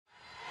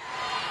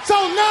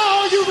now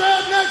all you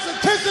rednecks are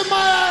kissing my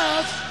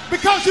ass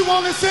because you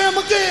want to see him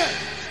again.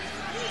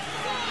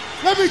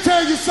 Let me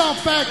tell you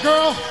something, fat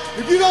girl.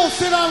 If you don't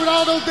sit down with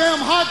all those damn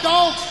hot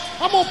dogs,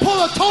 I'm going to pull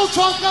a tow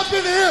truck up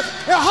in here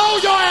and haul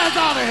your ass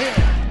out of here.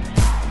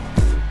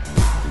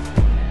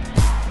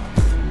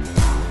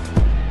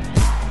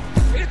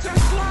 It's a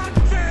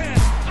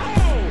slugfest!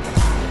 Oh!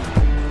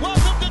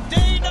 Welcome to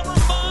day number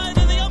 5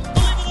 in the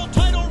unbelievable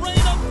title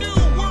reign of new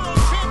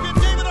world champion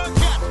David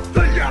Arquette.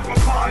 The Yappa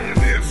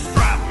Pioneer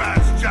strap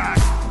match,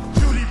 Jack.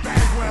 Judy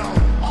Bagwell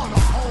on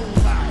a pole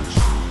match.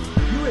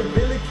 You and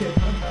Billy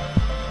Kidman,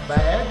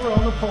 Viagra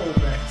on the pole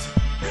match.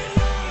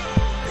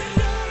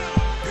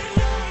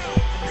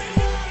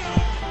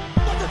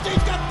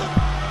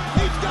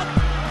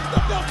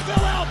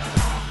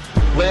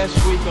 Last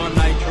week on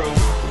Nitro,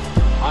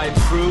 I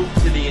proved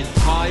to the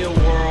entire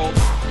world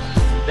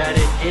that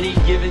at any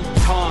given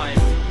time,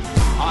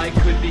 I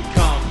could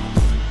become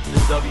the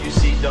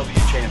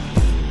WCW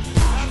champion.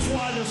 That's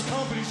why this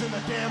company's in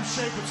the damn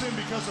shape it's in,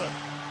 because of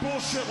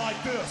bullshit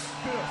like this.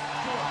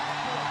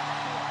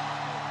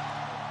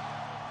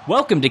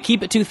 Welcome to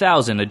Keep It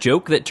 2000, a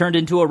joke that turned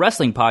into a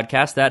wrestling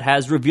podcast that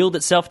has revealed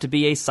itself to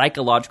be a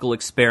psychological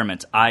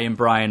experiment. I am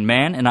Brian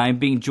Mann, and I am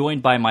being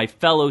joined by my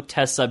fellow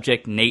test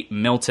subject, Nate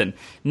Milton.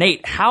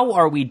 Nate, how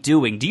are we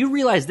doing? Do you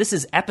realize this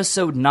is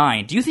episode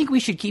 9? Do you think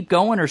we should keep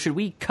going, or should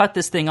we cut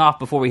this thing off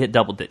before we hit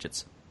double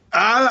digits?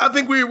 I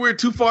think we're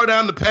too far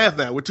down the path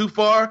now. We're too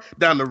far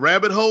down the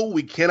rabbit hole.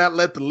 We cannot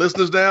let the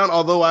listeners down,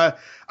 although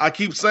I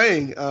keep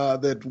saying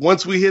that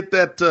once we hit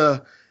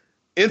that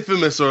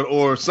infamous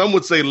or some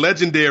would say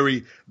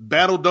legendary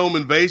Battle Dome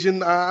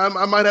invasion, I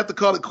might have to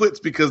call it quits,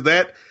 because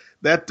that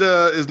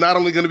is not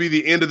only going to be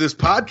the end of this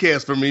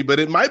podcast for me, but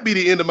it might be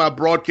the end of my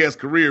broadcast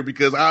career,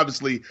 because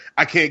obviously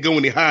I can't go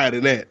any higher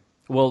than that.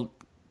 Well,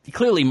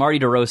 clearly Marty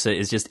DeRosa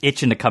is just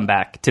itching to come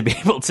back to be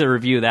able to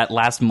review that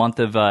last month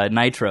of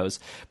Nitros.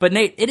 But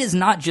Nate, it is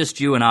not just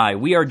you and I.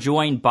 We are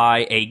joined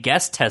by a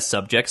guest test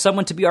subject,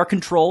 someone to be our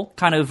control,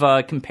 kind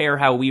of compare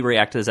how we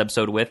react to this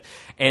episode with.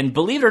 And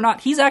believe it or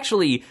not, he's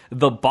actually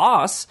the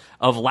boss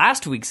of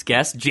last week's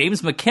guest,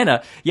 James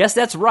McKenna. Yes,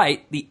 that's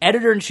right, the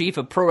editor-in-chief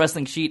of Pro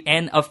Wrestling Sheet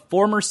and a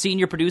former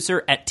senior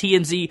producer at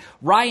TMZ.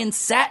 Ryan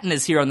Satin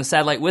is here on the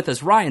satellite with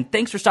us. Ryan,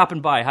 thanks for stopping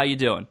by. How you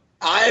doing?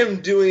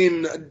 I'm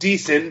doing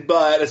decent,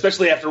 but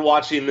especially after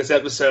watching this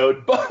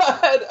episode.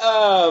 But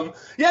I'm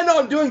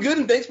doing good,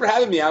 and thanks for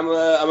having me. I'm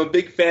a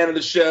big fan of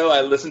the show.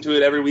 I listen to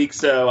it every week,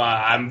 so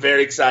I'm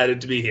very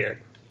excited to be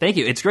here. Thank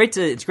you. It's great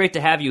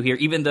to have you here.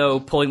 Even though,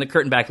 pulling the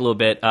curtain back a little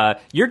bit,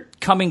 you're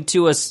coming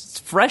to us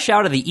fresh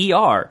out of the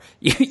ER.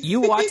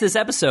 You watched this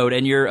episode,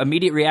 and your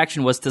immediate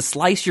reaction was to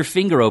slice your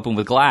finger open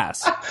with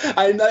glass.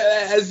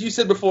 As you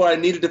said before, I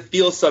needed to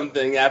feel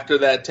something after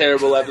that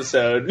terrible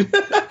episode.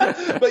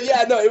 But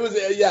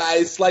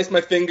I sliced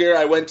my finger.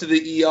 I went to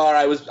the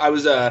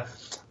ER.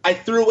 I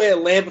threw away a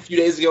lamp a few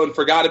days ago and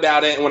forgot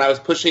about it, and when I was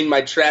pushing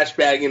my trash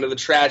bag into the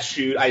trash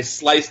chute, I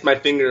sliced my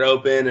finger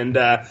open, and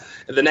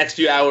the next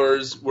few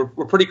hours were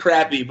pretty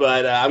crappy,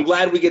 but I'm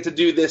glad we get to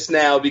do this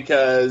now,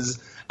 because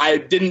I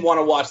didn't want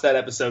to watch that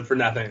episode for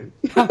nothing.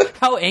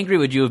 How angry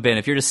would you have been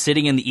if you're just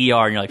sitting in the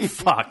ER and you're like,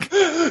 fuck?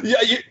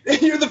 Yeah,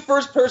 you're the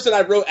first person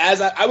I wrote as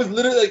I was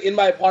literally like in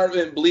my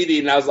apartment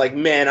bleeding, and I was like,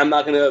 man, I'm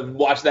not gonna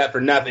watch that for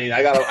nothing.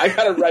 I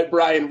gotta write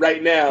Brian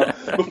right now,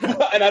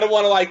 and I don't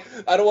want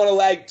to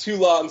lag too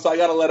long, so I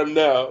gotta let him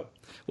know.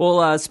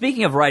 Well,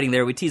 speaking of writing,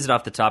 there we tease it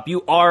off the top.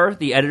 You are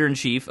the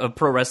editor-in-chief of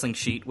Pro Wrestling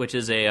Sheet, which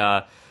is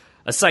a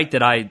site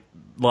that I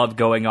love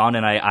going on,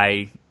 and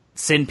I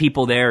send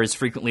people there as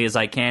frequently as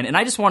I can. And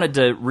I just wanted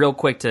to, real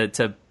quick,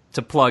 to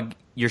plug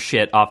your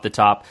shit off the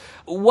top.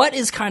 What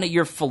is kind of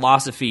your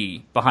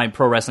philosophy behind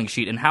Pro Wrestling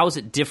Sheet, and how is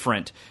it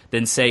different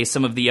than, say,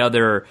 some of the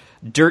other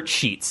dirt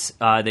sheets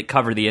that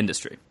cover the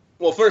industry?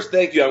 Well, first,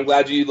 thank you. I'm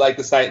glad you like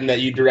the site and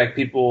that you direct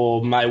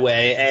people my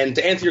way. And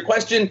to answer your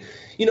question,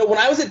 when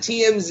I was at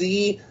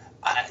TMZ,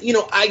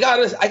 I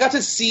got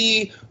to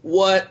see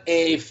what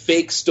a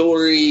fake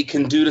story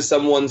can do to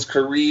someone's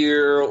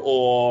career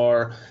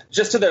or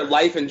just to their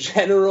life in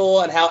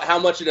general, and how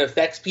much it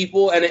affects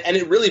people, and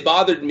it really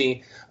bothered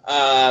me.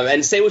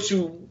 And say what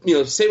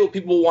say what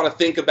people want to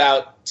think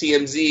about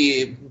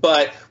TMZ,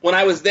 but when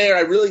I was there,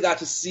 I really got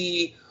to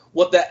see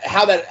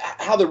how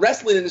the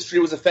wrestling industry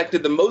was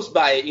affected the most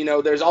by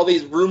it. There's all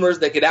these rumors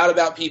that get out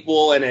about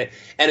people, and it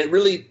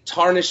really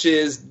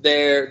tarnishes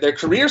their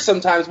career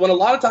sometimes, when a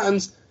lot of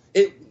times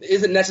it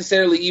isn't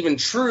necessarily even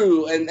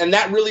true. And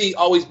that really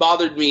always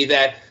bothered me,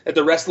 that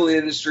the wrestling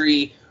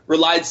industry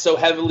relied so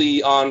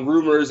heavily on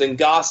rumors and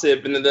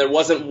gossip, and that there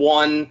wasn't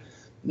one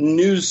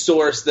news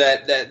source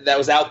that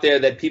was out there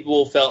that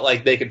people felt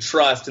like they could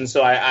trust. And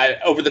so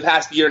I over the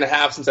past year and a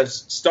half since I've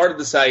started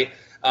the site,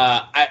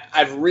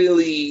 I've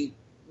really,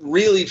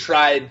 really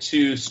tried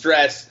to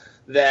stress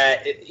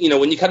that,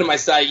 when you come to my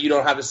site, you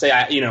don't have to say,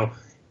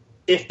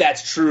 if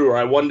that's true, or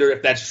I wonder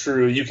if that's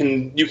true. You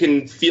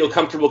can feel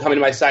comfortable coming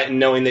to my site and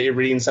knowing that you're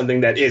reading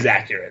something that is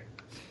accurate.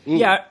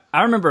 Yeah,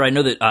 I remember. I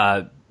know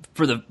that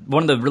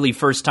one of the really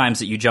first times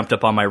that you jumped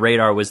up on my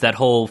radar was that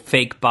whole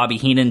fake Bobby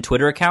Heenan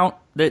Twitter account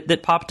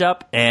that popped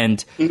up.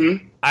 And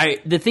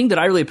the thing that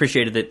I really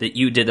appreciated that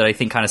you did that I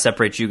think kind of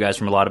separates you guys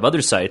from a lot of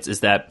other sites is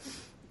that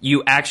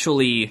you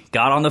actually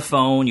got on the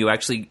phone, you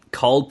actually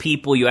called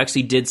people, you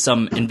actually did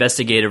some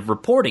investigative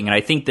reporting. And I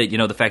think that,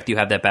 the fact that you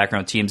have that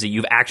background, TMZ,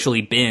 you've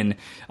actually been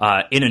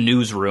in a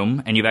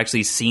newsroom and you've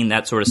actually seen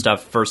that sort of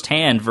stuff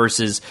firsthand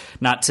versus,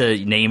 not to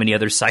name any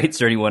other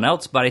sites or anyone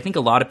else, but I think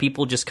a lot of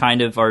people just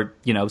kind of are,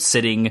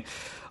 sitting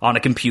on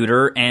a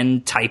computer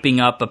and typing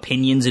up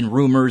opinions and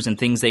rumors and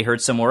things they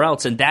heard somewhere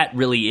else. And that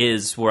really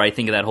is where I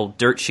think of that whole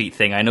dirt sheet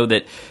thing. I know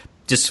that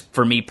just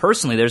for me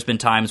personally, there's been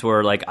times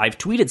where like I've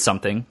tweeted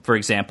something, for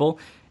example,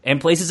 and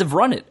places have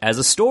run it as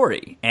a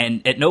story.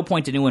 And at no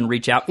point did anyone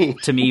reach out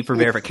to me for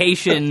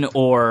verification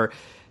or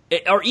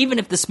even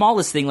if the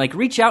smallest thing, like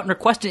reach out and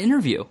request an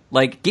interview.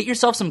 Like get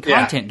yourself some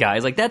content,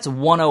 guys. Like that's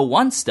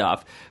 101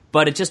 stuff.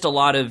 But it's just a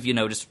lot of,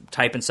 just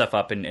typing stuff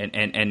up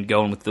and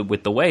going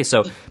with the way.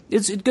 So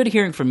it's good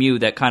hearing from you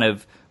that kind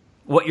of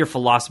what your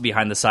philosophy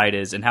behind the site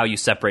is and how you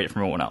separate it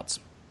from everyone else.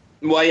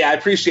 Well, yeah, I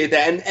appreciate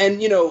that.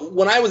 And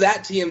when I was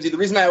at TMZ, the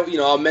reason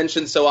I'll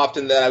mention so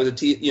often that I was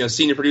a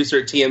senior producer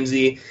at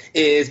TMZ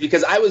is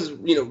because I was,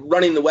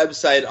 running the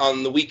website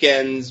on the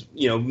weekends,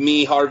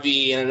 me,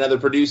 Harvey, and another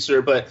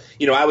producer. But,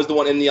 I was the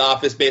one in the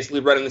office basically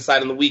running the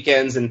site on the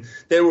weekends. And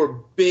there were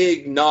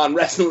big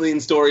non-wrestling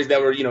stories that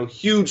were,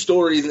 huge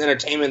stories in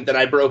entertainment that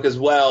I broke as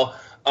well.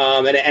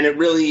 And it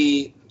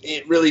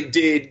really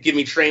did give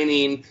me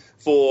training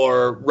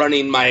for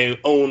running my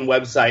own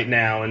website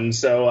now, and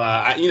so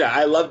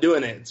I love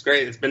doing it. It's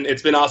great.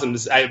 It's been awesome.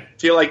 I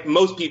feel like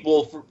most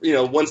people,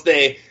 once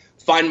they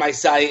find my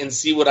site and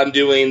see what I'm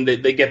doing,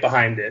 they get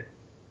behind it.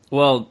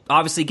 Well,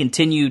 obviously,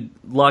 continued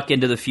luck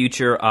into the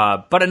future.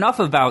 But enough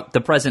about the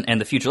present and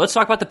the future. Let's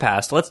talk about the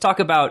past. Let's talk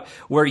about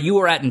where you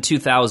were at in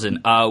 2000.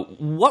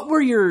 What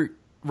were your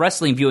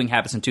wrestling viewing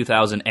habits in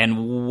 2000,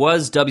 and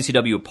was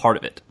WCW a part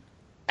of it?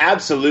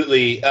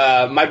 Absolutely.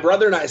 My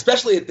brother and I,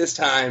 especially at this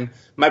time,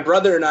 my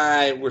brother and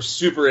I were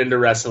super into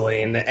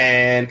wrestling,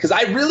 and because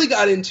I really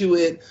got into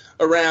it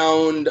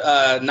around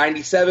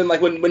 97,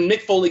 like when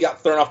Mick Foley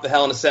got thrown off the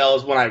Hell in a Cell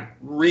is when I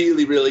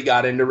really, really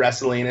got into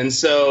wrestling. And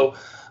so,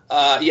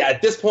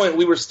 at this point,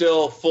 we were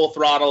still full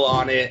throttle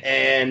on it.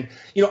 And,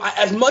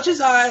 as much as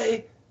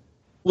I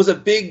was a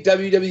big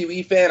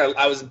WWE fan,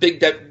 I was a big,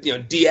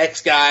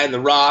 DX guy and The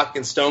Rock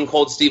and Stone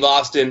Cold Steve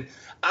Austin,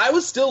 I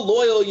was still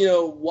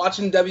loyal,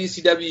 watching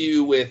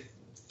WCW with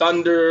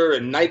Thunder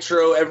and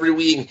Nitro every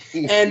week.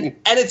 And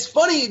it's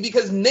funny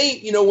because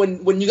Nate,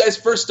 when you guys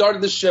first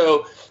started the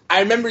show,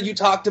 I remember you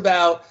talked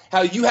about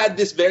how you had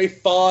this very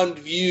fond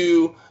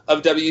view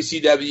of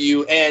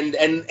WCW and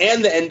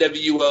the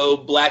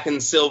NWO Black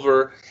and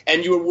Silver,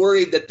 and you were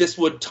worried that this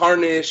would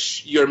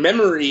tarnish your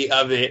memory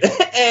of it.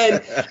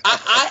 And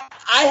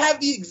I have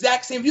the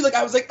exact same view. Like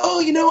I was like,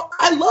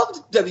 I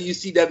loved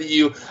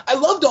WCW. I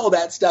loved all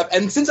that stuff.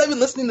 And since I've been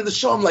listening to the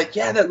show, I'm like,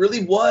 yeah, that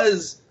really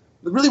was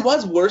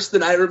worse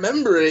than I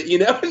remember it,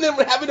 And then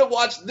having to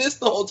watch this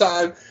the whole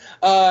time,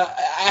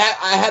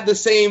 I had the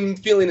same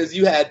feeling as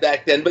you had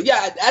back then. But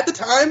yeah, at the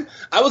time,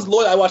 I was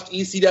loyal. I watched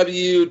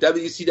ECW,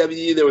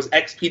 WCW. There was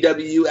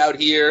XPW out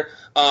here.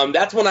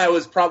 That's when I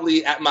was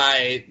probably at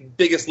my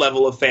biggest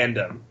level of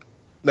fandom.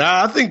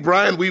 Now, I think,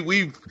 Brian,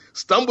 we've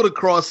stumbled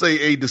across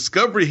a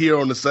discovery here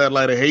on the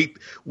Satellite of Hate.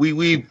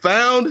 We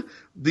found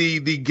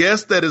the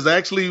guest that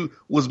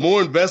was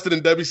more invested in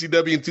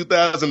WCW in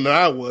 2000 than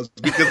I was,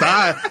 because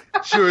I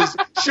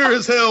sure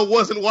as hell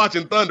wasn't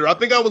watching Thunder. I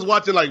think I was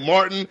watching like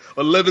Martin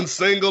or Living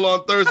Single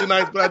on Thursday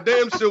nights, but I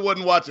damn sure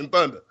wasn't watching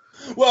Thunder.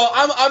 Well,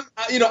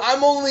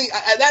 I'm only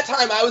at that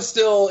time. I was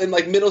still in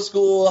like middle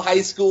school,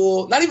 high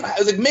school. Not even. I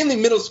was like mainly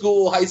middle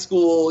school, high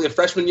school,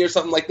 freshman year,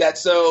 something like that.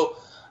 So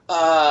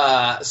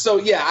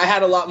yeah, I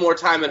had a lot more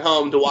time at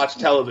home to watch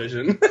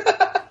television.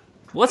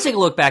 Let's take a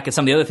look back at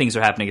some of the other things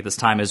that are happening at this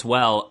time as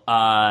well.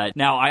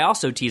 Now, I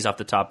also tease off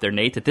the top there,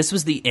 Nate, that this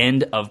was the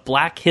end of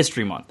Black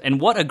History Month. And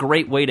what a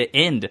great way to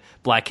end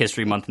Black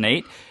History Month,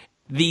 Nate.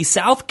 The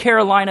South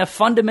Carolina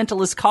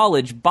Fundamentalist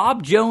College,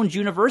 Bob Jones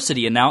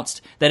University,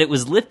 announced that it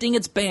was lifting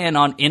its ban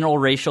on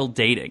interracial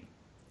dating.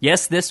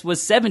 Yes, this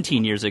was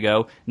 17 years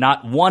ago,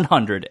 not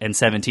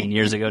 117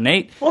 years ago,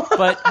 Nate.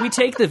 But we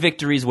take the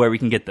victories where we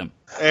can get them.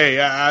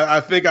 Hey, I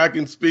think I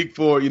can speak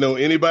for,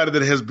 anybody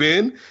that has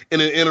been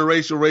in an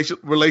interracial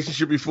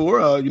relationship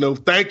before.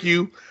 Thank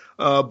you,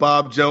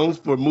 Bob Jones,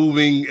 for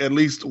moving at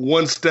least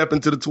one step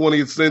into the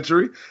 20th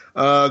century.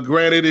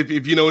 Granted,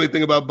 if you know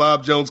anything about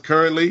Bob Jones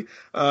currently,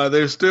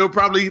 they're still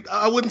probably,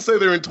 I wouldn't say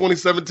they're in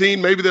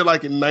 2017. Maybe they're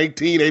like in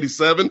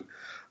 1987.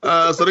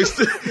 So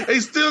they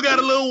still got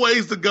a little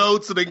ways to go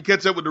so they can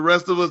catch up with the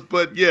rest of us.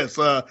 But yes,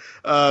 there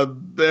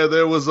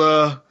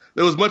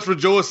was much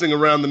rejoicing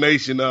around the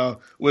nation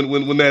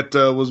when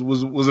that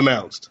was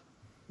announced.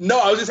 No,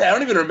 I was just saying, I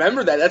don't even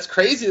remember that. That's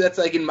crazy. That's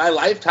like in my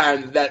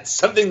lifetime. That's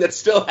something that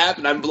still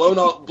happened. I'm blown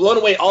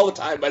away all the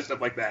time by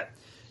stuff like that.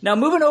 Now,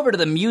 moving over to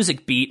the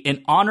music beat,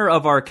 in honor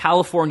of our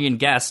Californian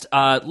guest,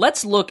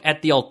 let's look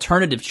at the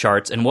alternative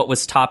charts and what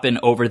was topping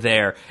over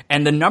there.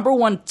 And the number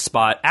one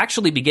spot,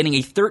 actually beginning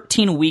a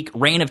 13-week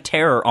reign of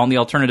terror on the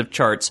alternative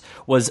charts,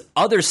 was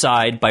Other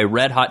Side by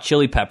Red Hot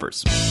Chili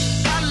Peppers.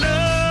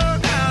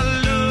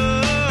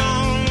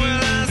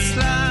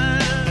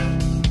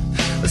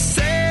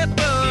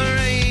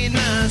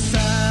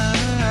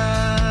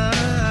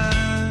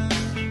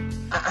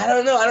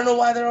 I don't know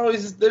why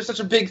they're such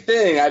a big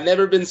thing. I've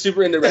never been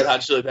super into Red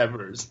Hot Chili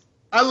Peppers.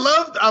 I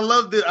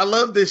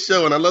love this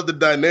show, and I love the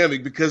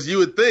dynamic, because you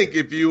would think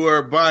if you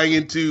were buying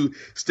into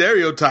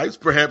stereotypes,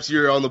 perhaps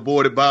you're on the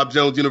board at Bob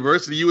Jones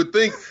University, you would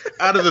think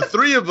out of the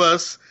three of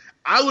us,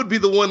 I would be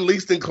the one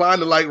least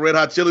inclined to like Red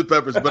Hot Chili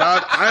Peppers.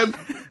 But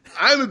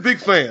I'm a big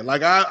fan.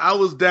 Like I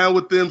was down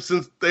with them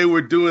since they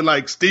were doing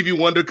like Stevie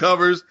Wonder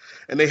covers,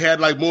 and they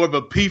had like more of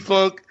a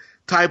P-Funk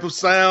type of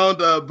sound.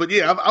 But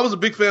yeah, I was a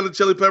big fan of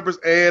Chili Peppers,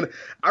 and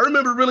I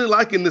remember really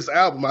liking this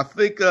album. I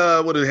think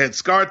what it had,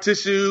 Scar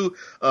Tissue,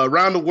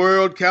 Around the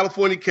World,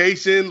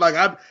 Californication. Like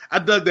I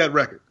dug that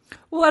record.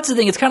 Well, that's the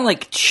thing. It's kind of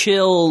like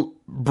chill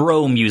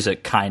bro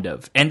music, kind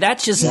of. And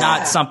that's just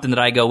not something that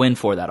I go in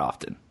for that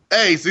often.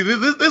 Hey, see,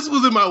 this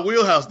was in my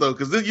wheelhouse, though,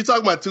 because you're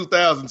talking about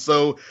 2000,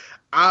 so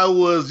I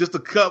was just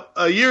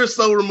a year or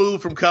so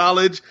removed from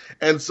college,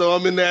 and so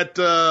I'm in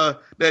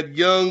that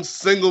young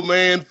single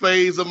man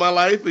phase of my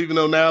life, even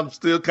though now I'm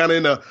still kind of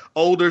in the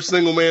older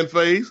single man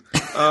phase.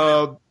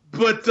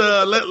 But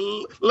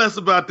less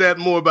about that,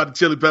 more about the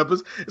Chili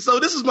Peppers. So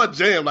this is my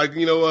jam, like,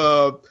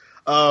 Around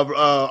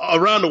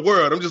the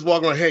World. I'm just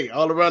walking around, hey,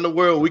 all around the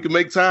world, we can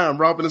make time,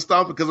 romping and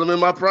stomping, because I'm in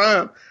my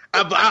prime.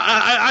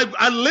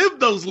 I lived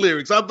those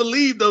lyrics. I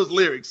believe those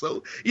lyrics.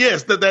 So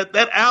yes,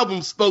 that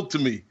album spoke to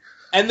me.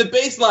 And the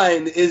bass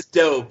line is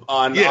dope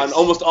on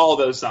almost all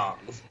those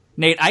songs.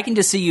 Nate, I can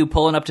just see you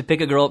pulling up to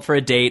pick a girl up for a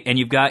date, and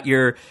you've got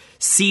your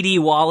CD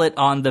wallet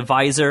on the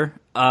visor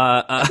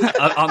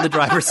on the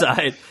driver's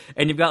side,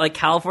 and you've got like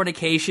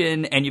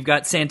Californication, and you've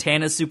got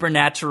Santana's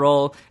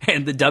Supernatural,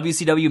 and the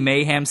WCW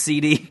Mayhem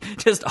CD,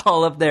 just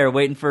all up there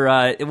waiting for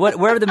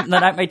wherever the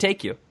night may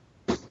take you.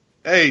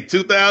 Hey,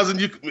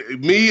 2000,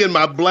 me and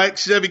my black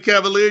Chevy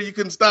Cavalier, you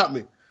couldn't stop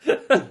me.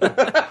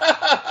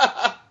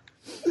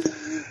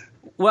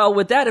 Well,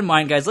 with that in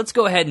mind, guys, let's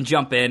go ahead and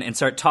jump in and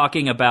start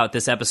talking about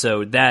this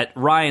episode that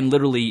Ryan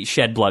literally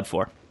shed blood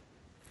for.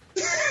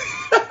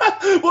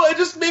 Well, it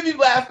just made me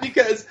laugh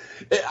because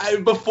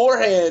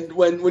beforehand,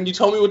 when you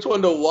told me which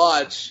one to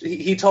watch,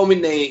 he told me,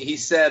 Nate, he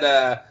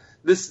said,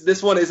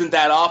 this one isn't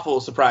that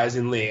awful,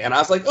 surprisingly. And I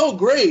was like, oh,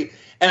 great.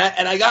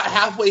 And I got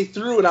halfway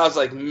through, and I was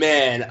like,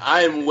 man,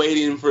 I'm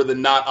waiting for the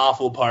not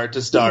awful part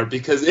to start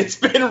because it's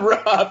been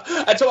rough.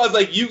 I was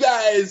like, you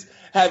guys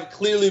have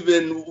clearly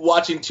been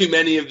watching too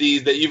many of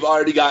these that you've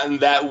already gotten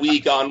that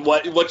week on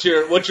what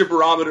your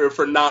barometer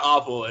for not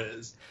awful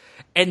is.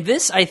 And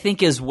this, I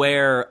think, is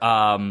where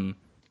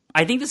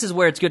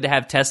it's good to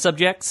have test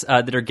subjects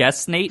that are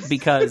guests, Nate,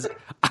 because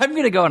I'm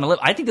going to go on a limb.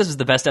 I think this is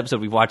the best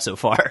episode we've watched so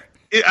far.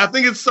 I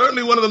think it's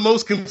certainly one of the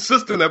most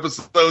consistent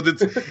episodes.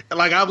 It's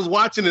like I was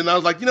watching it and I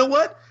was like, you know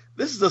what?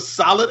 This is a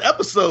solid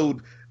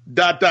episode, ...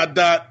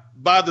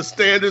 by the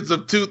standards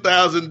of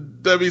 2000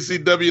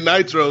 WCW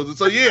Nitros. And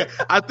so, yeah,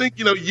 I think,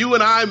 you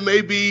and I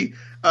maybe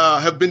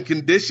have been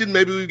conditioned.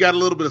 Maybe we've got a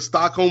little bit of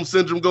Stockholm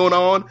Syndrome going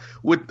on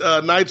with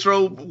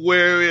Nitro,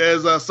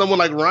 whereas someone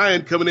like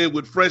Ryan coming in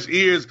with fresh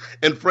ears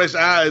and fresh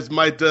eyes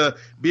might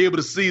be able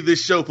to see this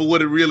show for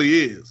what it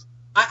really is.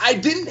 I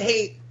didn't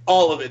hate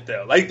all of it,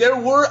 though. Like, there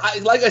were,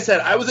 like I said,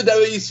 I was a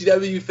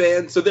WCW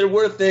fan, so there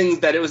were things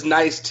that it was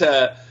nice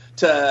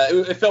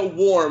it felt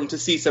warm to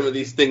see some of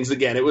these things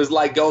again. It was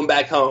like going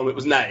back home. It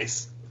was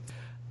nice.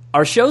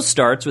 Our show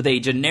starts with a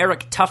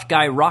generic tough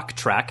guy rock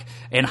track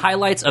and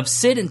highlights of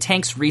Sid and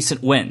Tank's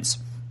recent wins.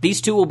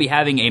 These two will be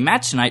having a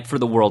match tonight for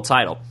the world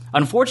title.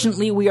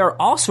 Unfortunately, we are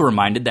also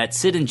reminded that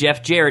Sid and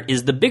Jeff Jarrett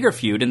is the bigger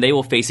feud and they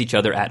will face each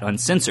other at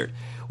Uncensored.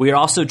 We are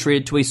also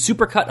treated to a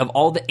supercut of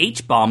all the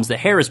H-bombs the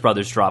Harris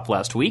brothers dropped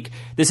last week.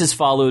 This is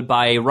followed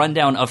by a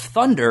rundown of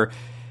Thunder,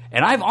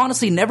 and I've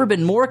honestly never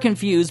been more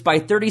confused by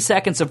 30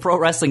 seconds of pro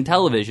wrestling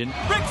television.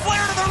 Ric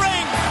Flair to the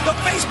ring. The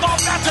baseball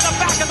bat to the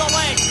back of the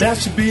leg. That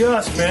should be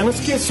us, man.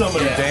 Let's get some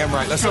of that. Damn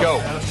right. Let's go.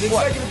 The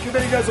executive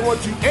committee doesn't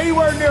want you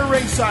anywhere near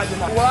ringside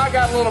tonight. Well, I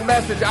got a little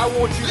message I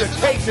want you to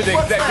take to the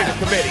executive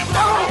committee.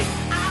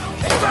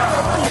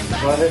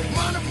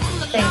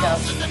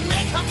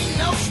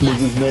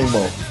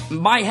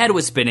 My head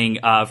was spinning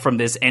from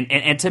this,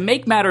 and to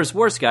make matters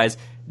worse, guys,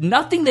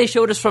 nothing they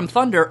showed us from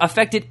Thunder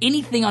affected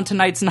anything on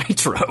tonight's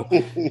Nitro.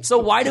 So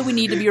why do we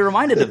need to be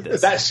reminded of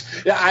this?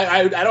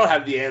 I don't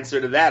have the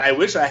answer to that. I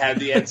wish I had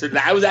the answer to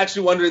that. I was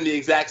actually wondering the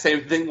exact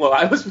same thing while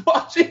I was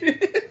watching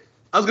it.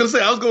 I was going to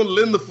say, I was going to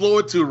lend the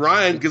floor to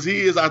Ryan because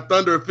he is our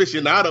Thunder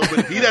aficionado, but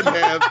if he doesn't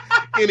have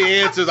any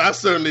answers, I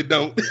certainly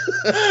don't.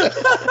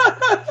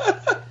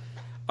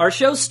 Our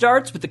show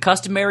starts with the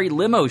customary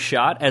limo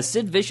shot as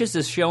Sid Vicious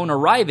is shown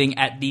arriving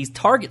at the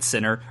Target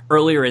Center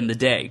earlier in the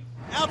day.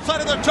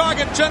 Outside of the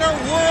target center,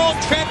 world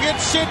champion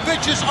Sid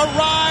Vicious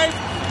arrived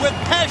with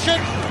passion,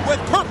 with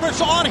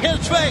purpose on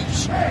his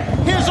face.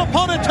 His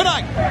opponent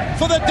tonight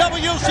for the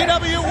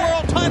WCW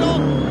World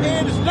title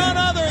is none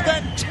other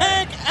than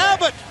Tank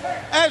Abbott,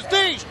 as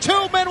these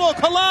two men will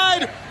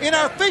collide in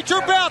our feature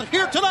bout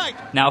here tonight.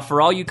 Now,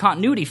 for all you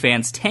continuity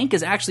fans, Tank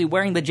is actually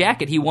wearing the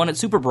jacket he won at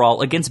Super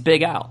Brawl against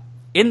Big Al.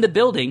 In the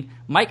building,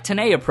 Mike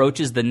Tenay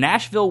approaches the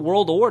Nashville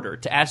World Order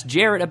to ask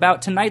Jarrett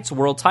about tonight's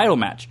world title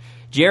match.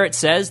 Jarrett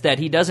says that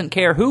he doesn't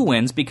care who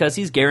wins because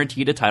he's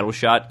guaranteed a title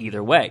shot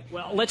either way.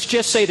 Well, let's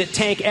just say that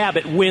Tank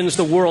Abbott wins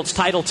the world's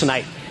title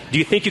tonight. Do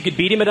you think you could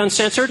beat him at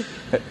Uncensored?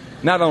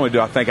 Not only do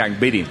I think I can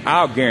beat him,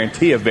 I'll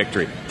guarantee a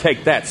victory.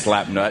 Take that,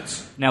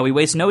 slapnuts. Now, we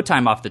waste no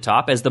time off the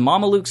top as the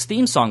Mamalukes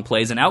theme song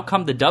plays, and out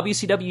come the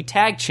WCW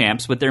Tag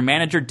Champs with their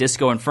manager,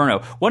 Disco Inferno.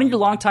 One of your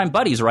longtime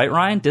buddies, right,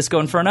 Ryan? Disco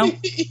Inferno? Yeah,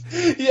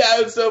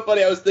 it was so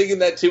funny. I was thinking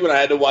that, too, when I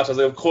had to watch. I was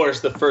like, of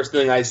course, the first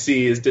thing I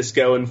see is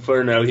Disco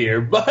Inferno here.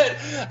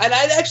 And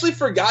I'd actually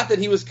forgot that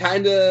he was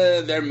kind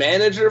of their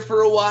manager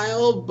for a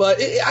while, but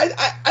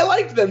I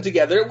liked them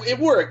together. It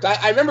worked.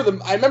 I remember the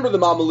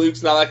Mamalukes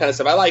and all that kind of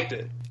stuff. I liked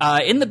it.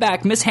 In the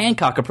back, Miss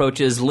Hancock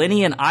approaches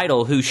Lenny and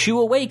Idol, who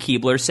shoo away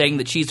Keebler, saying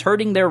that she's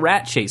hurting their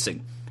rat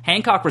chasing.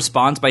 Hancock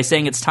responds by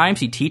saying it's time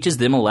she teaches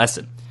them a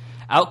lesson.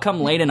 Out come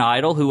Lane and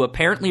Idol, who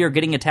apparently are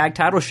getting a tag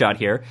title shot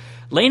here.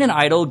 Lane and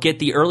Idol get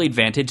the early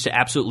advantage to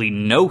absolutely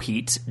no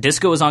heat.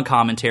 Disco is on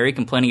commentary,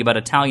 complaining about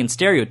Italian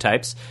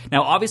stereotypes.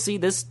 Now, obviously,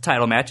 this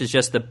title match is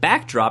just the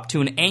backdrop to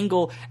an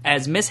angle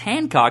as Miss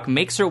Hancock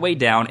makes her way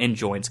down and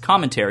joins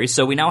commentary,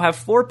 so we now have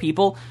 4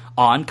 people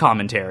on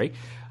commentary.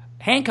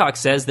 Hancock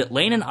says that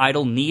Lane and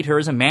Idol need her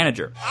as a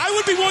manager. I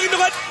would be willing to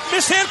let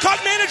Miss Hancock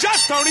manage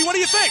us, Tony. What do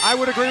you think? I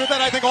would agree with that.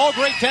 I think all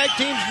great tag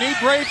teams need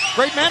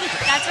great managers.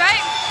 That's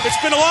right.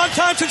 It's been a long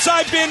time since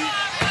I've been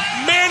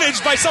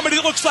managed by somebody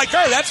that looks like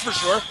her, that's for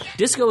sure.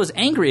 Disco is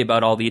angry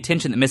about all the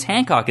attention that Miss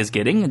Hancock is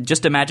getting.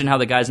 Just imagine how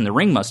the guys in the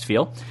ring must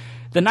feel.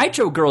 The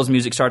Nitro Girls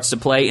music starts to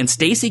play, and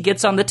Stacy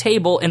gets on the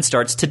table and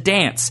starts to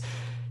dance.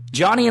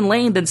 Johnny and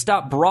Lane then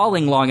stop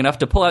brawling long enough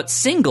to pull out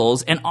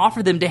singles and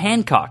offer them to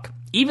Hancock.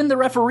 Even the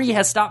referee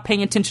has stopped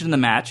paying attention to the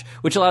match,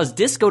 which allows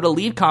Disco to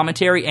leave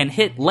commentary and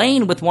hit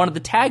Lane with one of the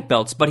tag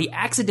belts, but he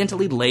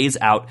accidentally lays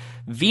out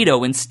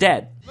Vito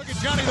instead. Look at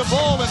Johnny the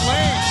Bull and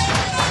Lane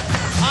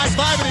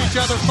high-fiving each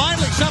other.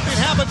 Finally, something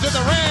happens in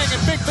the ring,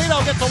 and Big Vito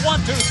gets a 1,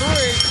 2,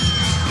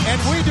 3. And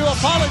we do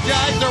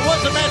apologize. There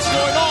was a match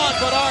going on,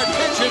 but our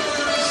attention...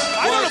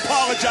 I don't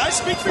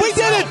apologize. Speak for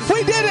yourself.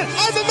 We did it!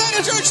 I'm the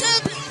manager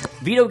champion!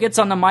 Vito gets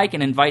on the mic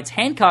and invites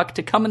Hancock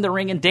to come in the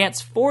ring and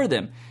dance for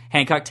them.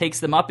 Hancock takes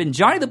them up, and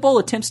Johnny the Bull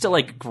attempts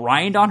to,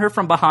 grind on her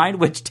from behind,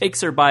 which takes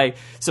her by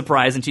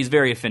surprise, and she's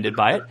very offended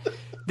by it.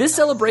 This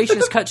celebration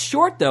is cut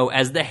short, though,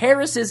 as the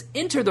Harrises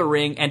enter the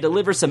ring and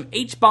deliver some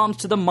H-bombs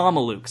to the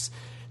Mamalukes.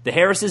 The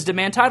Harrises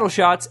demand title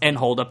shots and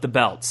hold up the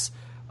belts.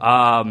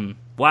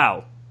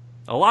 Wow.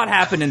 A lot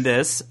happened in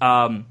this.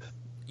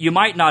 You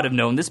might not have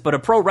known this, but a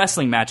pro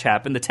wrestling match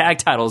happened. The tag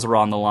titles were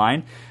on the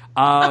line.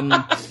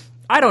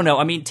 I don't know.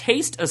 I mean,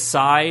 taste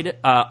aside,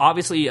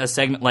 obviously a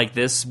segment like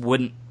this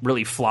wouldn't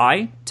really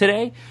fly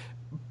today,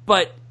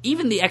 but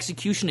even the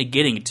execution of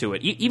getting to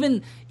it,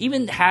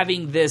 even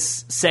having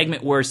this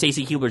segment where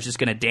Stacy Keibler's just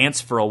going to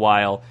dance for a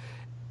while,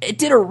 it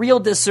did a real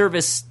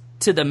disservice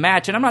to the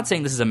match. And I'm not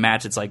saying this is a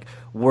match that's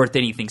worth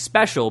anything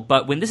special,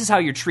 but when this is how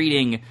you're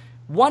treating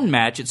one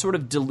match, it sort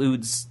of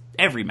deludes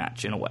every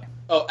match in a way.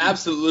 Oh,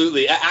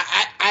 absolutely.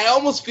 I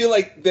almost feel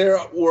like there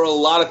were a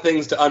lot of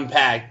things to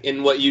unpack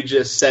in what you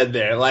just said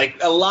there.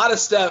 A lot of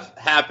stuff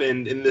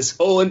happened in this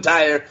whole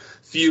entire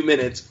few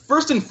minutes.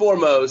 First and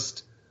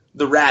foremost,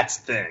 the rats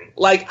thing.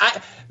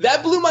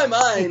 That blew my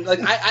mind.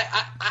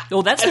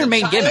 Well, that's their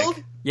main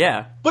gimmick.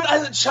 Yeah. But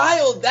as a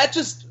child, that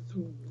just...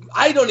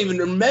 I don't even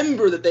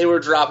remember that they were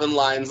dropping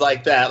lines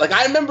like that.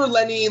 I remember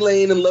Lenny,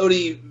 Lane, and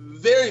Lodi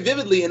very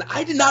vividly, and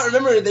I did not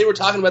remember that they were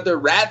talking about their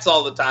rats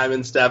all the time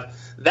and stuff.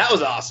 That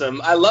was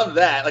awesome. I loved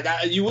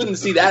that. You wouldn't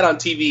see that on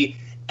TV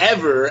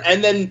ever.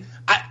 And then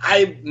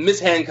I Miss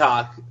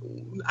Hancock.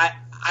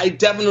 I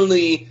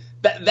definitely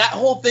that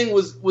whole thing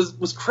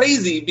was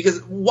crazy,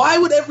 because why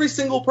would every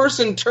single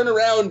person turn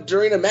around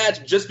during a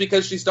match just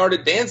because she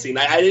started dancing?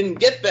 I didn't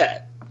get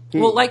that.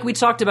 Well, like we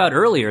talked about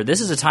earlier,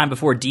 this is a time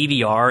before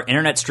DVR,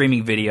 internet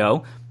streaming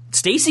video.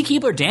 Stacy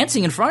Keibler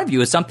dancing in front of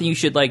you is something you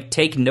should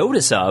take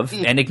notice of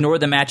and ignore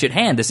the match at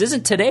hand. This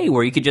isn't today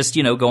where you could just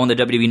go on the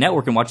WWE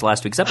Network and watch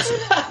last week's episode.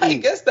 I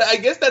guess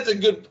that's a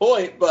good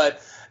point, but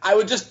I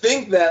would just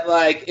think that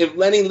if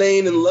Lenny,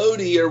 Lane, and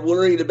Lodi are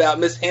worried about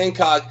Miss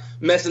Hancock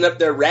messing up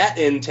their rat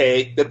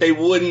intake, that they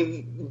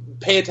wouldn't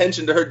pay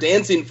attention to her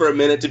dancing for a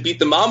minute to beat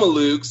the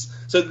Mamalukes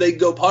so that they'd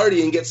go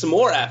party and get some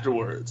more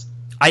afterwards.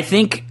 I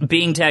think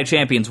being tag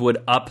champions would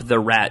up the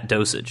rat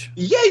dosage.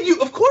 Yeah,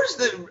 of course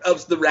that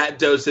ups the rat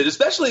dosage,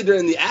 especially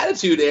during the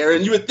Attitude Era.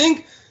 And you would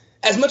think,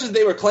 as much as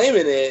they were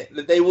claiming it,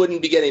 that they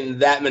wouldn't be getting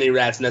that many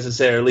rats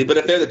necessarily. But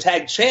if they're the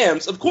tag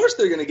champs, of course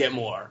they're going to get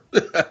more.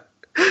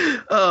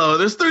 Oh,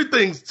 there's 3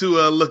 things to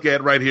look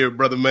at right here,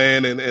 Brother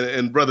Man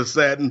and Brother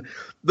Satin.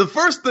 The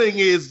first thing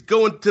is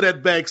going to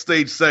that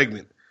backstage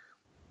segment.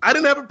 I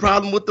didn't have a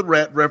problem with the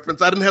rat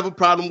reference. I didn't have a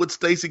problem with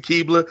Stacy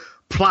Keibler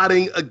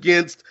plotting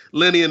against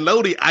Lenny and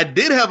Lodi. I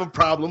did have a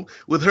problem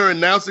with her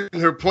announcing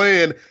her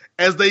plan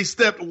as they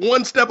stepped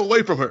one step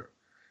away from her.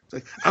 It's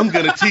like, I'm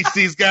going to teach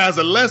these guys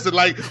a lesson.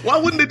 Like, why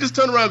wouldn't they just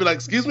turn around and be like,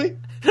 excuse me?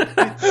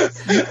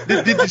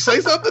 Did you say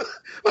something?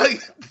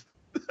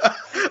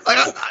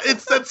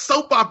 It's that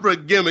soap opera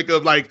gimmick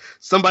of like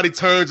somebody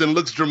turns and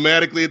looks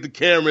dramatically at the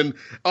camera and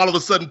all of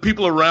a sudden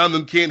people around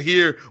them can't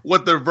hear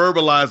what they're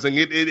verbalizing.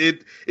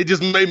 It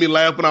just made me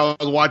laugh when I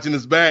was watching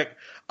this back.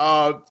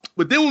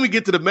 But then when we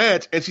get to the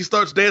match and she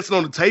starts dancing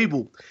on the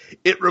table,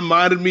 it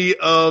reminded me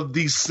of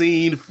the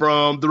scene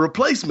from The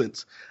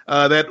Replacements,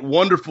 that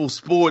wonderful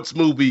sports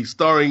movie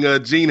starring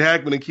Gene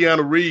Hackman and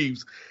Keanu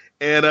Reeves.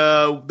 And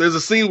there's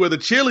a scene where the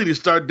cheerleaders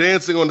start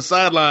dancing on the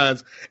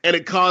sidelines, and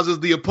it causes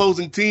the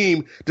opposing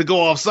team to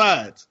go off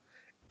sides.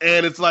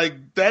 And it's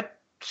like, that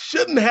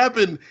shouldn't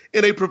happen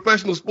in a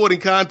professional sporting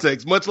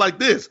context, much like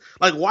this.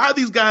 Like, why are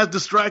these guys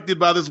distracted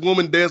by this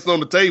woman dancing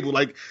on the table?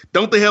 Like,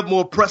 don't they have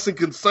more pressing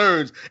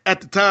concerns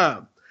at the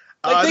time?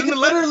 Like, they could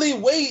literally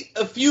wait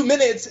a few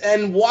minutes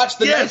and watch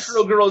the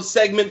Nitro Girls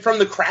segment from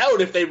the crowd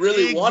if they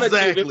really wanted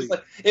to.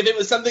 If it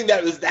was something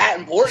that was that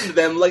important to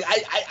them. Like,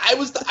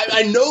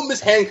 I know Miss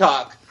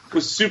Hancock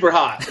was super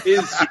hot,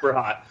 is super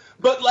hot.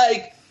 But,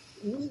 like,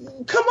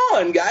 come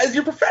on, guys,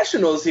 you're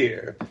professionals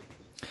here.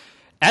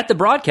 At the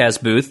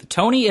broadcast booth,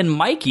 Tony and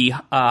Mikey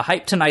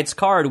hyped tonight's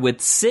card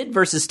with Sid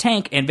versus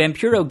Tank and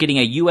Vampiro getting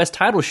a U.S.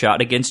 title shot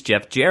against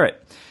Jeff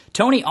Jarrett.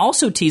 Tony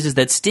also teases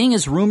that Sting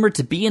is rumored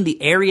to be in the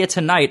area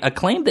tonight, a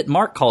claim that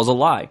Mark calls a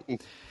lie.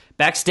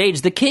 Backstage,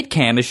 the Kid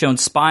Cam is shown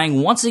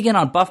spying once again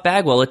on Buff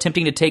Bagwell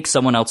attempting to take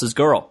someone else's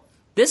girl.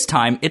 This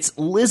time, it's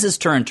Liz's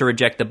turn to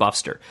reject the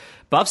Buffster.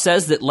 Buff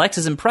says that Lex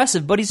is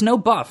impressive, but he's no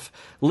Buff.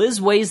 Liz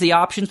weighs the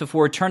options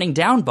before turning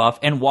down Buff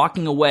and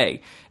walking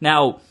away.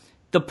 Now,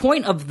 the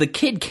point of the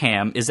Kid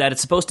Cam is that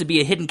it's supposed to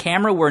be a hidden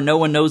camera where no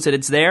one knows that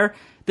it's there.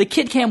 The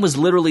Kid Cam was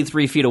literally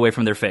 3 feet away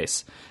from their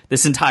face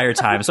this entire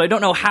time. So I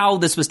don't know how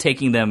this was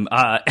taking them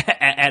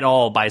at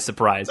all by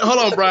surprise. Hold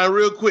on, Brian,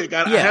 real quick.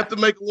 I have to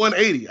make a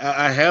 180.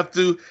 I have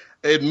to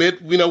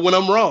admit, when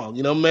I'm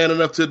wrong. I'm man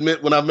enough to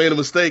admit when I've made a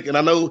mistake. And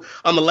I know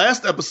on the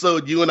last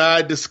episode, you and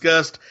I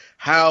discussed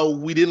how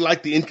we didn't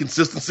like the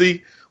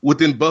inconsistency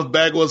within Buff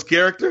Bagwell's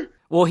character.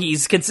 Well,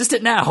 he's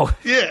consistent now.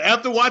 Yeah,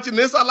 after watching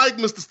this, I like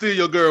Mr. Steal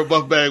Your Girl,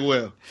 Buff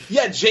Bagwell.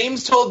 Yeah,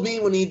 James told me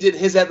when he did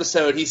his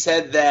episode, he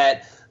said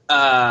that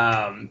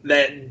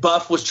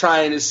Buff was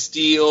trying to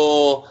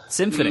steal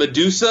Symphony.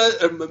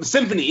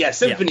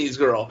 Symphony's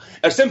girl.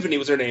 Or Symphony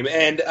was her name.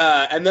 And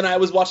then I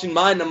was watching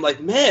mine, and I'm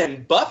like,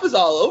 man, Buff is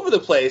all over the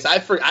place. I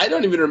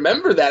don't even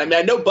remember that. I mean,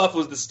 I know Buff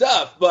was the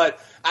stuff, but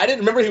I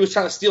didn't remember he was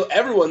trying to steal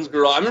everyone's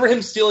girl. I remember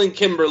him stealing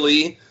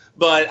Kimberly,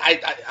 but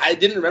I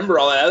didn't remember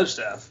all that other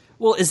stuff.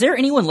 Well, is there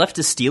anyone left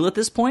to steal at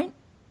this point?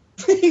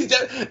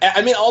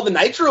 I mean, all the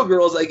Nitro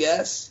girls, I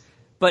guess.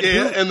 But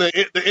and the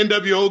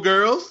NWO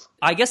girls?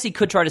 I guess he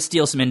could try to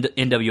steal some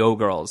NWO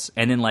girls,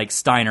 and then, like,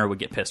 Steiner would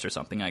get pissed or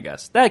something, I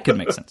guess. That could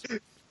make sense.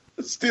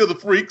 Steal the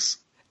freaks.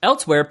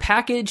 Elsewhere,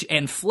 Package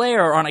and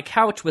Flair are on a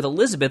couch with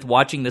Elizabeth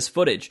watching this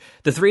footage.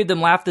 The three of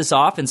them laugh this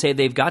off and say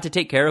they've got to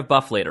take care of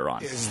Buff later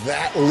on. Is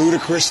that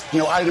ludicrous?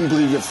 I didn't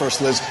believe you at first,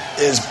 Liz.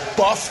 Is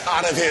Buff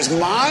out of his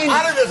mind?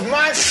 Out of his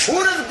mind?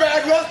 Who does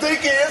Bagwell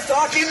think he is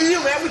talking to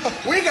you, man?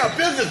 We got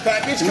business,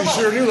 Package. Come on.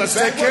 Sure do. Let's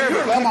take care of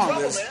it. Come on,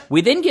 Liz.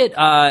 We then get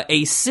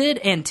a Sid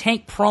and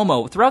Tank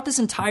promo. Throughout this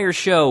entire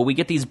show, we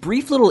get these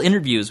brief little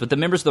interviews with the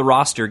members of the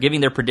roster giving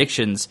their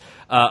predictions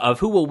of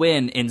who will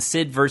win in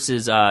Sid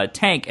versus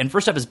Tank. And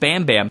first up is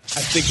Bam Bam.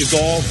 I think it's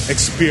all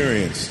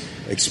experience.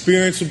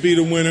 Experience will be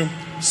the winner.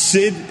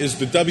 Sid is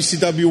the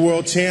WCW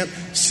World Champ.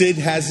 Sid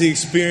has the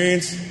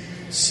experience.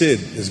 Sid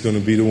is going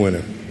to be the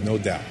winner, no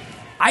doubt.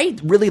 I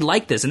really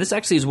like this, and this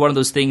actually is one of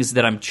those things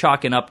that I'm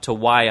chalking up to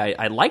why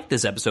I liked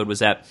this episode, was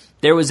that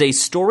there was a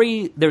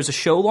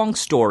show-long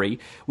story,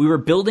 we were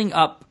building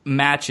up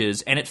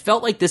matches, and it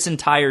felt like this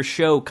entire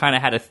show kind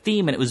of had a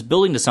theme, and it was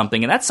building to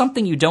something, and that's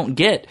something you don't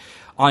get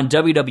on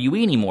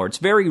WWE anymore. It's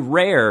very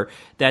rare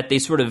that they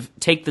sort of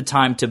take the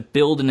time to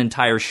build an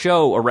entire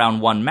show around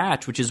one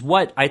match, which is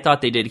what I thought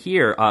they did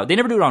here. They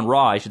never do it on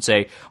Raw, I should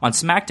say. On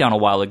SmackDown a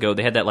while ago,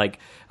 they had that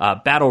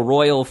battle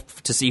royal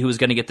to see who was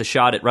going to get the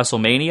shot at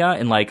WrestleMania,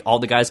 and all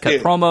the guys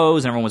cut promos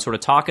and everyone was sort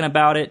of talking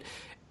about it.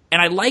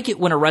 And I like it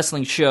when a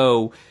wrestling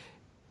show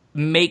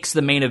makes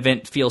the main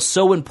event feel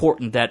so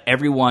important that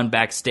everyone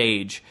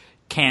backstage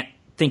can't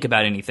think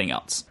about anything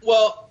else.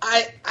 Well,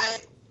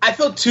 I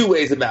felt two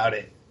ways about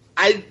it.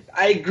 I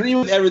agree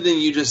with everything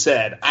you just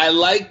said. I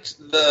liked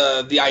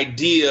the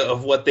idea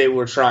of what they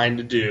were trying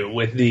to do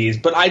with these,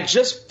 but I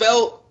just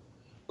felt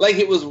like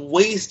it was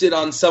wasted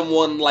on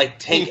someone like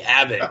Tank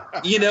Abbott.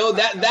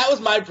 That was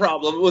my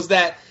problem, was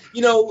that,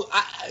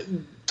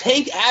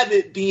 Tank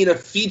Abbott being a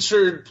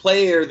featured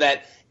player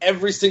that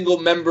every single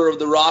member of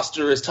the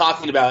roster is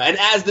talking about. And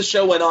as the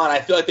show went on, I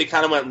feel like they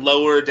kind of went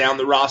lower down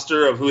the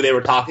roster of who they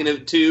were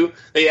talking to.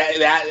 They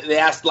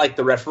asked, like,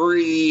 the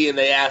referee, and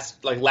they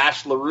asked, like,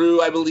 Lash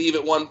LaRue, I believe,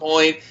 at one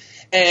point.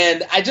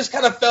 And I just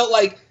kind of felt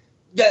like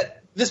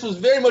that this was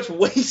very much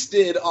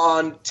wasted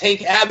on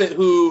Tank Abbott,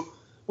 who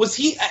was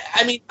he?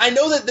 I mean, I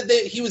know that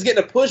he was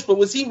getting a push, but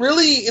was he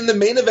really in the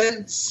main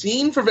event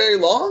scene for very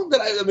long?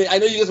 I mean, I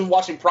know you guys have been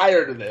watching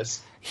prior to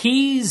this.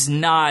 He's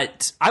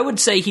not, I would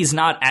say he's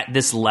not at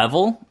this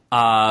level.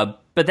 But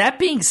that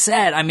being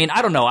said, I mean,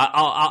 I don't know.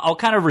 I'll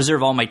kind of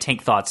reserve all my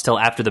Tank thoughts till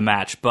after the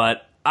match.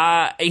 But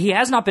he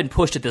has not been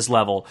pushed at this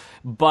level.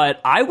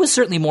 But I was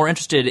certainly more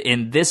interested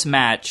in this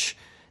match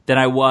than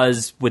I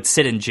was with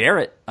Sid and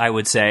Jarrett, I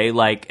would say.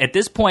 Like, at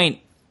this point,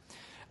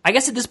 I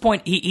guess at this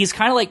point, he's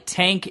kind of like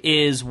Tank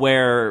is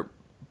where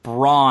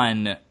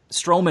Braun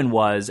Strowman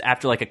was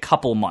after like a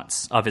couple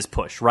months of his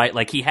push, right?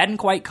 Like, he hadn't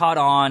quite caught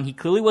on. He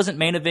clearly wasn't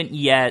main event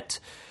yet.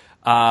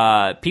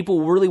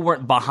 People really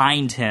weren't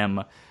behind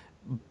him,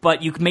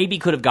 but you maybe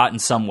could have gotten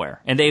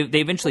somewhere. And they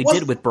eventually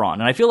did with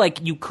Braun. And I feel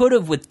like you could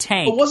have with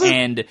Tank.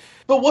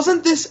 But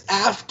wasn't this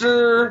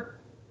after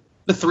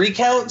the 3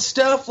 count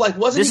stuff? Like,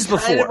 wasn't this is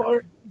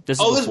before? This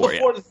is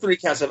before the 3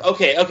 count stuff.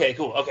 Okay,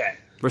 cool, okay.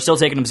 We're still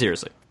taking him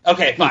seriously.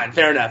 Okay, fine,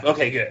 fair enough.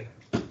 Okay, good.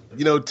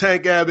 You know,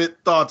 Tank Abbott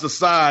thoughts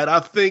aside, I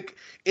think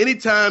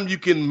anytime you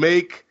can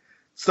make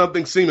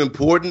something seem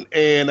important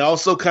and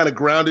also kind of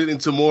ground it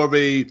into more of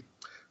a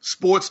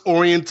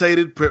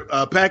sports-orientated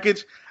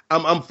package,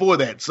 I'm for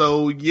that.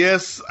 So,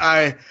 yes,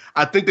 I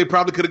think they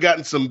probably could have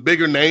gotten some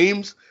bigger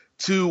names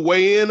to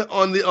weigh in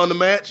on the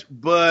match,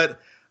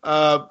 but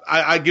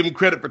I give them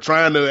credit for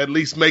trying to at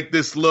least make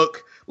this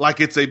look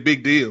like it's a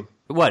big deal.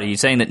 What, are you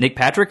saying that Nick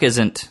Patrick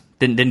didn't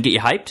get you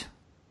hyped?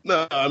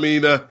 No, I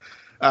mean,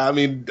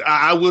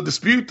 I will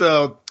dispute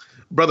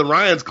Brother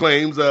Ryan's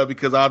claims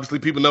because obviously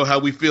people know how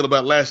we feel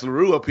about Lash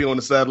LaRue up here on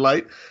the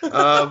satellite.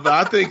 But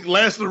I think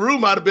Lash LaRue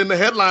might have been the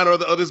headliner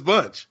of this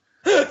bunch.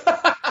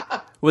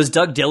 Was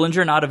Doug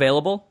Dillinger not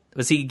available?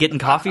 Was he getting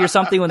coffee or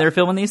something when they were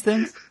filming these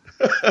things?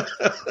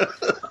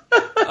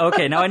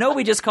 Okay, now I know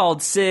we just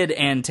called Sid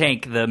and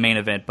Tank the main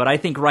event, but I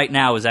think right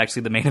now is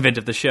actually the main event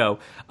of the show.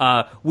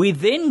 We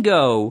then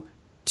go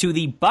to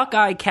the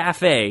Buckeye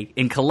Cafe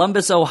in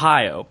Columbus,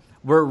 Ohio,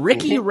 where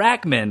Ricky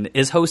Rackman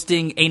is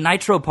hosting a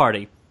Nitro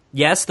party.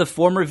 Yes, the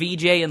former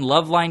VJ and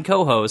Loveline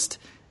co-host,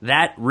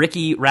 that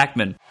Ricky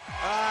Rackman.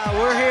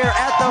 We're here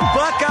at the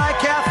Buckeye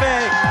Cafe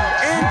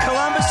in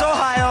Columbus,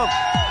 Ohio.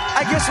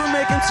 I guess we're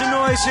making some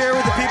noise here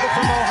with the people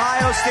from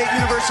Ohio State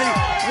University.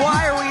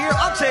 Why are we here?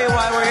 I'll tell you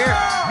why we're here.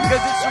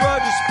 Because it's the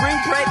road to Spring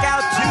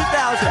Breakout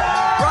 2000.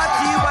 Brought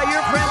to you by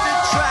your friends at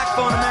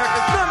TracFone,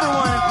 America's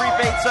 #1 in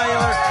prepaid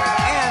cellular,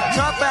 and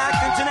Tough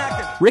Act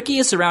Interactive. Ricky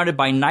is surrounded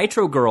by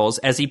Nitro girls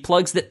as he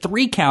plugs that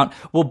 3 Count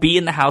will be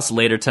in the house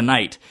later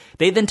tonight.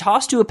 They then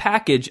toss to a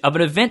package of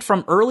an event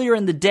from earlier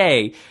in the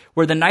day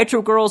where the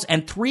Nitro girls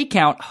and 3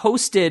 Count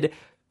hosted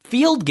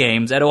field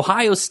games at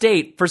Ohio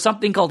State for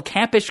something called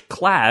Campish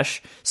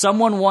Clash.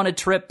 Someone won a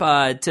trip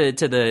to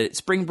the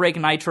Spring Break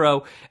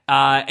Nitro.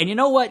 And you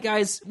know what,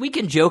 guys? We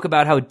can joke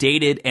about how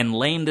dated and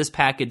lame this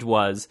package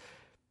was.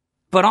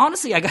 But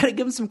honestly, I gotta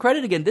give them some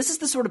credit again. This is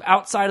the sort of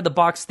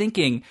outside-of-the-box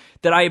thinking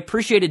that I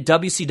appreciated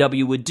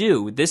WCW would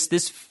do.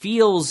 This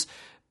feels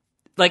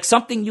like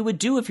something you would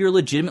do if you're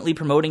legitimately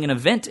promoting an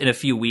event in a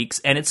few weeks,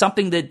 and it's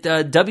something that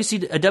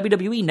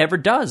WWE never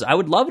does. I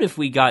would love it if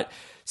we got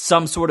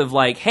some sort of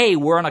like, hey,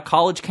 we're on a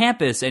college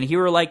campus, and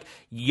here are like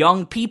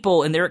young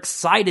people, and they're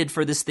excited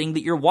for this thing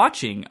that you're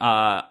watching.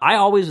 I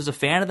always was a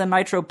fan of the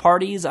Nitro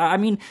parties. I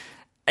mean,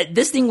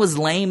 this thing was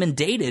lame and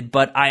dated,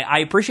 but I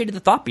appreciated the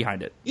thought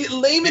behind it. Yeah,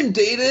 lame and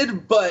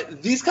dated,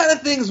 but these kind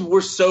of things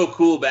were so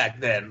cool back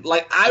then.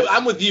 Like,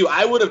 I'm with you.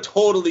 I would have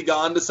totally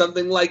gone to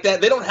something like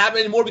that. They don't have it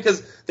anymore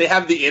because they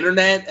have the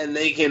internet and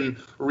they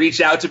can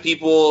reach out to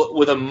people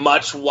with a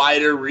much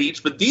wider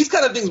reach. But these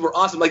kind of things were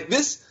awesome. Like,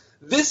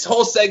 this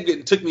whole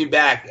segment took me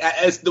back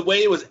as the way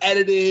it was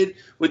edited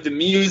with the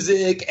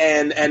music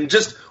and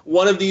just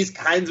one of these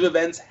kinds of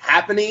events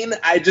happening.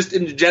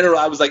 In general,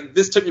 I was like,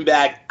 this took me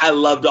back. I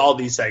loved all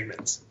these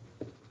segments.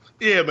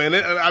 Yeah, man.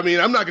 I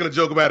mean, I'm not going to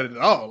joke about it at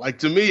all. Like,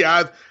 to me,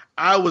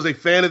 I was a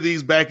fan of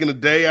these back in the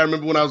day. I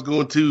remember when I was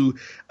going to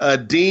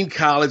Dean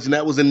College, and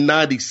that was in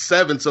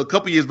 97. So a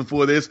couple years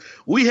before this,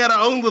 we had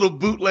our own little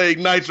bootleg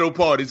Nitro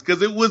parties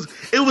because it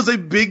was a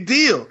big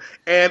deal.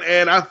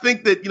 And I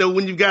think that, you know,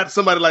 when you've got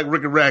somebody like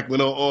Ricky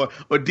Rackman or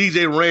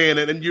DJ Rand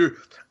and you're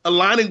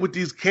aligning with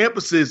these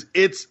campuses,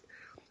 it's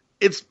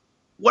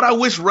what I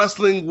wish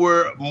wrestling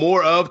were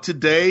more of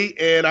today.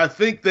 And I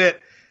think that,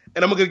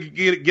 and I'm going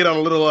to get on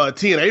a little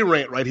TNA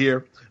rant right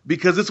here,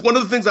 because it's one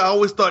of the things I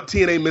always thought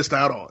TNA missed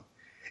out on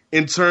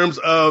in terms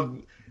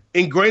of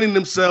ingraining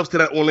themselves to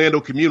that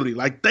Orlando community.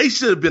 Like, they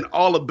should have been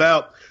all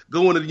about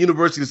going to the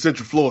University of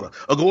Central Florida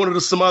or going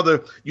to some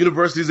other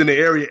universities in the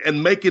area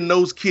and making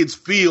those kids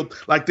feel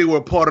like they were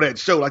a part of that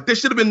show. Like, there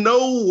should have been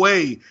no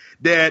way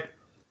that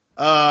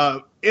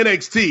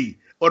NXT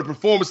or the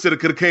Performance Center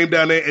could have came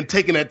down there and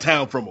taken that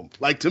town from them.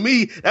 Like, to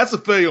me, that's a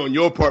failure on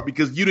your part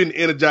because you didn't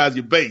energize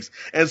your base.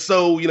 And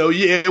so,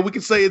 yeah, we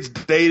can say it's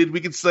dated.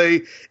 We can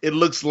say it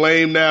looks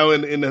lame now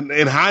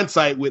in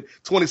hindsight with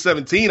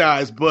 2017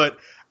 eyes, but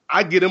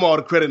I give them all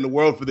the credit in the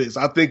world for this.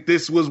 I think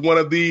this was one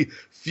of the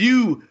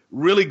few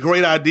really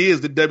great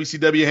ideas that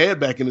WCW had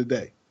back in the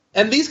day.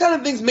 And these kind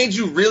of things made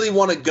you really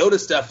want to go to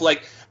stuff.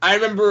 Like, I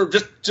remember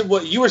just to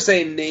what you were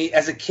saying, Nate,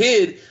 as a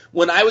kid,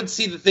 when I would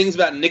see the things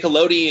about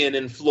Nickelodeon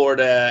in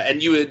Florida,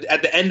 and you would,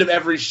 at the end of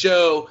every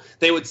show,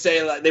 they would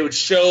say, like, they would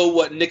show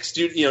what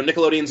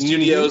Nickelodeon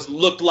Studios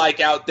looked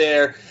like out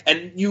there,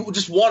 and you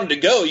just wanted to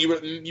go.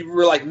 You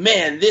were like,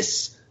 man,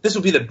 this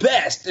would be the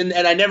best. And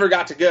I never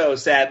got to go,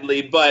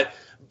 sadly. But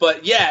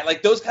yeah,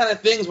 like, those kind of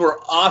things were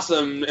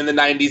awesome in the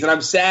 90s, and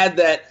I'm sad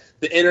that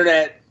the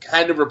internet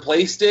kind of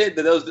replaced it.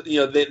 That those,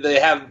 they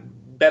have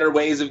better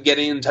ways of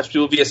getting in touch with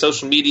people via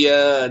social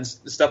media and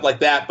stuff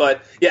like that.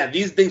 But yeah,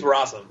 these things were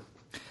awesome.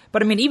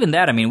 But I mean, even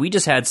that, we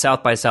just had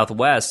South by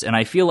Southwest, and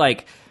I feel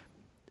like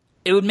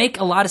it would make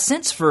a lot of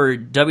sense for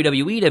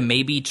WWE to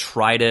maybe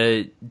try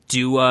to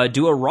do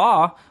a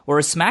Raw or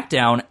a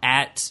SmackDown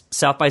at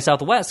South by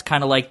Southwest,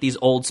 kind of like these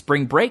old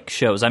spring break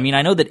shows. I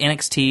know that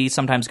NXT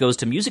sometimes goes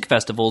to music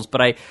festivals,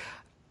 but I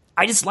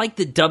just like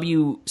that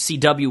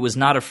WCW was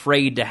not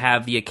afraid to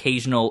have the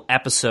occasional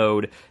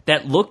episode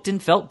that looked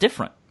and felt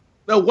different.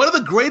 Now, one of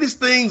the greatest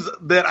things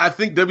that I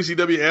think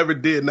WCW ever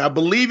did, and I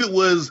believe it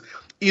was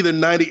either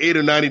 98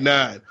 or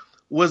 99,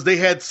 was they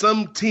had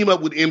some team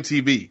up with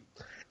MTV.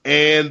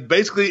 And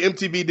basically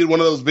MTV did one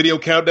of those video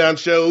countdown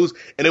shows,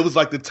 and it was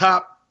like the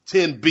top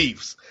 10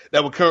 beefs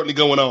that were currently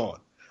going on.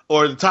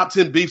 Or the top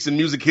 10 beefs in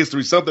music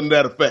history, something to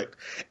that effect.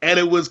 And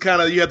it was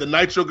kind of, you had the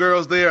Nitro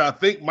Girls there. I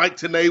think Mike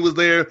Tenay was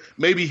there.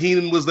 Maybe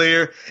Heenan was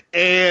there.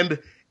 And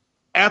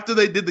after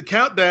they did the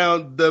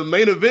countdown, the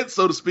main event,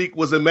 so to speak,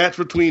 was a match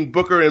between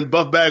Booker and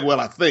Buff Bagwell,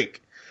 I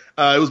think.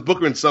 It was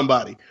Booker and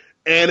somebody.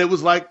 And it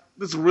was like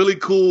this really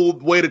cool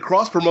way to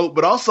cross-promote,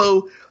 but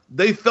also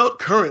they felt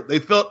current. They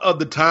felt of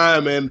the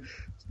time. And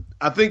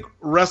I think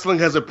wrestling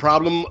has a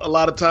problem a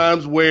lot of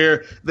times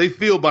where they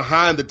feel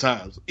behind the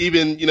times.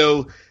 Even,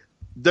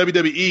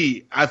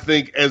 WWE, I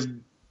think, as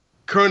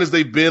current as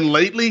they've been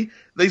lately,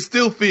 they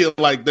still feel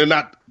like they're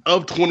not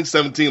of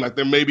 2017, like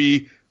they're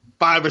maybe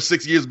 5 or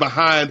 6 years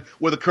behind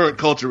where the current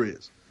culture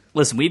is.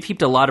 Listen, we've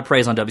heaped a lot of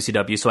praise on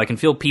WCW, so I can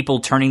feel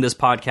people turning this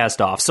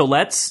podcast off. So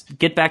let's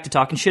get back to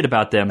talking shit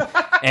about them.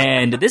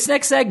 And this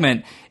next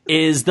segment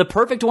is the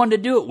perfect one to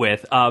do it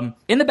with.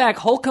 In the back,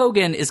 Hulk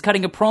Hogan is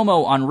cutting a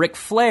promo on Ric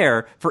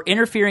Flair for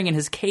interfering in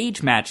his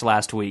cage match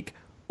last week.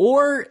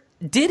 Or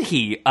did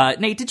he?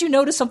 Nate, did you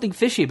notice something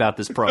fishy about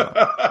this promo?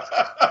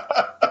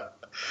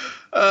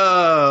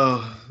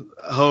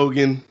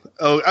 Hogan.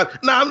 I'm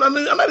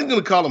not even going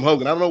to call him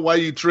Hogan. I don't know why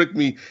you tricked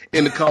me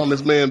into calling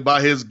this man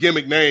by his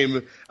gimmick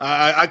name.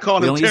 I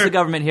called him. We don't use the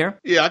government here.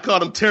 Yeah, I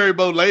called him Terry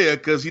Bollea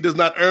because he does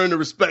not earn the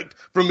respect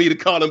from me to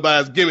call him by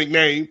his gimmick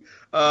name.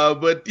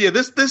 But yeah,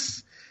 this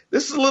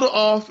is a little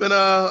off, and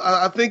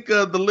I think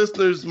the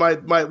listeners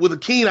might, with a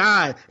keen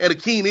eye and a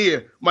keen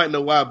ear, might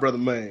know why, brother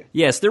man.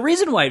 Yes, the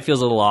reason why it feels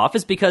a little off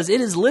is because it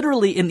is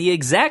literally in the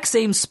exact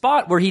same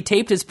spot where he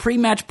taped his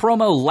pre-match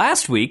promo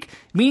last week,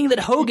 meaning that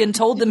Hogan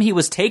told them he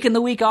was taking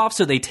the week off,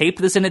 so they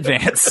taped this in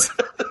advance.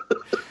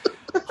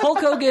 Hulk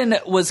Hogan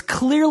was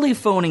clearly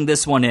phoning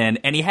this one in,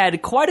 and he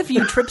had quite a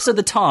few trips of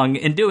the tongue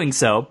in doing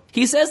so.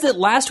 He says that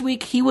last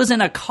week he was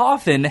in a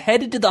coffin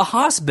headed to the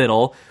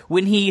hospital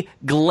when he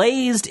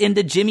glazed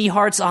into Jimmy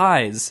Hart's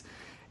eyes.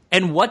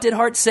 And what did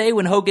Hart say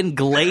when Hogan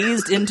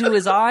glazed into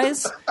his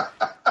eyes?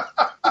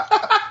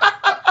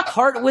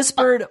 Hart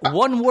whispered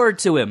one word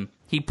to him.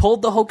 He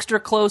pulled the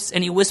Hulkster close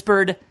and he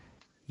whispered,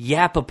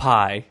 "Yappa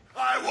pie."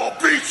 I will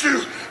beat you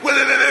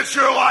within an inch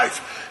of your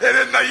life. And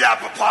in the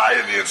Yappa Pie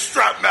Indian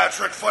strap match,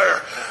 Ric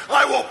Flair,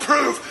 I will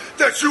prove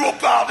that you will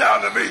bow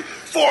down to me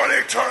for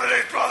an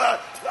eternity, brother.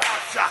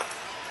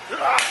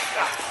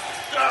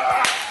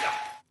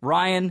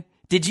 Ryan,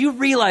 did you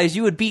realize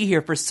you would be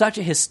here for such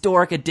a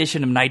historic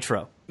edition of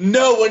Nitro?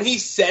 No, when he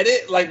said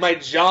it, like, my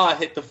jaw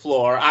hit the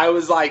floor. I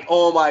was like,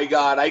 oh my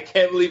god, I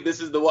can't believe this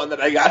is the one that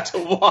I got to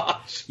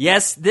watch.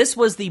 Yes, this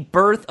was the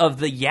birth of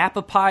the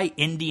Yappa Pie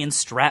Indian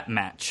strap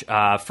match.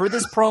 For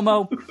this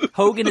promo,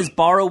 Hogan is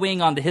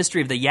borrowing on the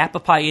history of the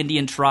Yappa Pie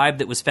Indian tribe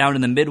that was found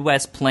in the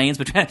Midwest Plains.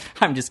 But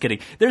I'm just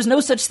kidding. There's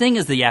no such thing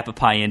as the Yappa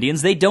Pie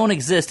Indians. They don't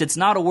exist. It's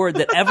not a word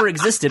that ever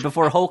existed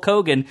before Hulk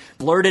Hogan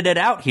blurted it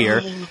out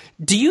here.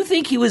 Do you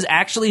think he was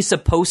actually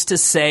supposed to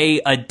say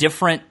a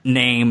different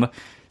name?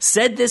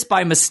 Said this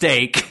by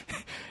mistake.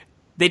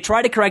 They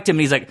tried to correct him,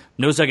 and he's like,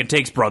 "No second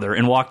takes, brother,"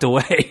 and walked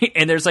away.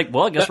 And there's like,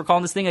 well, I guess we're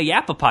calling this thing a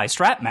Yappa Pie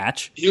strap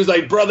match. He was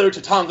like, "Brother,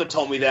 Tatanka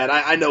told me that.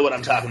 I know what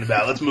I'm talking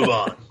about. Let's move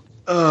on."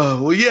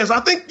 Well, yes, I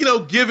think,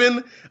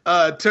 given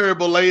Terry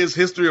Bollea's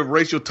history of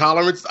racial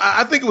tolerance,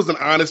 I think it was an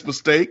honest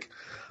mistake.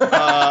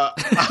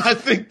 I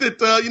think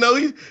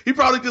that, he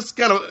probably just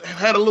kind of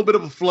had a little bit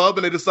of a flub,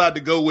 and they decided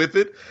to go with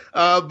it.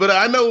 But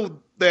I know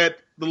that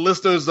the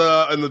listeners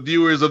and the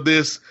viewers of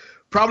this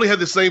probably had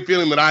the same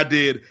feeling that I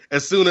did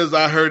as soon as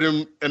I heard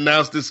him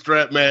announce this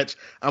strap match.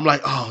 I'm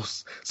like, oh,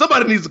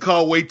 somebody needs to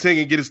call Wei Ting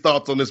and get his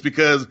thoughts on this,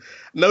 because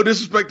no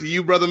disrespect to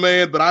you, brother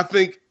man, but I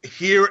think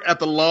here at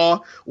the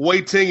Law,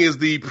 Wei Ting is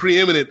the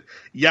preeminent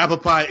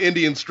Yapapai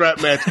Indian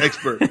strap match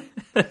expert.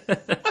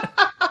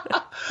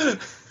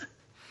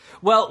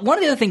 Well, one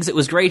of the other things that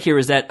was great here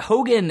is that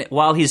Hogan,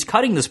 while he's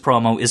cutting this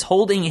promo, is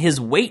holding his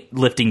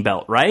weightlifting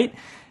belt, right?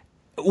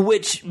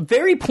 Which,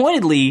 very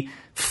pointedly,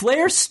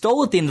 Flair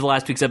stole at the end of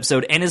last week's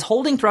episode and is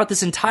holding throughout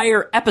this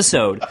entire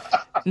episode.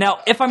 Now,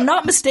 if I'm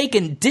not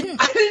mistaken,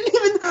 I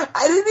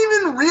didn't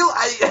even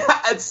realize.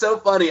 It's so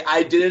funny.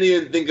 I didn't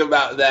even think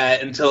about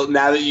that until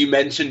now that you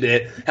mentioned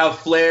it. How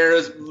Flair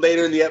is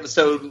later in the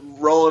episode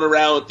rolling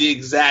around with the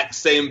exact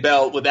same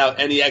belt without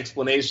any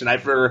explanation. I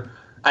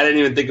didn't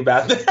even think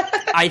about that.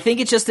 I think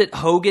it's just that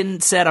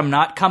Hogan said, I'm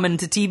not coming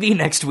to TV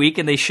next week,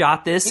 and they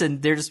shot this,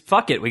 and they're just,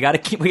 fuck it. We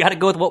gotta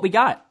go with what we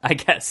got, I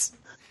guess.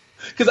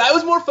 Because I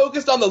was more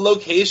focused on the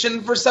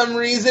location for some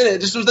reason. It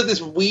just was like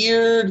this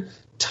weird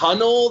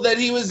tunnel that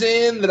he was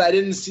in that I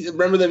didn't see.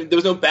 Remember, there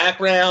was no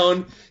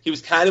background. He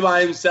was kind of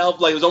by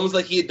himself. Like, it was almost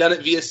like he had done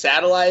it via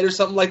satellite or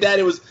something like that.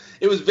 It was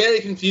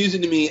very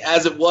confusing to me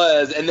as it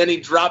was. And then he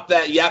dropped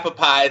that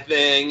Yapapai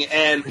thing.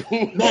 And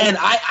man,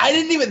 I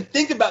didn't even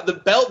think about the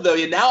belt though.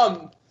 And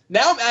now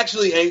I'm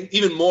actually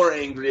even more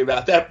angry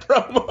about that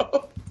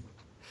promo.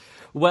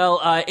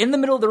 Well, in the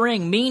middle of the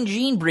ring, Mean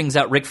Gene brings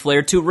out Ric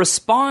Flair to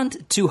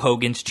respond to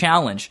Hogan's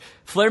challenge.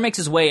 Flair makes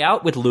his way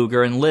out with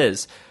Luger and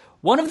Liz.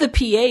 One of the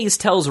PAs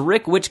tells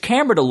Rick which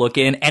camera to look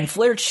in, and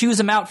Flair chews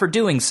him out for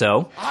doing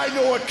so. I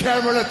know what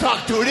camera to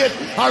talk to, idiot.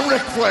 I'm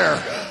Ric Flair.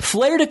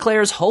 Flair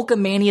declares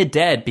Hulkamania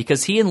dead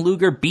because he and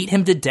Luger beat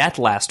him to death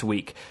last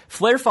week.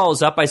 Flair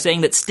follows up by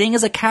saying that Sting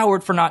is a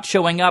coward for not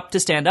showing up to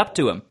stand up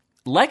to him.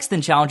 Lex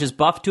then challenges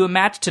Buff to a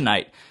match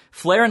tonight.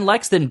 Flair and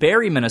Lex then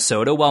bury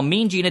Minnesota while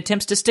Mean Gene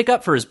attempts to stick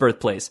up for his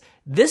birthplace.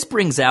 This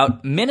brings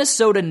out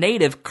Minnesota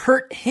native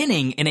Curt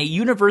Hennig in a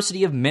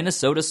University of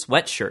Minnesota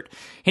sweatshirt.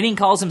 Hennig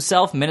calls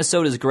himself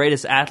Minnesota's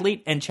greatest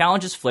athlete and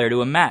challenges Flair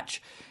to a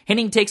match.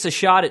 Hennig takes a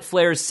shot at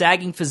Flair's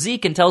sagging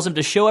physique and tells him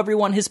to show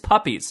everyone his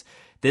puppies.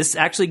 This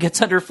actually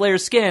gets under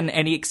Flair's skin,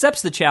 and he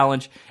accepts the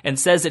challenge and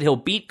says that he'll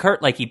beat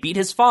Curt like he beat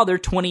his father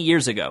 20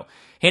 years ago.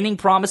 Hennig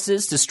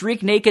promises to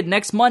streak naked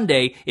next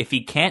Monday if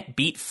he can't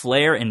beat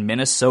Flair in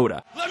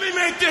Minnesota. Let me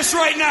make this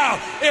right now.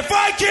 If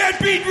I can't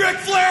beat Ric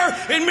Flair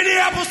in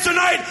Minneapolis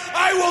tonight,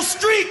 I will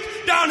streak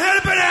down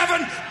Hennepin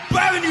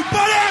Avenue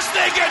butt-ass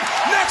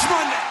naked next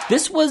Monday.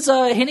 This was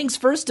Hennig's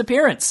first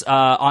appearance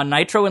on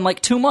Nitro in like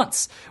 2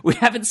 months. We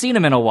haven't seen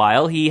him in a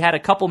while. He had a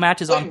couple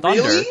matches on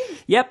Thunder. Really?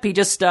 Yep, he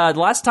just, the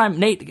last time,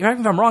 Nate, correct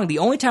me if I'm wrong, the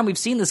only time we've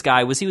seen this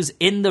guy was he was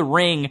in the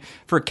ring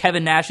for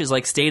Kevin Nash's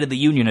like State of the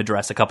Union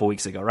address a couple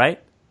weeks ago, right?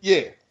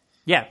 Yeah.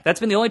 Yeah, that's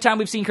been the only time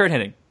we've seen Curt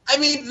Hennig. I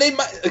mean, they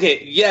might.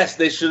 Okay, yes,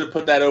 they should have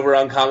put that over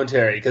on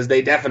commentary because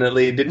they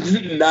definitely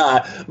did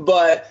not.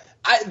 But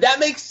that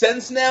makes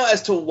sense now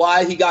as to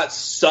why he got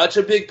such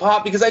a big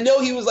pop, because I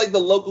know he was like the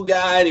local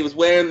guy and he was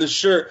wearing the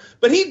shirt,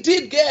 but he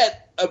did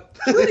get a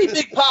pretty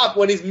big pop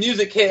when his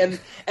music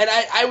hit. And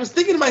I was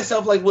thinking to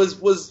myself, like,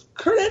 was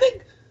Curt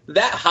Hennig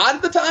that hot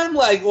at the time?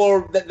 Like,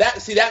 or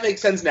that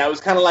makes sense now. It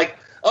was kind of like,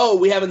 oh,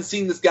 we haven't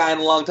seen this guy in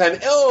a long time.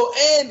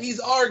 Oh, and he's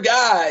our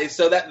guy.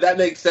 So that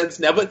makes sense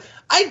now. But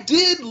I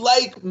did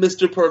like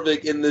Mr.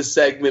 Perfect in this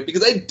segment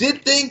because I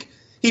did think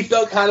he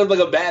felt kind of like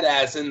a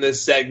badass in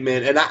this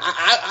segment. And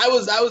I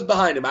was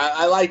behind him.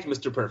 I liked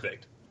Mr.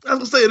 Perfect. I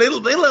was going to say,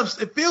 they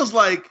left, it feels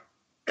like,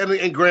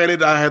 and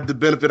granted, I have the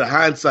benefit of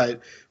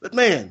hindsight, but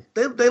man,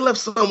 they left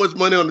so much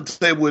money on the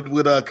table with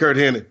Curt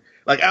Hennig.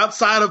 Like,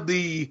 outside of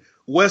the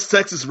West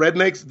Texas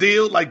Rednecks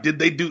deal, like, did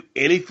they do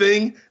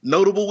anything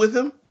notable with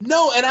him?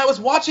 No, and I was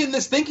watching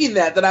this thinking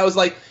that I was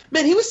like,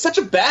 man, he was such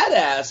a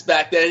badass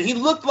back then. He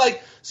looked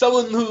like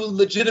someone who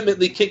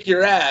legitimately kicked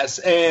your ass,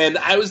 and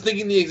I was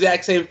thinking the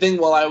exact same thing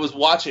while I was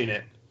watching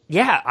it.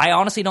 Yeah, I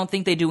honestly don't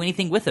think they do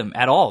anything with him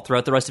at all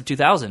throughout the rest of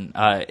 2000.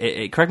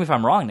 Correct me if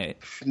I'm wrong, Nate.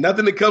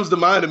 Nothing that comes to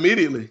mind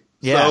immediately.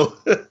 Yeah.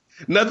 So,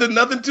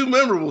 nothing too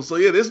memorable. So,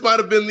 yeah, this might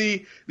have been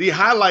the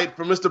highlight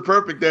for Mr.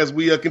 Perfect as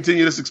we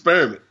continue this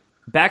experiment.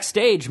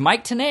 Backstage,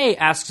 Mike Tenay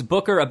asks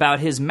Booker about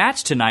his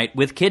match tonight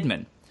with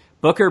Kidman.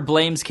 Booker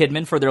blames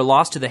Kidman for their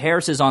loss to the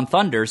Harrises on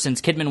Thunder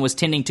since Kidman was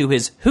tending to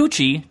his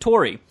hoochie,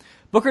 Tori.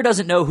 Booker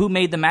doesn't know who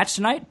made the match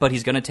tonight, but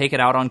he's going to take it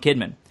out on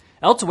Kidman.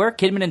 Elsewhere,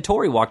 Kidman and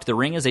Tori walk to the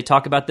ring as they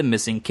talk about the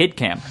missing Kid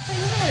Cam. You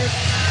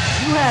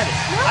had it.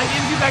 I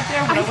gave you back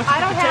there. I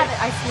don't have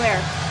it, I swear.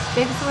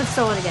 Maybe someone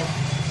stole it again.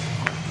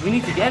 We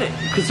need to get it,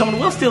 because someone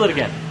will steal it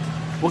again.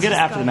 We'll get it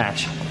after the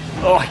match.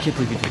 Oh, I can't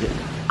believe you did it.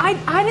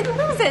 I didn't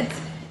lose it.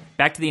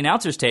 Back to the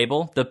announcer's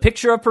table, the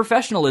picture of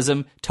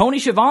professionalism, Tony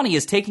Schiavone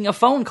is taking a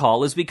phone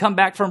call as we come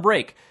back from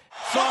break.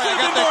 Sorry, I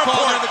got that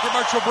call during the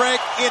commercial break.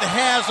 It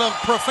has a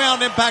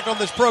profound impact on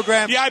this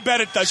program. Yeah, I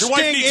bet it does. Your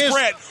wife needs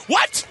bread.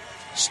 What?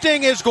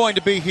 Sting is going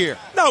to be here.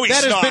 No, he's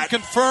not. That has been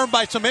confirmed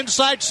by some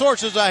inside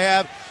sources I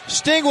have.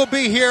 Sting will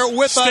be here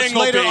with us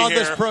later on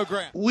this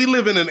program. We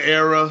live in an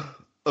era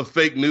of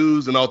fake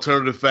news and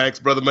alternative facts,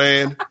 brother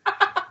man.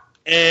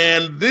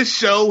 And this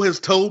show has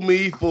told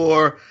me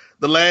for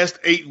the last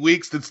 8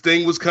 weeks that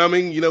Sting was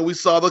coming. You know, we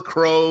saw the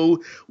Crow.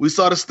 We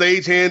saw the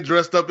stagehand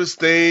dressed up as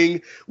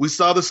Sting. We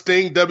saw the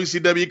Sting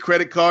WCW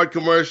credit card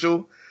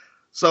commercial.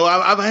 So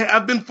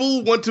I've been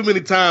fooled one too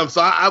many times.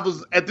 So I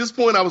was, at this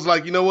point, I was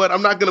like, you know what?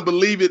 I'm not going to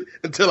believe it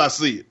until I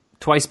see it.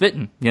 Twice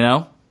bitten, you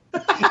know?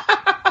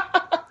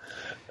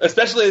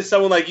 Especially as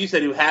someone like you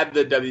said who had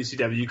the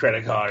WCW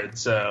credit card,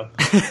 so.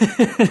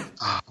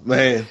 Oh,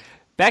 man.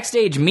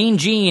 Backstage, Mean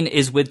Gene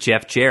is with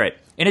Jeff Jarrett.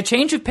 In a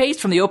change of pace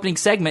from the opening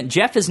segment,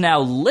 Jeff is now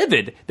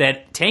livid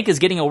that Tank is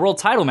getting a world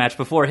title match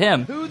before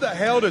him. Who the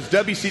hell does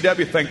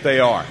WCW think they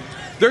are?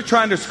 They're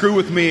trying to screw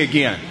with me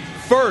again.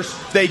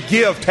 First, they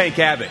give Tank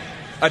Abbott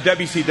a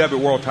WCW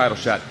world title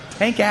shot.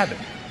 Tank Abbott.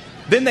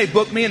 Then they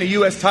book me in a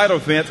U.S. title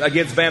defense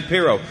against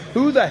Vampiro.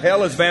 Who the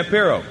hell is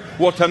Vampiro?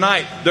 Well,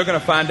 tonight, they're going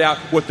to find out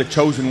what the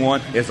Chosen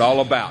One is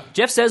all about.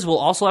 Jeff says we'll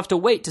also have to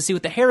wait to see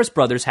what the Harris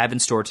brothers have in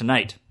store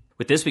tonight.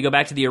 With this, we go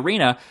back to the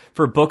arena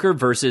for Booker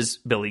versus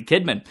Billy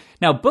Kidman.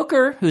 Now,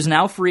 Booker, who's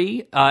now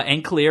free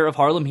and clear of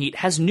Harlem Heat,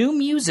 has new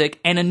music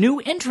and a new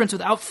entrance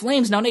without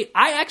flames. Now, Nate,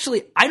 I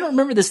don't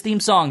remember this theme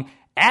song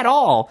at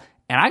all,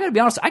 and I got to be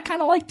honest, I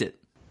kind of liked it.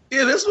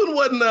 Yeah, this one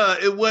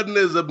wasn't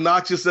as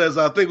obnoxious as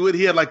I think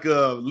he had like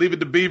Leave It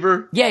to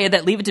Beaver. Yeah,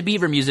 that Leave It to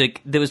Beaver music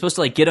that was supposed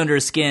to like get under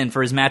his skin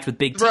for his match with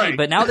Big T. Right.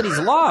 But now that he's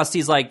lost,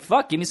 he's like,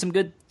 "Fuck, give me some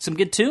good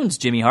tunes,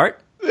 Jimmy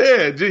Hart."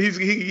 Yeah,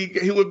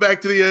 he went back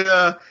to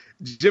the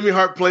Jimmy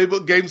Hart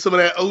playbook, gave him some of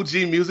that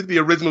OG music, the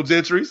original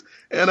Gentries,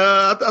 and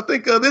I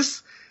think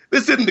this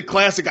isn't the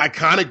classic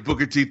iconic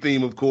Booker T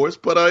theme, of course,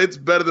 but it's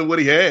better than what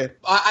he had.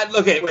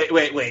 Okay,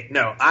 wait.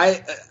 No,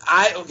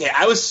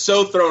 I was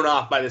so thrown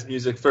off by this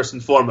music first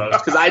and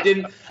foremost because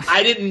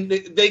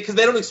because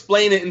they don't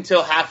explain it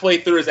until halfway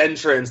through his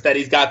entrance that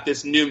he's got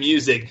this new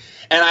music,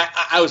 and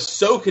I was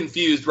so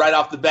confused right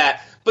off the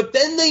bat. But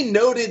then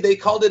they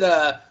called it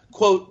a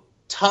quote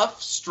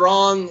tough,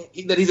 strong,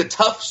 that he's a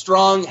tough,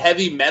 strong,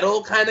 heavy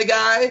metal kind of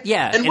guy.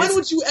 Yeah. And when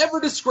would you ever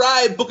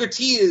describe Booker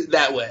T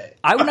that way?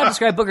 I would not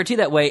describe Booker T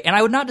that way, and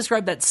I would not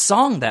describe that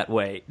song that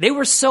way. They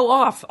were so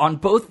off on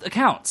both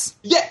accounts.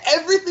 Yeah,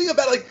 everything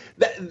about like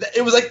that,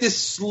 it was like this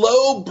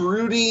slow,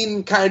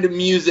 brooding kind of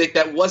music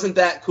that wasn't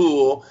that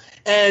cool.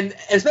 And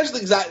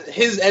especially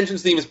his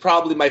entrance theme is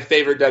probably my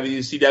favorite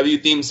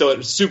WCW theme, so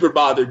it super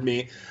bothered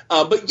me.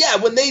 But yeah,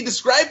 when they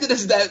described it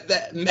as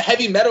that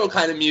heavy metal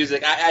kind of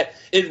music,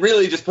 it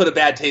really just put a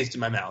bad taste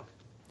in my mouth.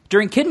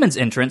 During Kidman's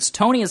entrance,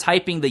 Tony is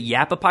hyping the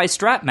Yapapai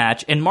strap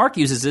match, and Mark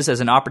uses this as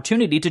an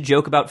opportunity to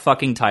joke about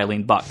fucking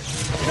Tylene Buck.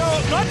 You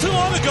know, not too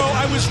long ago,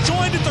 I was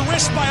joined at the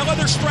wrist by a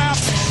leather strap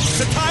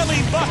to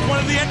Tylene Buck, one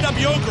of the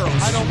NWO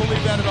girls. I don't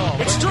believe that at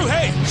all. It's true.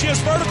 Hey, she has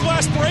vertical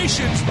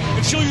aspirations,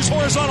 and she'll use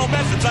horizontal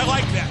methods. I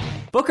like that.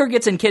 Booker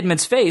gets in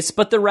Kidman's face,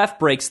 but the ref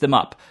breaks them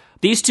up.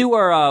 These two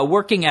are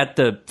working at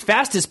the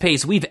fastest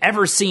pace we've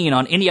ever seen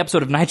on any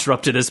episode of Nitro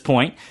up to this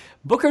point.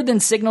 Booker then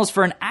signals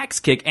for an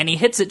axe kick, and he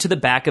hits it to the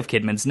back of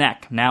Kidman's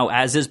neck. Now,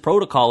 as is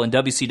protocol in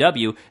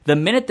WCW, the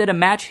minute that a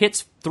match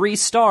hits 3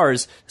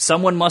 stars,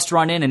 someone must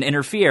run in and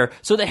interfere,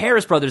 so the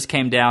Harris brothers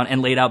came down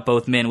and laid out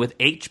both men with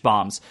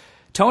H-bombs.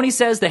 Tony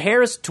says the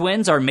Harris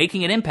twins are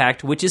making an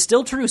impact, which is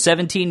still true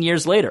 17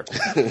 years later.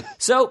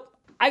 So,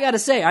 I gotta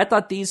say, I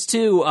thought these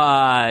two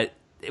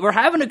were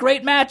having a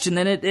great match, and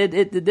then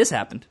this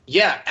happened.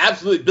 Yeah,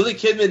 absolutely. Billy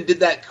Kidman did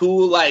that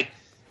cool, like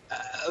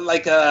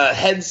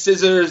head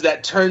scissors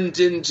that turned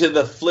into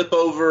the flip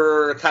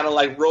over, kind of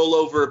like roll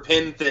over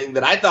pin thing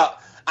that I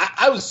thought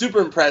I was super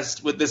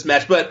impressed with this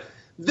match. But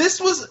this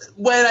was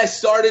when I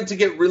started to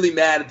get really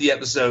mad at the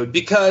episode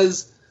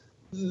because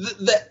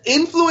the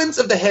influence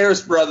of the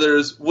Harris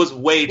brothers was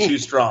way too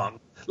strong.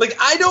 Like,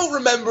 I don't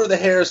remember the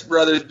Harris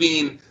brothers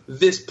being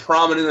this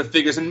prominent of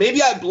figures, and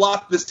maybe I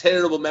blocked this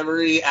terrible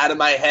memory out of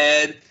my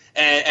head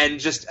and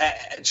just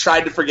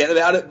tried to forget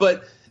about it,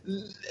 but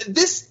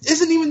this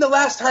isn't even the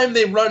last time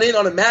they run in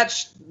on a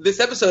match this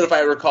episode, if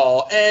I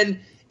recall, and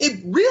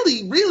it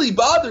really, really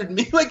bothered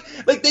me. Like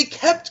they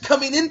kept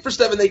coming in for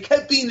stuff, and they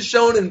kept being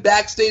shown in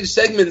backstage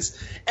segments,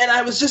 and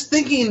I was just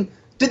thinking,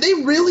 did they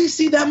really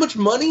see that much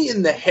money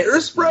in the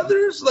Harris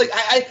brothers? Like,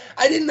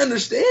 I didn't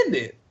understand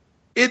it.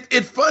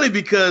 It's funny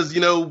because,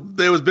 you know,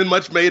 there has been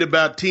much made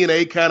about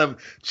TNA kind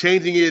of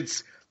changing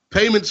its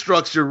payment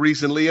structure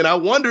recently, and I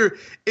wonder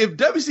if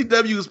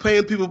WCW is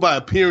paying people by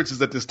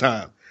appearances at this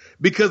time.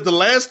 Because the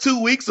last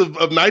 2 weeks of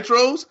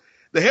Nitros,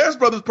 the Harris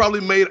brothers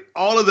probably made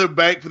all of their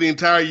bank for the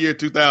entire year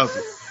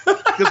 2000.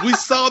 Because we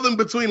saw them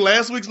between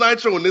last week's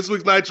Nitro and this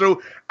week's Nitro.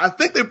 I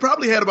think they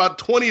probably had about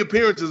 20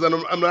 appearances, and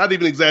I'm not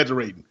even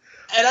exaggerating.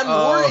 And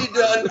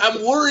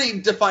I'm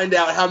worried to find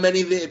out how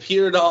many they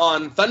appeared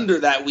on Thunder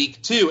that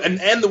week too, and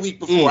the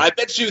week before. I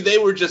bet you they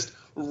were just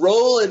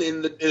rolling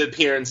in the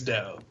appearance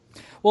dough.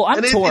 Well,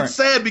 I'm torn. It's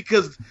sad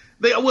because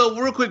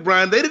real quick,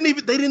 Brian, they didn't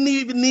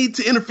even need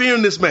to interfere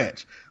in this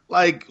match.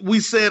 Like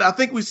I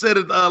think we said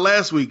it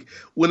last week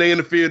when they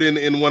interfered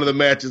in one of the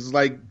matches.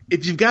 Like,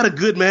 if you've got a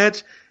good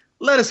match,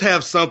 let us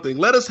have something.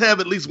 Let us have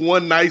at least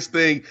one nice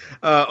thing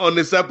on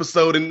this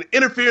episode and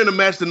interfere in a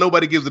match that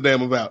nobody gives a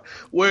damn about.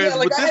 Whereas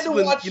with this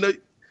one,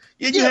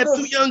 you had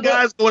two young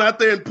guys going out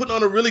there and putting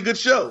on a really good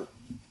show.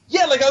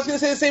 Yeah, like I was going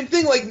to say the same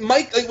thing. Like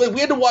Mike, like we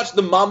had to watch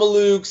the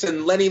Mamalukes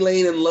and Lenny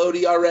Lane and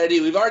Lodi already.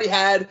 We've already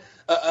had,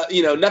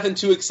 nothing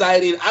too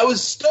exciting. I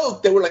was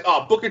stoked that we're like,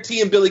 oh, Booker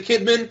T and Billy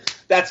Kidman,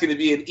 that's going to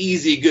be an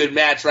easy, good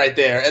match right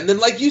there. And then,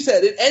 like you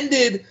said, it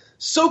ended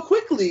so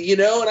quickly, and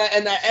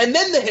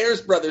then the Harris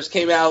brothers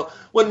came out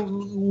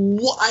when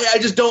I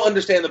just don't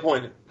understand the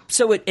point.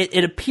 So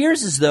it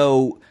appears as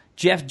though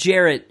Jeff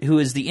Jarrett, who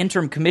is the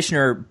interim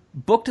commissioner,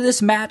 booked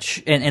this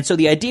match, and so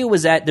the idea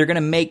was that they're going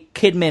to make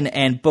Kidman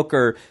and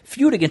Booker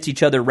feud against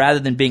each other rather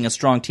than being a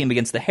strong team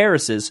against the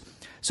Harrises.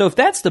 So if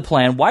that's the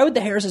plan, why would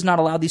the Harrises not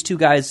allow these two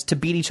guys to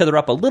beat each other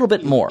up a little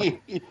bit more?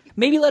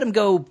 Maybe let them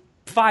go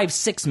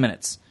 5-6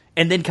 minutes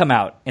and then come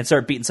out and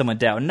start beating someone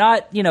down.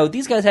 Not,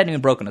 these guys hadn't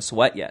even broken a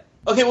sweat yet.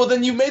 Okay, well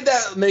then you made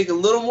that make a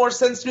little more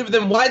sense to me, but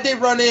then why'd they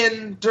run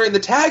in during the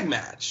tag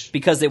match?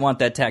 Because they want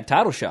that tag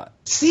title shot.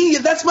 See,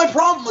 that's my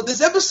problem with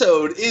this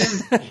episode,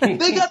 is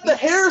they got the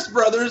Harris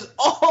brothers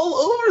all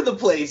over the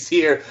place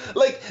here.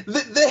 Like,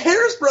 the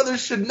Harris brothers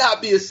should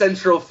not be a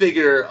central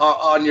figure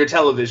on your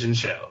television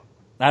show.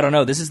 I don't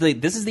know. This is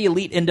the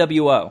elite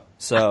NWO,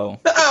 so...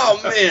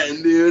 Oh,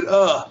 man, dude.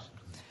 Ugh.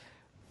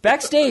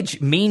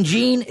 Backstage, Mean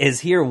Gene is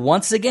here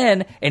once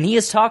again, and he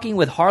is talking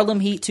with Harlem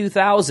Heat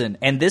 2000.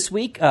 And this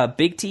week,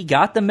 Big T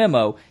got the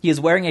memo. He is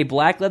wearing a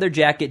black leather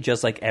jacket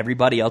just like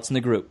everybody else in the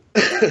group.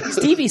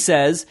 Stevie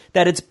says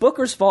that it's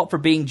Booker's fault for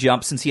being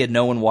jumped since he had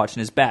no one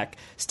watching his back.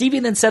 Stevie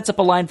then sets up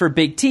a line for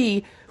Big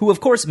T, who of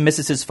course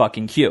misses his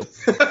fucking cue.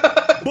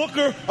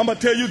 Booker, I'm going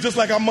to tell you just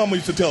like our mama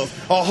used to tell us,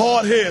 a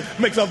hard head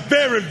makes a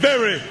very,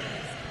 very...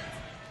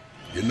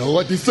 You know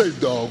what they say,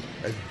 dog?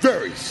 A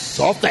very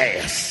soft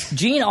ass.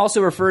 Gene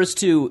also refers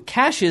to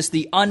Cassius,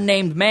 the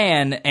unnamed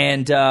man,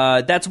 and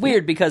that's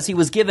weird because he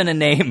was given a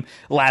name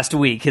last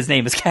week. His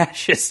name is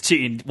Cassius.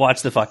 Gene,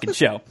 watch the fucking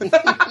show.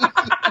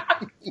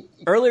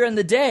 Earlier in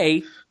the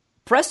day,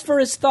 pressed for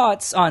his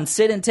thoughts on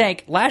Sid and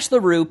Tank, Lash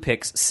LaRue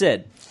picks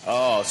Sid.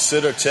 Oh,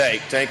 Sid or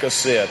Tank, Tank or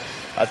Sid.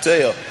 I tell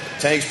you,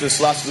 Tank's been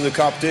slotted to the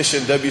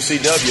competition in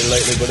WCW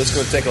lately, but it's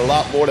going to take a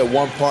lot more than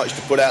one punch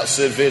to put out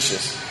Sid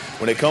Vicious.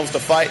 When it comes to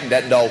fighting,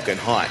 that dog can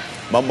hunt.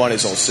 My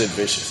money's on Sid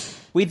Vicious.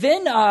 We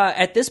then,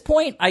 at this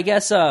point, I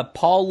guess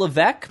Paul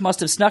Levesque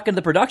must have snuck in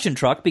the production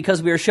truck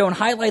because we were shown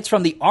highlights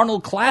from the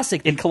Arnold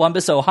Classic in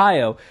Columbus,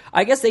 Ohio.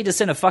 I guess they just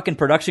sent a fucking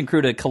production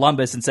crew to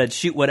Columbus and said,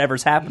 shoot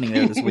whatever's happening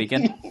there this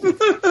weekend.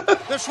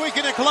 This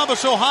weekend in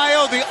Columbus,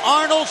 Ohio, the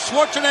Arnold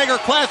Schwarzenegger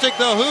Classic,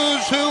 the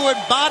who's who in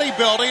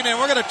bodybuilding, and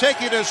we're going to take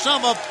you to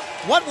some of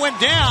what went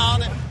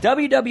down.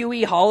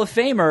 WWE Hall of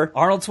Famer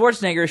Arnold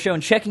Schwarzenegger is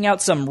shown checking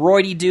out some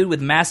roidy dude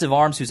with massive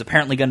arms who's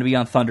apparently going to be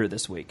on Thunder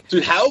this week.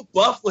 Dude, how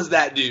buff was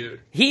that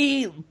dude?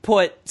 He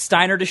put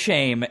Steiner to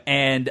shame,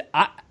 and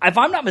if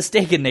I'm not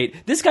mistaken,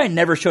 Nate, this guy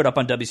never showed up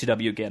on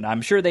WCW again.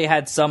 I'm sure they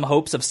had some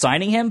hopes of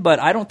signing him, but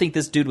I don't think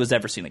this dude was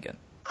ever seen again.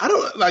 I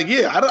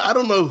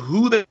don't know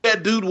who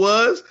that dude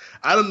was.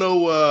 I don't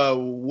know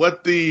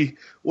what the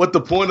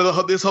point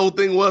of this whole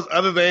thing was,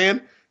 other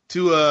than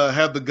to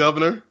have the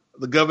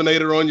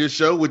Governator on your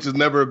show, which is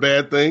never a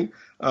bad thing.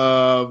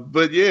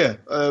 But yeah,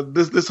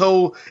 this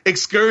whole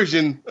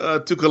excursion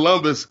to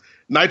Columbus,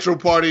 Nitro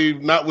Party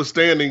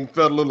notwithstanding,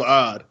 felt a little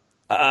odd.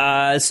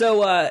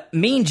 So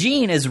Mean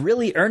Gene is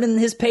really earning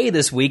his pay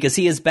this week as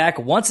he is back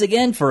once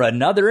again for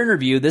another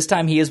interview. This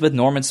time he is with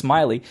Norman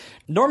Smiley.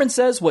 Norman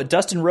says what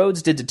Dustin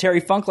Rhodes did to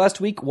Terry Funk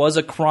last week was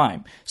a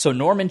crime. So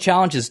Norman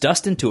challenges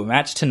Dustin to a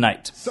match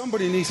tonight.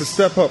 Somebody needs to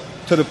step up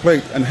to the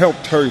plate and help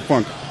Terry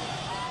Funk.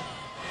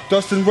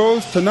 Dustin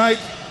Rhodes, tonight,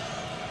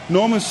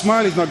 Norman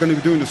Smiley's not going to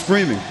be doing the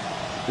screaming.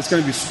 It's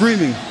going to be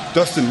screaming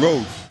Dustin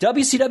Rhodes.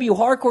 WCW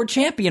Hardcore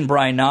Champion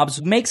Brian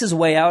Knobbs makes his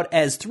way out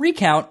as 3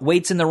 Count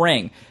waits in the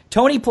ring.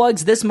 Tony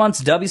plugs this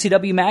month's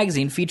WCW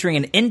magazine featuring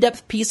an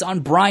in-depth piece on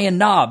Brian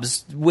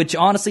Knobbs, which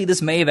honestly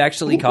this may have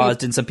actually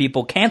caused in some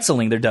people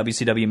canceling their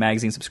WCW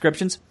magazine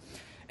subscriptions.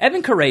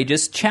 Evan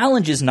Courageous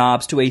challenges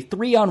Knobbs to a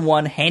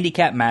 3-on-1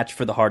 handicap match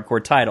for the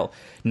Hardcore title.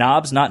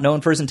 Knobbs, not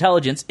known for his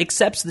intelligence,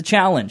 accepts the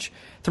challenge.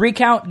 3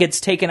 Count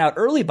gets taken out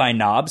early by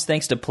Knobbs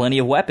thanks to plenty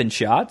of weapon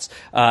shots.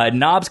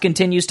 Knobbs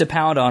continues to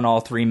pound on all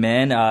 3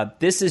 men.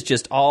 This is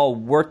just all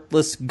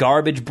worthless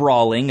garbage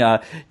brawling.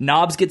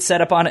 Knobbs gets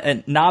set up on it,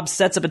 and Knobbs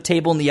sets up a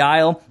table in the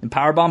aisle and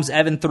powerbombs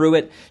Evan through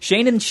it.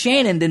 Shane and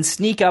Shannon then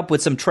sneak up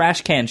with some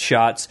trash can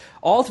shots.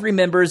 All 3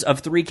 members of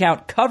 3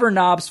 Count cover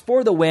Knobbs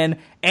for the win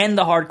and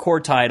the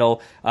Hardcore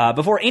title.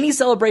 Before any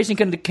celebration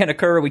can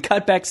occur, we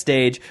cut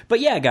backstage. But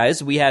yeah,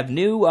 guys, we have a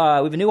new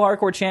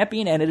Hardcore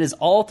champion, and it is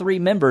all 3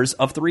 members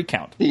of 3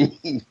 Count.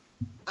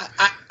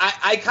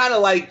 I kind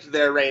of liked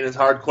their reign as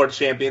Hardcore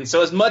champion.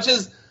 So as much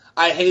as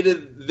I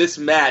hated this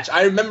match,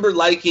 I remember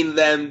liking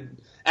them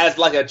as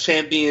like a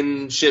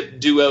championship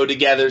duo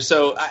together.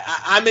 So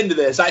I'm into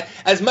this.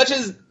 As much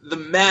as the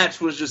match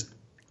was just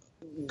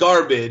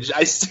garbage,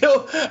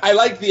 I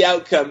like the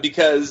outcome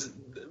because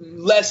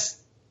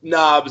less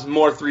Knobbs,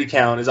 more 3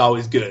 Count is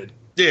always good.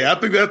 Yeah, I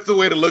think that's the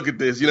way to look at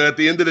this. At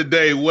the end of the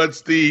day,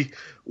 what's the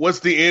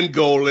end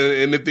goal?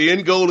 And if the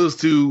end goal is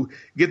to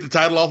get the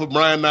title off of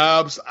Brian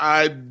Knobbs,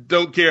 I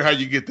don't care how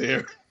you get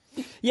there.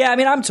 Yeah, I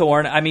mean, I'm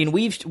torn. I mean,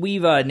 we've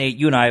Nate,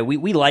 you and I,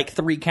 we like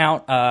 3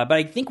 count, but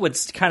I think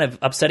what's kind of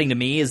upsetting to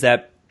me is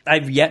that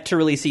I've yet to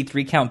really see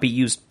 3 count be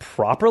used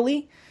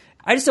properly.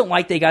 I just don't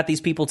like they got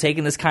these people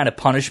taking this kind of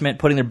punishment,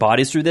 putting their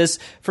bodies through this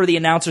for the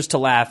announcers to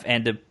laugh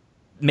and to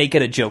make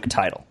it a joke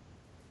title.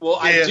 Well,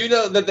 I do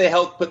know that they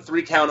helped put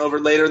 3 count over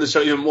later in the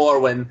show even more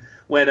when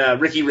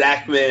Ricky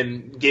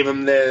Rackman gave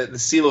him the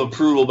seal of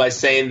approval by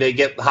saying they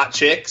get hot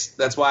chicks.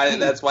 That's why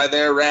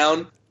they're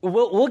around.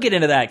 We'll get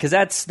into that because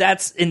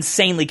that's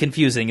insanely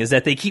confusing. Is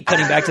that they keep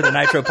cutting back to the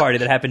Nitro party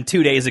that happened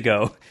 2 days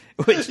ago,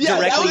 which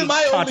directly that was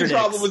my only contradicts.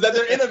 problem was that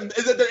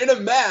they're in a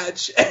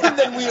match, and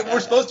then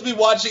we're supposed to be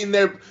watching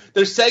their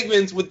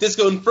segments with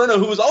Disco Inferno,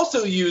 who was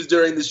also used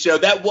during the show.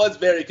 That was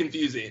very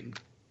confusing.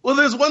 Well,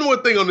 there's one more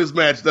thing on this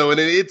match though,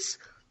 and it's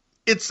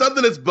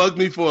something that's bugged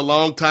me for a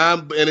long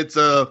time, and it's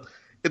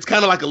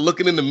kind of like a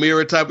looking in the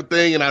mirror type of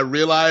thing, and I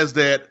realized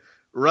that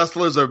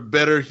wrestlers are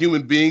better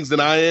human beings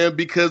than I am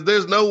because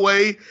there's no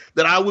way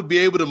that I would be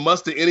able to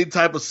muster any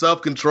type of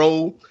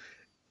self-control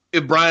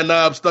if Brian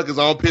Knobbs stuck his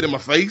armpit in my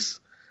face.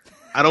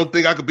 I don't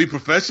think I could be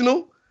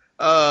professional,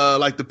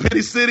 like the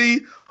Pity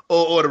City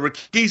or the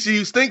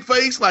Rikishi stink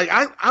face. Like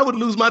I would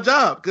lose my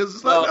job because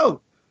it's like,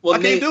 no, I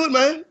can't do it,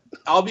 man.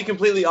 I'll be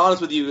completely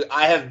honest with you.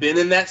 I have been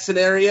in that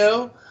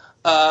scenario.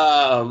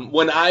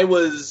 When I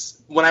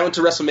went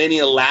to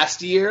WrestleMania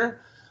last year,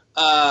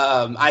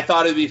 I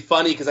thought it'd be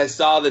funny because I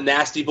saw the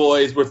Nasty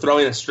Boys were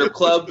throwing a strip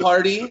club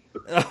party,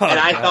 and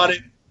I thought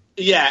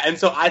and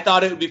so I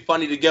thought it would be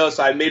funny to go.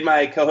 So I made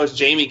my co-host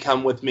Jamie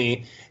come with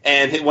me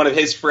and one of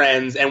his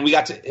friends, and we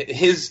got to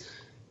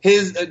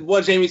one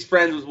of Jamie's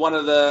friends was one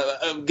of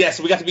the guests.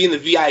 We got to be in the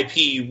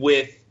VIP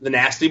with the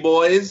Nasty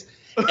Boys,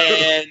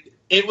 and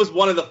it was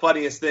one of the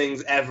funniest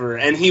things ever.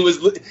 And he was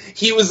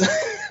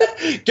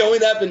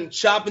going up and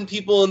chopping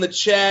people in the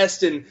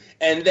chest, and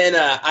then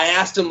I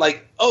asked him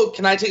like, "Oh,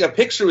 can I take a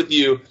picture with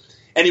you?"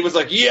 And he was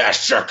like, "Yeah,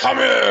 sure, come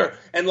here,"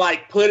 and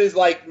like put his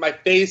my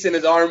face in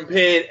his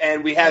armpit,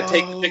 and we had to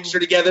take the picture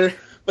together.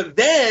 But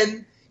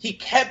then he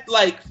kept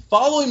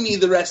following me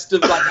the rest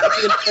of for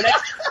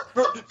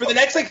the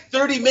next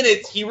 30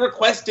 minutes. He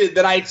requested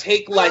that I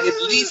take at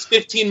least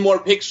 15 more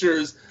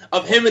pictures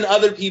of him and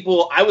other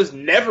people I was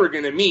never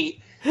gonna meet.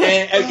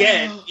 And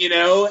again,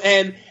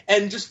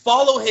 and just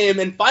follow him.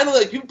 And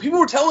finally, people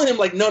were telling him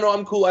no,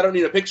 I'm cool. I don't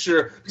need a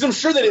picture, because I'm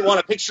sure they didn't want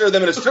a picture of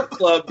them in a strip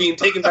club being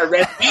taken by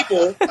random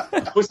people,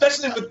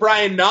 especially with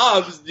Brian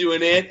Knobbs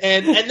doing it.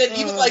 And then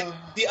even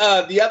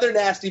the other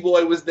Nasty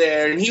Boy was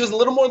there, and he was a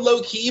little more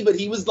low key, but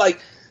he was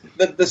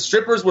the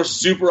strippers were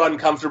super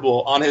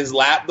uncomfortable on his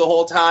lap the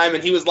whole time,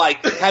 and he was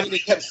having to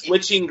kept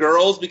switching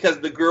girls because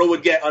the girl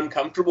would get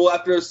uncomfortable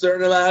after a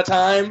certain amount of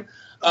time.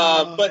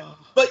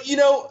 But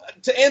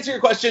to answer your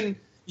question,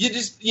 you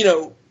just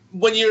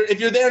if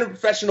you're there in a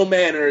professional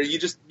manner,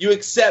 you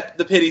accept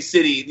the Pity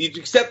City. You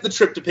accept the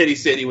trip to Pity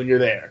City when you're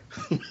there.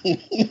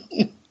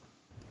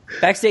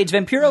 Backstage,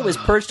 Vampiro was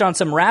perched on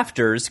some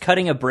rafters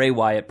cutting a Bray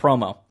Wyatt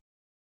promo.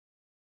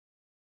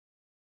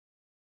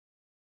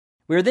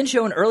 We were then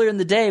shown earlier in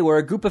the day where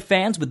a group of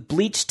fans with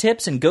bleached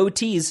tips and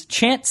goatees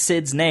chant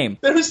Sid's name.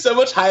 There was so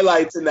much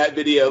highlights in that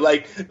video.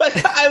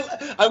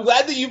 I'm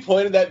glad that you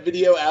pointed that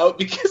video out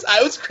because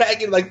I was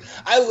cracking.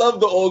 I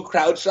love the old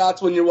crowd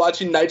shots when you're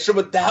watching Nitro,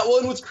 but that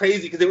one was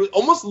crazy because it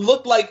almost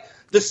looked like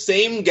the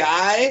same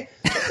guy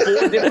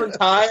 4 different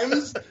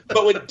times,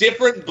 but with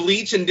different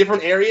bleach in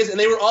different areas, and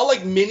they were all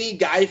mini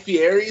Guy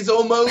Fieri's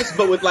almost,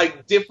 but with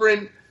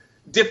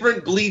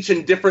different bleach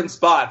in different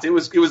spots. It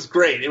was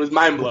great. It was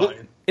mind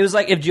blowing. It was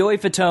like if Joey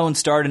Fatone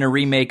starred in a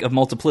remake of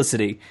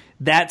Multiplicity.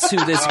 That's who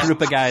this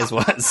group of guys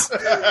was.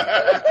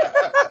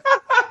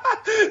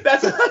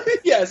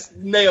 Yes,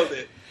 nailed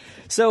it.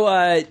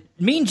 So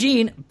Mean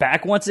Gene,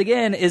 back once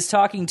again, is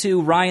talking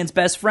to Ryan's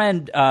best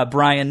friend,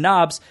 Brian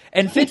Knobbs,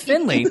 and Fit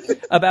Finlay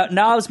about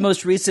Knobbs'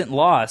 most recent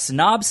loss.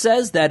 Knobbs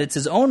says that it's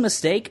his own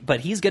mistake,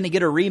 but he's going to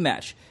get a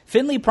rematch.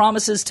 Finlay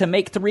promises to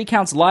make 3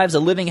 Count's lives a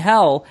living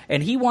hell,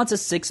 and he wants a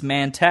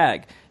 6-man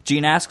tag.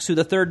 Gene asks who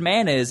the third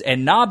man is,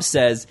 and Knobbs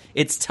says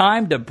it's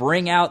time to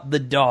bring out the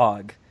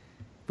dog.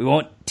 We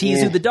won't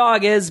tease who the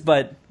dog is,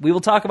 but we will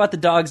talk about the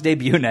dog's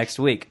debut next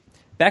week.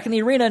 Back in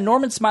the arena,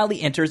 Norman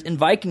Smiley enters in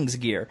Vikings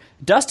gear.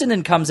 Dustin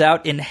then comes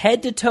out in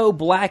head-to-toe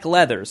black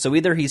leather, so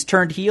either he's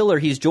turned heel or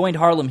he's joined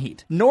Harlem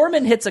Heat.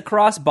 Norman hits a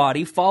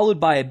crossbody, followed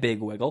by a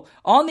big wiggle.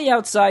 On the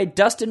outside,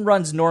 Dustin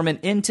runs Norman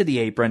into the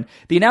apron.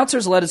 The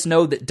announcers let us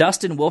know that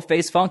Dustin will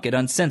face Funk at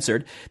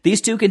Uncensored. These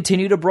two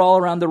continue to brawl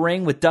around the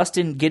ring, with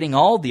Dustin getting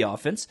all the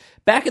offense.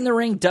 Back in the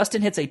ring,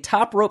 Dustin hits a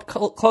top rope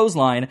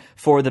clothesline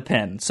for the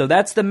pin. So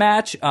that's the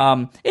match.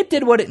 It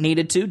did what it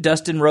needed to.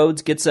 Dustin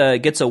Rhodes gets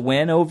a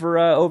win over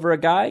a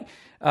guy.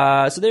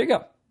 So there you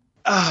go.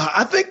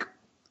 I think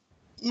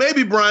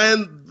maybe,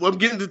 Brian, I'm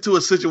getting into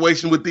a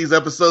situation with these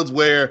episodes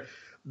where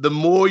the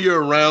more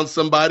you're around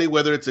somebody,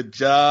 whether it's a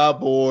job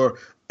or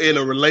in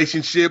a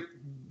relationship,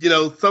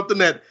 something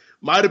that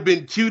might have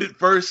been cute at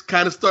first,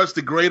 kind of starts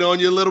to grate on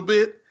you a little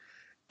bit.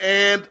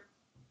 And,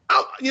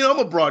 I'm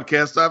a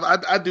broadcaster.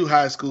 I do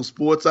high school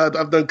sports.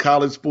 I've done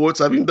college sports.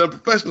 I've even done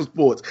professional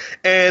sports.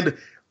 And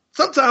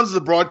sometimes as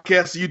a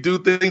broadcaster, you do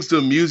things to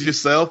amuse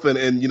yourself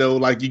and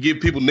like you give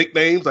people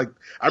nicknames. Like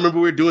I remember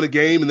we were doing a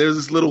game and there's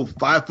this little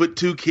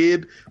 5'2"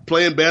 kid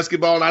playing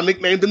basketball and I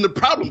nicknamed him the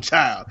problem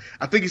child.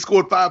 I think he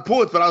scored 5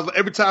 points, but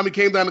every time he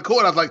came down the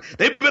court, I was like,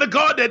 they better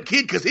guard that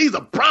kid because he's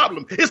a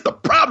problem. It's the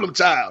problem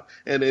child.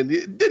 And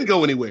it didn't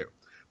go anywhere.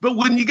 But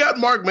when you got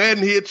Mark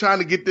Madden here trying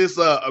to get this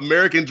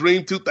American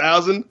Dream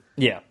 2000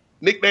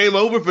 nickname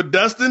over for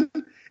Dustin,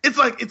 it's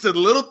like it's a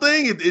little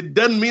thing. It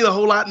doesn't mean a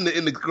whole lot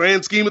in the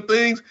grand scheme of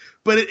things,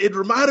 but it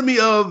reminded me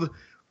of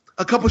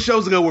a couple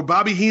shows ago where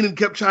Bobby Heenan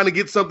kept trying to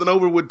get something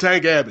over with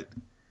Tank Abbott,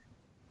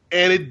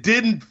 and it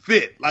didn't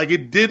fit. Like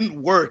it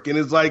didn't work, and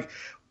it's like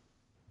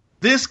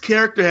this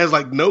character has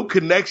like no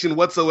connection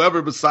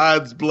whatsoever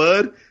besides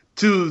blood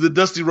to the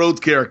Dusty Rhodes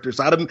character.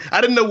 So I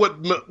didn't know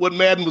what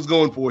Madden was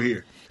going for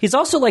here. He's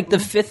also like the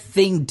fifth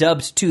thing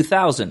dubbed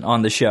 2000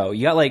 on the show.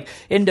 You got like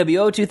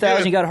NWO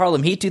 2000, you got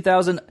Harlem Heat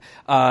 2000.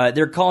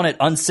 They're calling it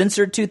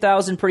Uncensored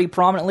 2000 pretty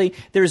prominently.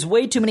 There's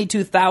way too many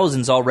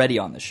 2000s already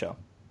on the show.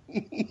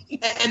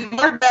 And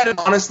Mark Madden,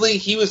 honestly,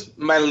 he was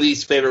my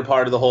least favorite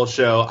part of the whole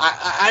show.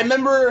 I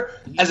remember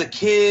as a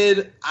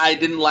kid, I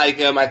didn't like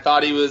him. I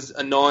thought he was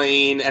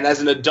annoying. And as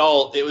an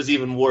adult, it was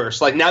even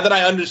worse. Like now that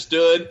I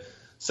understood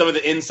some of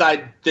the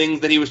inside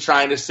things that he was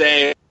trying to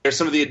say, or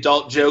some of the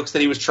adult jokes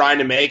that he was trying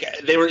to make,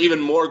 they were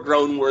even more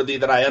groan-worthy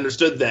than I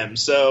understood them.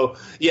 So,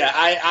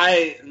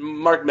 yeah,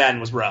 Mark Madden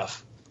was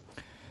rough.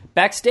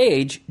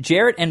 Backstage,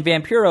 Jarrett and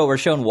Vampiro were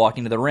shown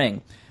walking to the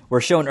ring.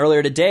 We're shown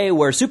earlier today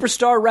where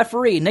superstar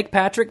referee Nick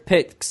Patrick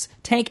picks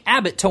Tank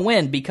Abbott to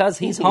win because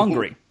he's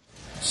hungry.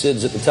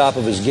 Sid's at the top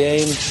of his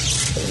game.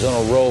 He's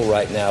on a roll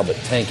right now, but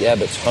Tank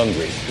Abbott's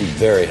hungry. He's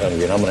very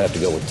hungry, and I'm going to have to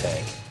go with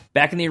Tank.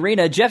 Back in the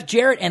arena, Jeff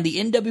Jarrett and the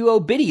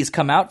NWO Biddies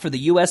come out for the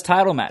U.S.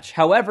 title match.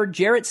 However,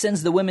 Jarrett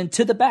sends the women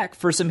to the back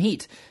for some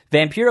heat.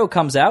 Vampiro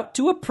comes out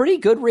to a pretty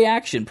good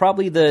reaction,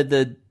 probably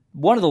the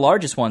one of the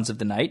largest ones of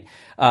the night.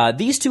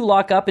 These two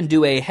lock up and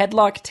do a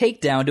headlock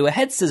takedown to a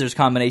head scissors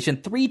combination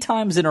 3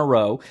 times in a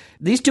row.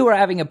 These two are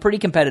having a pretty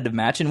competitive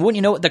match, and wouldn't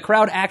you know it, the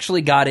crowd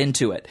actually got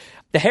into it.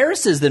 The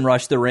Harrises then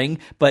rush the ring,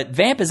 but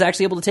Vamp is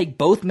actually able to take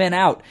both men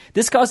out.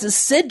 This causes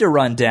Sid to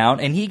run down,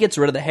 and he gets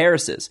rid of the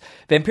Harrises.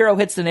 Vampiro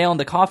hits the nail in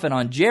the coffin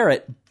on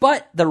Jarrett,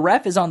 but the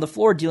ref is on the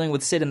floor dealing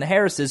with Sid and the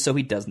Harrises, so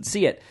he doesn't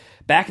see it.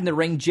 Back in the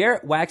ring,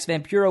 Jarrett whacks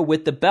Vampiro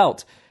with the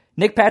belt.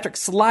 Nick Patrick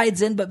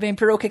slides in, but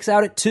Vampiro kicks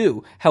out at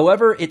 2.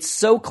 However, it's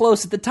so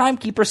close that the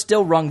timekeeper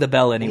still rung the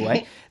bell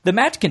anyway. The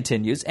match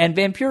continues, and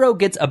Vampiro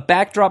gets a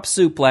backdrop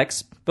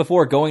suplex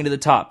before going to the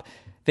top.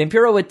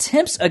 Vampiro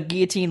attempts a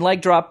guillotine leg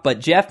drop, but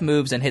Jeff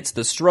moves and hits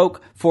the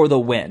stroke for the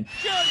win.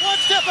 Jarrett one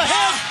step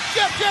ahead.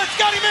 Jeff Jarrett's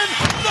got him in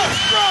the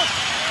stroke.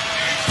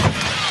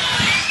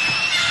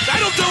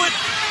 That'll do it.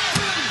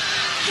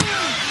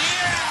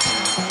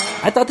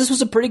 I thought this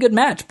was a pretty good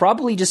match.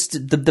 Probably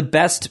just the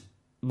best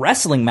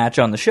wrestling match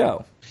on the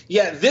show.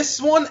 Yeah, this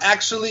one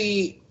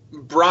actually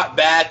brought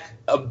back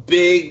a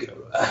big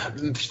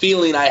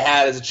feeling I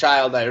had as a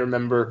child, I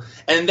remember.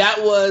 And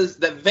that was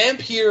that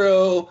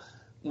Vampiro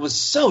was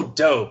so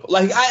dope.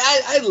 Like,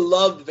 I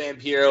loved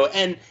Vampiro.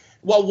 And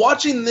while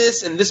watching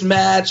this and this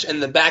match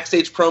and the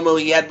backstage promo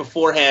he had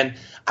beforehand,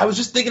 I was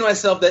just thinking to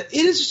myself that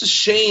it is just a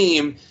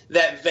shame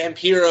that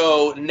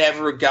Vampiro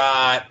never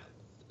got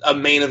a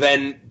main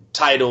event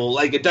title,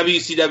 like a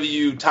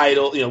WCW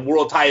title,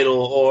 world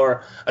title,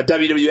 or a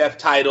WWF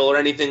title, or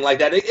anything like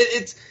that.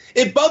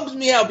 It bums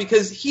me out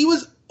because he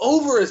was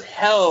over as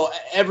hell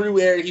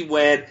everywhere he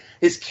went.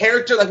 His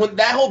character, like when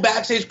that whole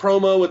backstage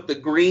promo with the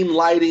green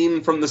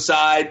lighting from the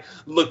side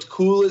looked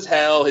cool as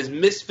hell. His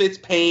Misfits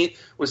paint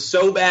was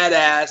so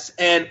badass,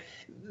 and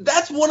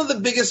that's one of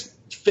the biggest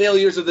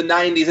failures of the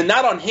 90s, and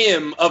not on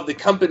him, of the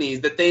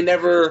companies, that they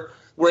never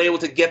were able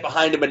to get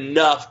behind him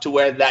enough to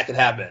where that could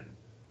happen.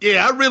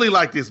 Yeah, I really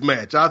like this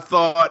match. I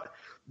thought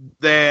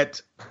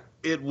that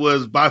it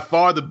was by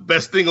far the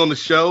best thing on the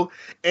show,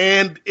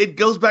 and it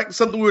goes back to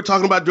something we were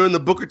talking about during the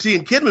Booker T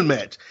and Kidman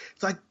match.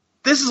 It's like,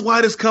 this is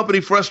why this company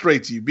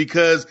frustrates you,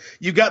 because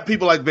you got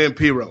people like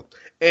Vampiro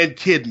and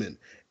Kidman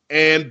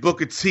and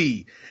Booker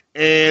T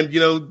and,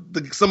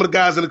 some of the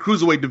guys in the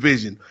Cruiserweight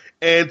division,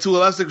 and to a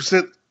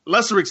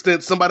lesser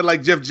extent, somebody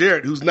like Jeff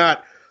Jarrett, who's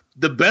not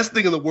the best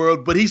thing in the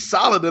world, but he's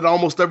solid at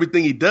almost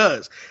everything he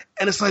does.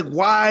 And it's like,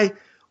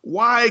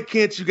 why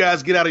can't you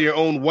guys get out of your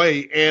own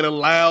way and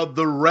allow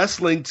the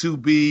wrestling to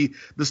be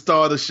the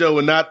star of the show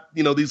and not,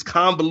 these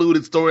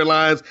convoluted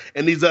storylines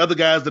and these other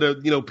guys that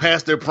are,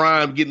 past their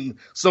prime getting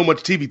so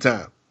much TV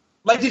time?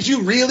 Like, did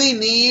you really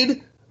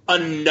need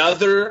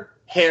another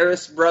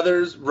Harris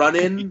Brothers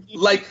run-in.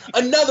 Like,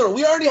 another one.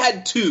 We already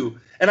had 2.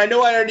 And I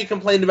know I already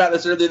complained about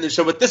this earlier in the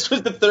show, but this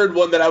was the 3rd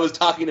one that I was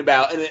talking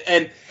about.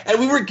 And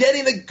we were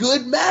getting a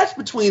good match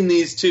between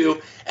these two.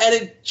 And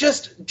it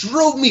just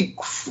drove me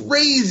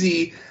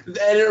crazy.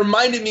 And it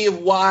reminded me of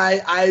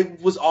why I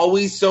was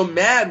always so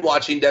mad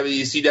watching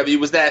WCW,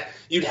 was that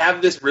you'd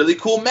have this really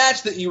cool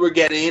match that you were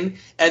getting,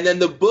 and then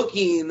the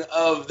booking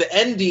of the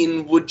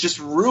ending would just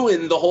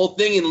ruin the whole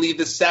thing and leave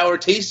this sour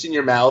taste in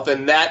your mouth.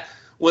 And that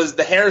was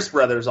the Harris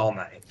Brothers all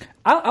night.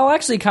 I'll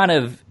actually kind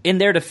of, in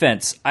their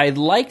defense, I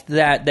liked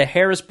that the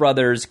Harris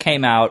Brothers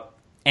came out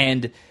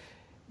and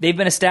they've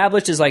been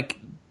established as like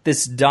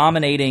this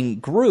dominating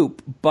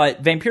group,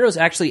 but Vampiro's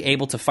actually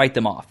able to fight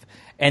them off.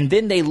 And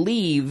then they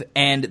leave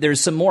and there's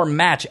some more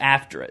match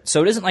after it.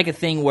 So it isn't like a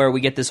thing where we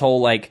get this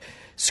whole like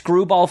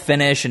screwball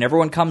finish and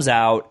everyone comes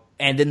out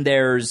and then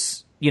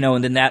there's,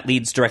 and then that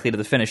leads directly to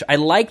the finish. I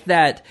like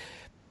that.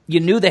 You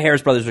knew the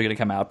Harris Brothers were going to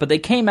come out, but they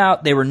came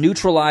out, they were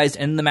neutralized,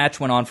 and the match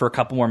went on for a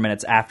couple more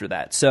minutes after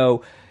that.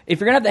 So if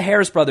you're going to have the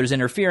Harris Brothers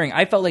interfering,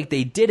 I felt like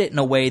they did it in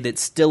a way that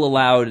still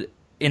allowed,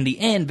 in the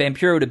end,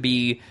 Vampiro to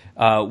be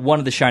one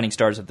of the shining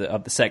stars of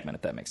the segment,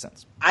 if that makes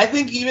sense. I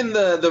think even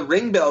the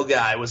ring bell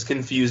guy was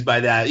confused by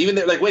that. Even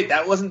they're like, wait,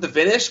 that wasn't the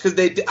finish? Because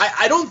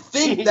I don't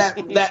think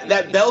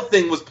that bell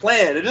thing was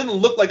planned. It didn't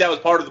look like that was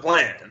part of the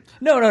plan.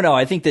 No.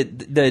 I think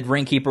that the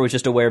ring keeper was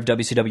just aware of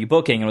WCW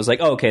booking and was like,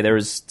 oh, okay, there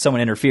was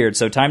someone interfered,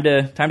 so time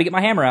to get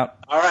my hammer out.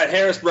 All right,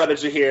 Harris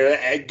Brothers are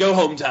here. Go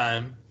home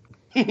time.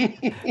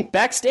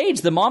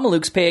 Backstage, the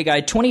Mamalukes pay a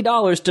guy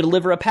 $20 to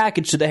deliver a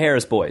package to the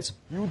Harris boys.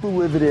 You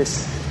deliver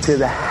this to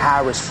the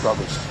Harris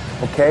Brothers,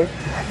 okay?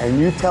 And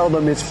you tell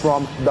them it's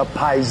from the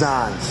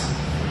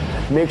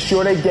Paisans. Make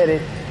sure they get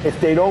it. If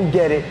they don't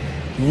get it,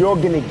 you're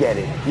going to get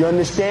it. You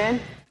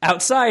understand?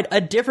 Outside, a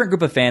different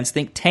group of fans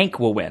think Tank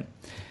will win.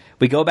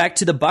 We go back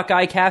to the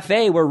Buckeye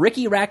Cafe, where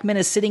Ricky Rackman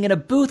is sitting in a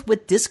booth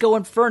with Disco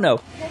Inferno.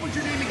 What was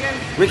your name again?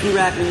 Ricky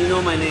Rackman, you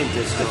know my name,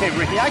 Disco. Okay,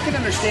 Ricky, I can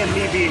understand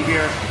me being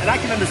here, and I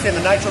can understand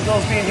the Nitro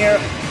Girls being here,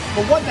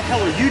 but what the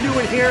hell are you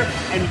doing here,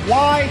 and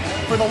why,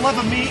 for the love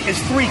of me, is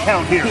 3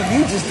 count here?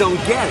 You just don't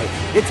get it.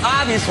 It's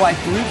obvious why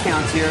 3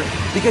 count's here,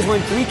 because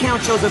when 3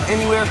 count shows up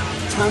anywhere,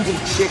 tons of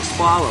chicks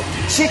follow.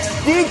 Chicks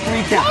dig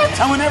 3 count.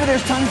 And whenever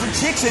there's tons of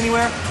chicks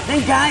anywhere,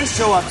 then guys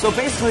show up. So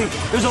basically,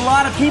 there's a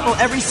lot of people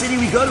every city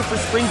we go to for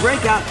spring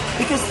breakout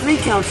because 3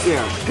 count's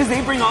there. Because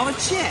they bring all the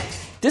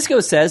chicks. Disco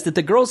says that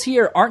the girls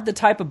here aren't the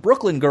type of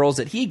Brooklyn girls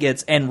that he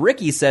gets, and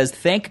Ricky says,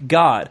 thank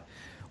God.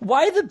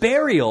 Why the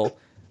burial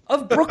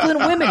of Brooklyn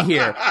women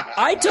here?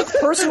 I took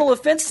personal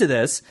offense to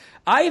this.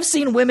 I have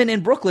seen women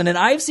in Brooklyn, and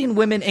I have seen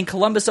women in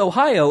Columbus,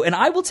 Ohio, and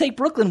I will take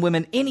Brooklyn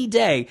women any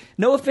day.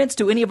 No offense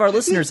to any of our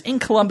listeners in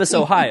Columbus,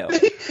 Ohio.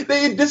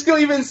 Disco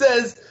even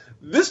says,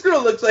 this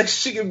girl looks like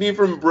she could be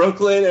from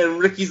Brooklyn, and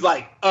Ricky's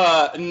like,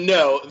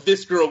 no,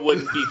 this girl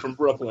wouldn't be from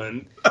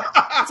Brooklyn.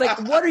 It's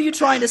like, what are you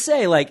trying to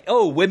say? Like,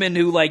 oh, women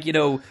who,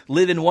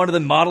 live in one of the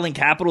modeling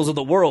capitals of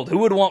the world. Who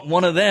would want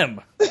one of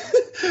them?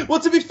 Well,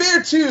 to be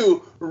fair,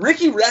 too,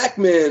 Ricky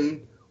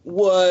Rackman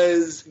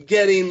was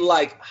getting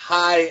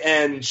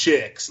high-end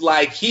chicks.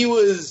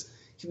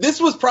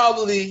 This was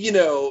probably, he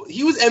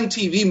was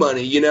MTV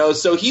money,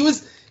 so he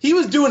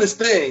was doing his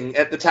thing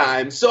at the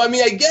time. So, I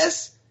mean, I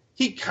guess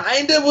he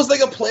kind of was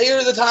like a player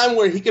at the time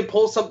where he could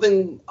pull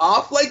something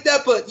off like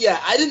that. But, yeah,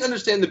 I didn't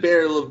understand the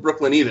burial of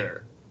Brooklyn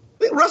either.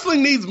 I think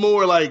wrestling needs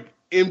more,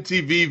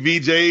 MTV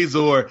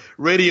VJs or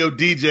radio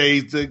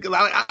DJs.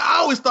 I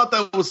always thought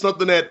that was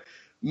something that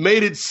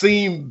made it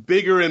seem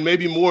bigger and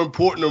maybe more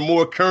important or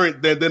more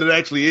current than it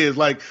actually is.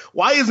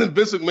 Why isn't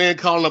Vince McMahon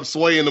calling up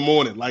Sway in the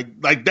morning?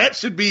 Like that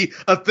should be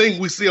a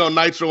thing we see on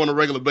Nitro on a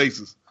regular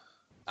basis.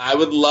 I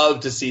would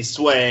love to see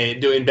Sway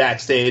doing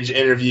backstage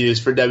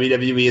interviews for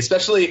WWE,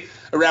 especially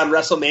around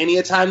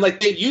WrestleMania time.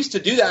 They used to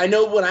do that. I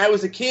know when I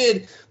was a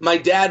kid, my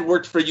dad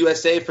worked for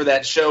USA for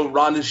that show,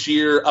 Rhonda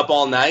Shear Up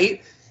All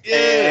Night.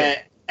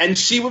 Yeah. And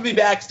she would be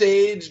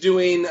backstage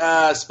doing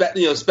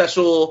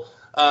special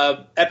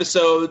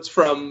episodes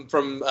from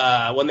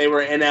when they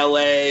were in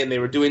LA and they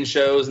were doing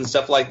shows and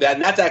stuff like that.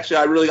 And that's actually,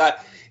 I really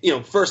got,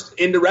 first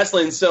into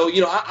wrestling. So,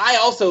 I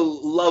also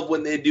love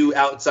when they do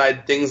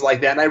outside things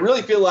like that. And I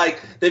really feel like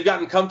they've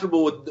gotten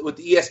comfortable with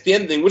the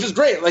ESPN thing, which is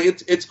great.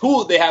 It's cool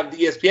that they have the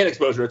ESPN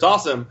exposure. It's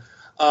awesome.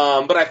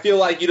 But I feel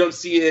like you don't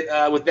see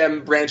it with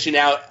them branching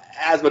out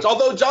as much.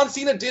 Although John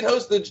Cena did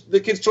host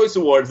the Kids' Choice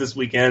Awards this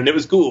weekend, and it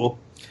was cool.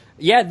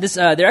 Yeah,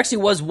 there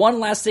actually was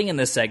one last thing in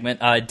this segment.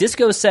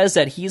 Disco says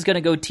that he's going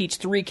to go teach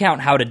 3 count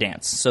how to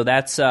dance. So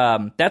that's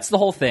the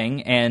whole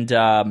thing.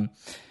 And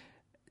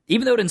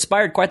even though it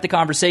inspired quite the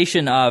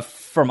conversation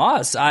from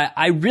us,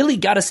 I really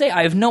got to say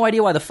I have no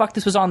idea why the fuck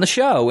this was on the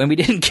show and we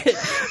didn't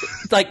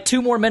get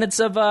 2 more minutes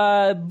of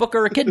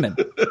Booker or Kidman.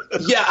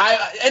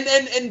 Yeah,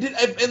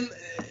 and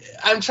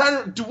I'm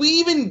trying to. Do we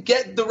even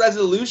get the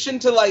resolution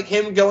to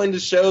him going to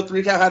show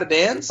 3 count how to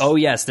dance? Oh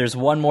yes, there's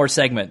one more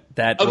segment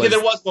that. Okay,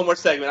 there was one more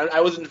segment.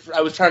 I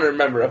was trying to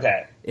remember.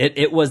 Okay,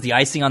 it was the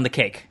icing on the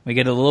cake. We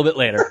get it a little bit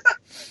later.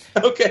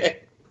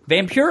 Okay.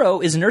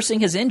 Vampiro is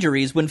nursing his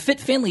injuries when Fit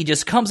Finlay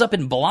just comes up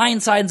and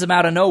blindsides him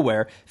out of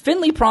nowhere.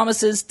 Finlay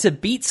promises to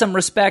beat some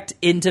respect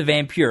into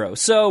Vampiro.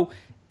 So,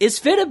 is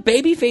Fit a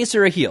babyface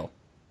or a heel?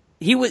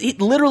 He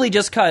literally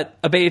just cut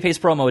a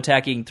babyface promo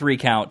attacking 3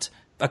 Count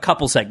a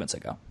couple segments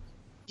ago.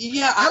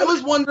 Yeah, I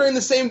was wondering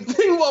the same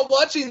thing while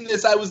watching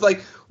this. I was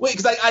like, wait,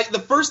 because I the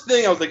first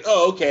thing I was like,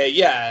 oh, okay,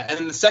 yeah. And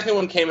then the second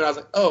one came and I was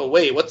like, oh,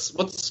 wait,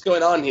 what's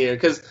going on here?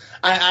 Because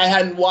I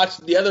hadn't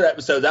watched the other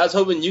episodes. I was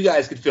hoping you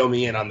guys could fill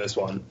me in on this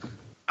one.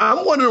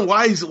 I'm wondering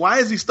why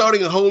is he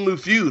starting a whole new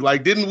feud?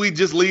 Like, didn't we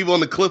just leave on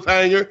the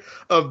cliffhanger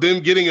of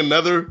them getting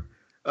another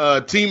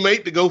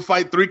teammate to go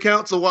fight 3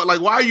 Counts? So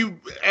why are you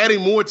adding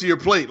more to your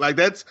plate? Like,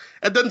 that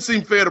doesn't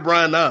seem fair to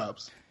Brian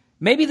Knobbs.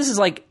 Maybe this is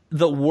like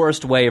the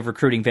worst way of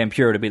recruiting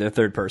Vampiro to be their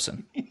third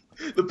person.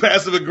 The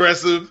passive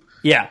aggressive.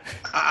 Yeah.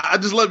 I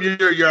just love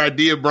your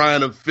idea,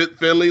 Brian, of Fit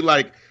Finlay,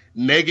 like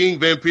negging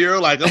Vampiro.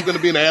 Like, I'm going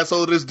to be an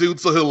asshole to this dude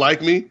so he'll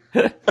like me.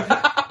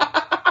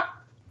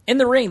 In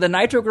the ring, the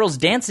Nitro Girls'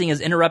 dancing is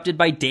interrupted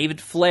by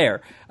David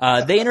Flair.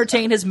 They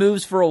entertain his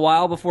moves for a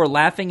while before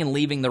laughing and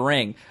leaving the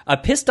ring. A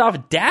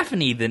pissed-off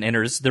Daphne then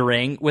enters the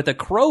ring with a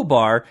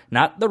crowbar,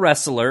 not the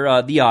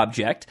wrestler, the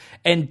object,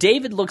 and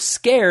David looks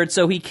scared,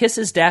 so he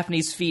kisses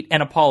Daphne's feet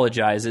and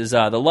apologizes.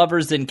 The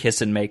lovers then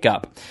kiss and make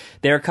up.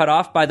 They're cut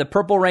off by the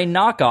Purple Rain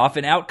knockoff,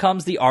 and out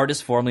comes the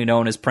artist formerly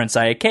known as Prince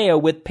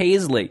Iaukea with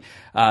Paisley.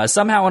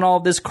 Somehow in all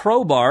of this,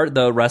 Crowbar,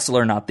 the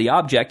wrestler, not the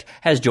object,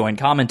 has joined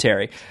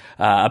commentary.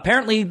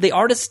 Apparently, the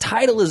artist's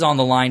title is on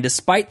the line,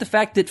 despite the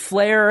fact that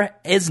Flair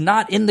is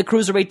not in the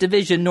cruiserweight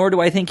division, nor do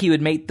I think he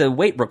would meet the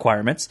weight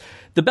requirements.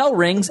 The bell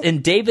rings,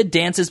 and David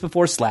dances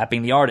before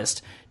slapping the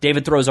artist.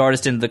 David throws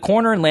artist into the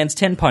corner and lands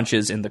 10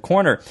 punches in the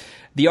corner.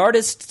 The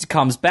artist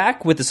comes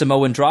back with the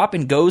Samoan drop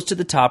and goes to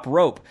the top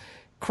rope.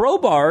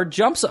 Crowbar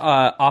jumps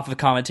off of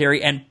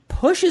commentary and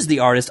pushes the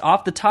artist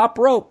off the top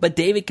rope, but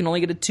David can only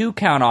get a 2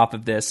 count off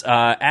of this,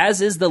 as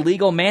is the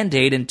legal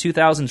mandate in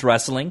 2000s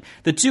wrestling.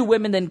 The 2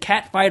 women then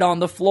catfight on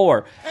the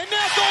floor. And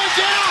now going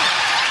down.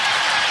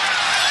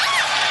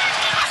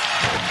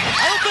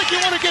 I don't think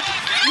you want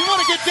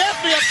to get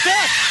Daphne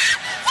upset.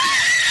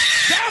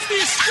 Daphne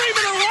is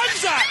screaming her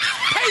lungs out.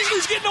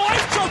 Paisley's getting the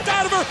life choked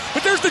out of her,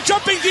 but there's the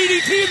jumping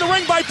DDT in the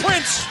ring by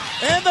Prince.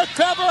 And the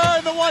cover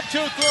and the 1, 2,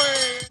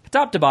 3.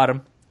 Top to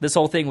bottom, this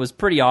whole thing was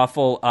pretty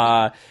awful.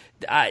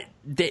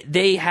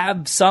 They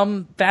have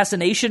some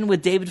fascination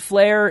with David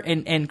Flair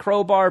and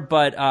Crowbar,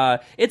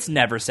 but it's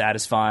never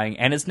satisfying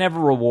and it's never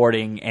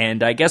rewarding.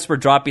 And I guess we're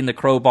dropping the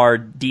Crowbar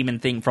demon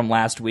thing from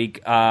last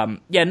week.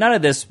 None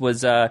of this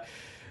was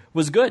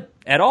good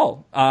at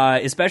all.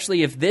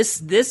 Especially if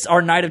this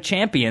our Night of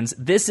Champions,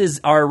 this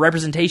is our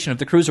representation of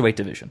the Cruiserweight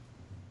division.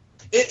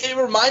 It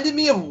reminded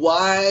me of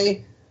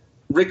why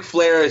Ric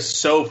Flair is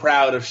so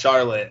proud of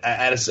Charlotte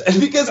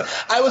because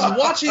I was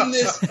watching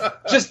this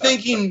just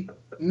thinking,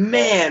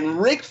 man,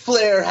 Ric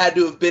Flair had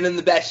to have been in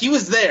the back. He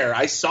was there.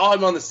 I saw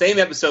him on the same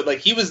episode. Like,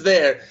 he was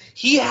there.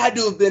 He had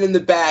to have been in the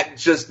back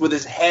just with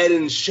his head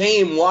in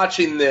shame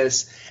watching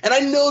this. And I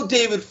know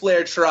David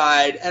Flair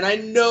tried, and I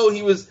know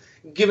he was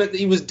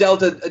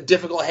dealt a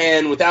difficult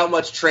hand without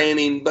much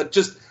training, but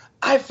just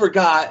I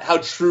forgot how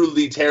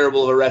truly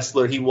terrible of a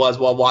wrestler he was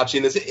while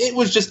watching this. It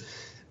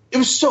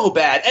was so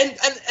bad.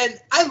 And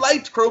I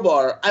liked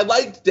Crowbar. I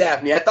liked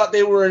Daphne. I thought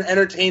they were an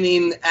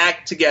entertaining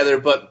act together,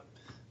 but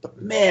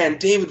man,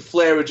 David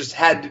Flair just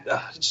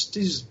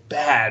he's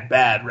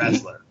bad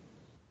wrestler.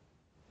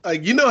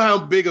 You know how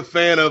big a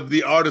fan of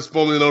the artist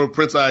formerly known as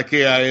Prince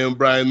Iaukea I am,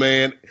 Brian,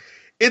 man.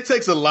 It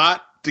takes a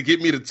lot to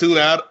get me to tune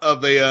out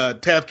of a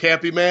Taff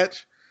Cappy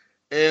match,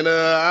 and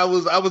I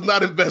was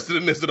not invested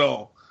in this at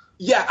all.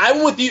 Yeah,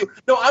 I'm with you.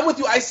 No, I'm with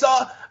you. I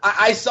saw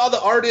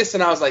the artist,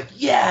 and I was like,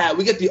 yeah,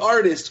 we get the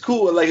artist.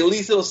 Cool. Like, at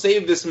least it'll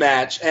save this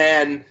match.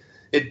 And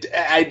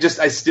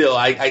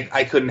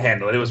I couldn't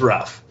handle it. It was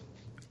rough.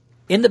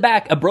 In the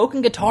back, a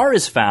broken guitar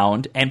is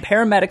found, and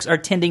paramedics are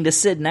tending to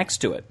Sid next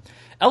to it.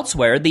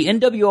 Elsewhere, the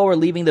NWO are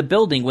leaving the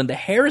building when the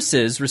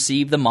Harrises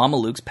receive the Mama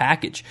Luke's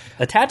package.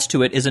 Attached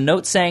to it is a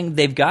note saying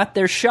they've got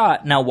their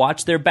shot, now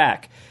watch their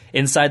back.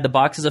 Inside the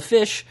box is a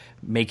fish,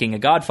 making a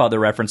Godfather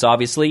reference,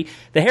 obviously.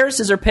 The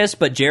Harrises are pissed,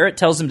 but Jarrett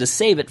tells them to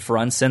save it for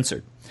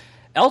Uncensored.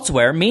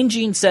 Elsewhere, Mean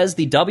Gene says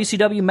the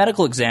WCW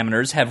medical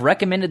examiners have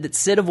recommended that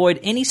Sid avoid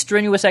any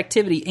strenuous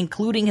activity,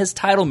 including his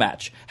title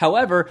match.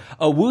 However,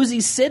 a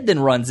woozy Sid then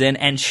runs in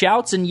and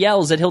shouts and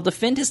yells that he'll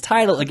defend his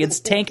title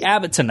against Tank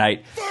Abbott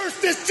tonight.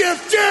 First it's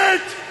Jeff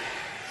Jarrett,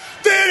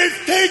 then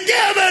it's Tank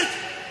Abbott!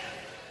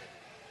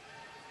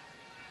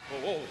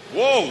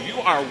 Whoa, you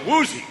are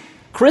woozy.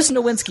 Chris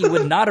Nowinski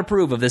would not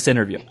approve of this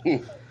interview.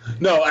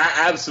 No,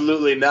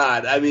 absolutely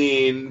not. I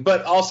mean,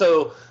 but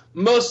also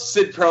most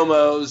Sid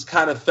promos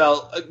kind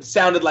of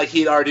sounded like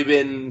he'd already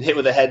been hit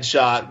with a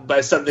headshot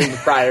by something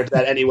prior to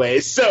that anyway.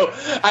 So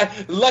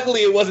luckily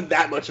it wasn't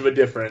that much of a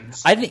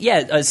difference. I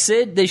think,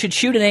 Sid, they should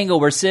shoot an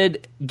angle where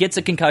Sid gets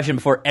a concussion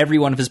before every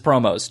one of his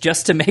promos,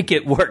 just to make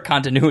it work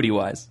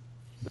continuity-wise.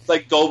 It's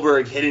like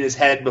Goldberg hitting his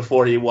head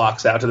before he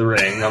walks out to the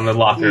ring on the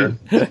locker.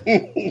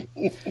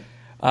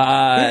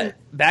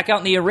 Back out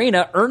in the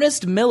arena,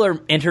 Ernest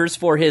Miller enters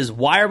for his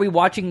Why Are We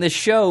Watching This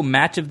Show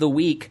match of the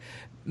week.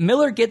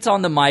 Miller gets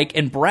on the mic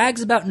and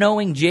brags about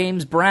knowing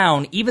James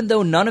Brown, even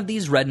though none of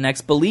these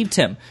rednecks believed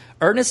him.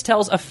 Ernest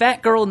tells a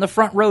fat girl in the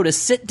front row to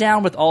sit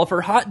down with all of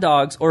her hot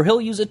dogs, or he'll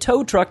use a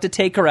tow truck to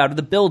take her out of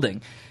the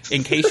building.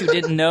 In case you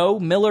didn't know,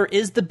 Miller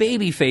is the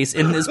babyface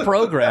in this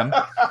program.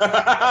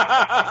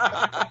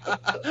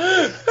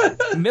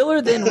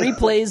 Miller then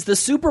replays the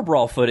Super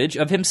Brawl footage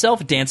of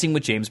himself dancing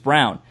with James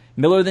Brown.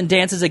 Miller then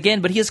dances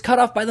again, but he is cut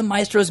off by the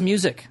Maestro's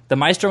music. The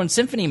Maestro and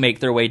Symphony make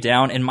their way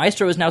down, and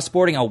Maestro is now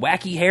sporting a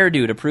wacky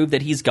hairdo to prove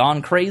that he's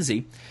gone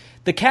crazy.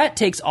 The Cat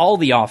takes all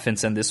the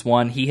offense in this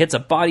one. He hits a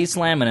body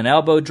slam and an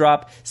elbow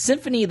drop.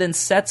 Symphony then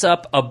sets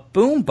up a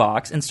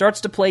boombox and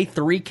starts to play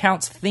 3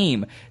 Counts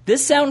theme.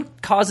 This sound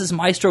causes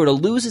Maestro to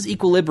lose his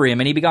equilibrium,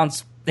 and he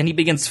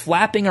begins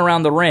flapping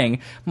around the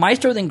ring.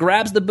 Maestro then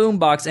grabs the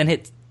boombox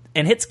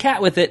and hits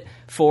Cat with it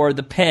for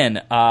the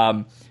pin.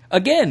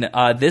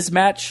 This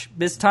match,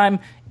 this time,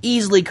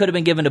 easily could have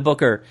been given to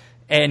Booker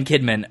and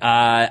Kidman.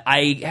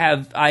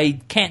 I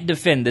can't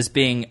defend this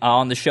being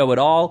on the show at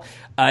all.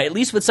 At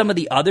least with some of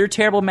the other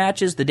terrible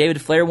matches, the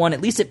David Flair one,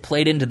 at least it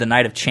played into the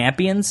Night of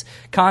Champions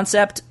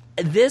concept.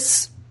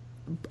 This,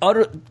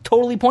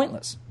 totally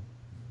pointless.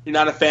 You're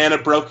not a fan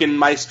of Broken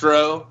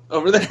Maestro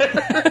over there?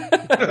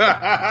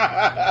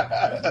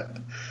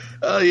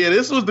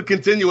 This was the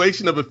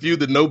continuation of a feud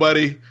that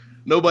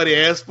nobody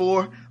asked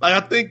for.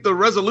 Like, I think the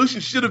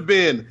resolution should have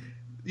been,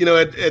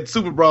 at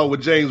Super Brawl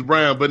with James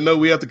Brown, but no,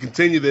 we have to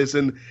continue this.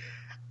 And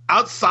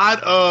outside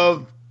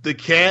of the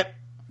Cat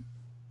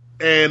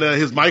and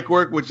his mic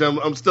work, which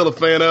I'm still a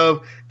fan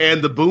of,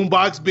 and the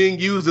boombox being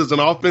used as an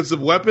offensive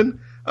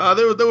weapon,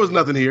 there was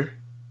nothing here.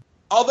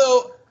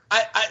 Although,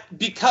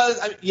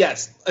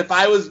 yes, if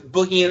I was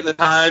booking it at the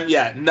time,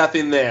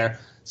 nothing there.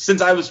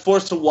 Since I was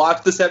forced to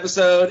watch this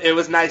episode, it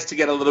was nice to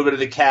get a little bit of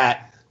the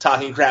Cat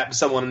talking crap to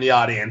someone in the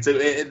audience.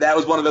 That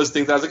was one of those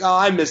things that I was like, oh,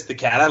 I missed the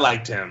Cat. I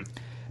liked him.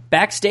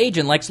 Backstage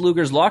in Lex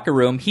Luger's locker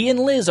room, he and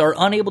Liz are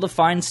unable to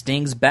find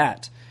Sting's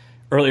bat.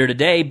 Earlier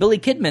today, Billy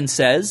Kidman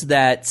says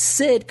that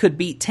Sid could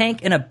beat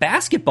Tank in a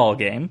basketball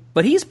game,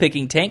 but he's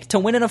picking Tank to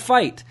win in a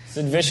fight.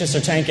 Sid Vicious or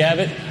Tank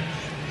Abbott?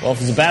 Well, if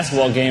it's a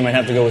basketball game, I'd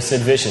have to go with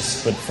Sid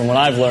Vicious. But from what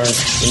I've learned,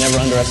 you never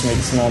underestimate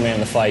the small man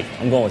in the fight.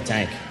 I'm going with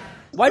Tank.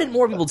 Why didn't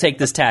more people take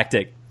this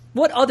tactic?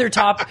 What other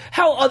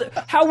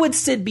how would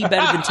Sid be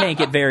better than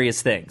Tank at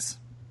various things?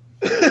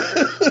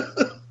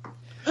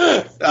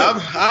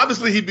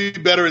 Obviously, he'd be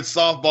better at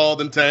softball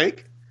than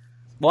Tank.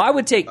 Well, I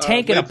would take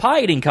Tank in a pie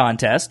eating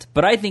contest,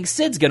 but I think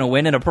Sid's going to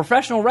win in a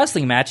professional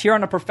wrestling match here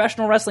on a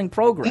professional wrestling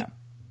program.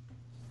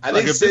 I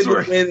think Sid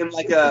would win in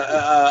like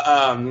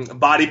a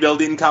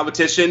bodybuilding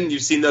competition.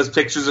 You've seen those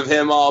pictures of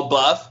him all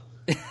buff.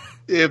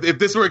 If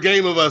this were a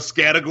game of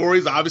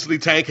categories, obviously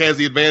Tank has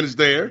the advantage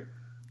there.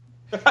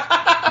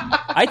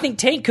 I think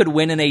Tank could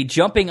win in a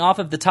jumping off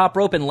of the top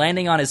rope and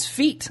landing on his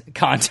feet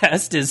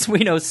contest, as we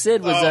know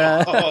Sid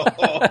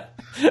was...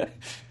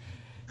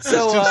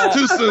 So,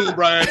 too soon,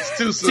 Brian. It's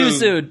too soon. Too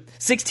soon.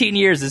 16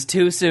 years is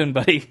too soon,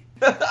 buddy.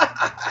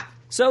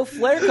 So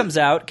Flair comes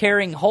out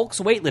carrying Hulk's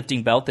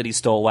weightlifting belt that he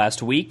stole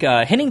last week.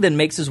 Hennig then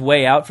makes his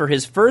way out for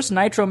his first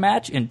Nitro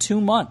match in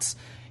 2 months.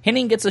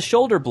 Hennig gets a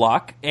shoulder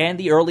block and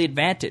the early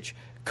advantage.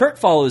 Kurt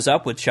follows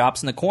up with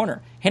chops in the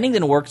corner. Hennig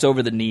then works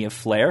over the knee of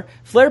Flair.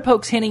 Flair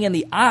pokes Hennig in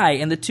the eye,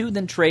 and the two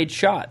then trade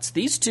shots.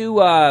 These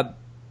two...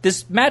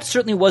 This match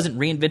certainly wasn't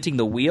reinventing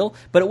the wheel,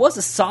 but it was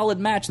a solid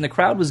match, and the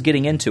crowd was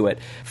getting into it.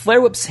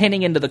 Flair whips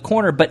Hennig into the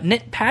corner, but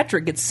Nick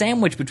Patrick gets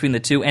sandwiched between the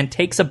two and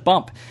takes a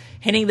bump.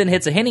 Hennig then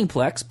hits a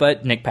Hennigplex,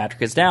 but Nick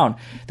Patrick is down.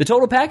 The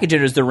Total Package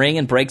enters the ring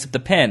and breaks up the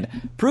pin.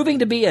 Proving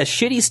to be a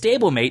shitty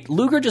stablemate,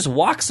 Luger just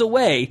walks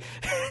away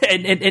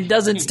and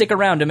doesn't stick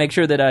around to make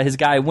sure that his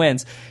guy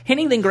wins.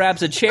 Hennig then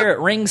grabs a chair at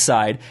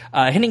ringside.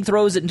 Hennig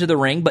throws it into the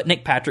ring, but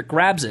Nick Patrick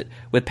grabs it.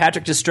 With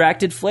Patrick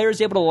distracted, Flair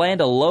is able to land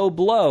a low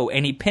blow,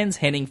 and he pins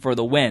Hennig for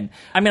the win.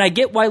 I mean, I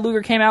get why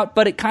Luger came out,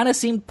 but it kind of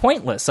seemed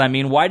pointless. I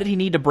mean, why did he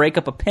need to break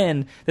up a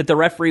pin that the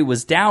referee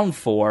was down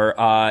for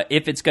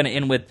if it's going to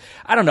end with...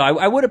 I don't know.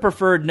 I would have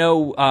preferred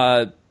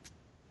no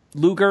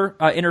Luger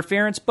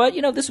interference, but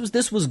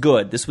this was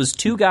good. This was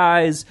two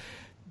guys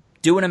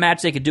doing a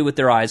match they could do with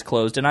their eyes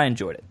closed, and I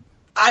enjoyed it.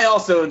 I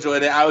also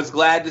enjoyed it. I was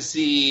glad to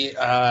see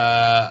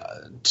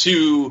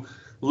two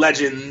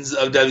legends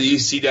of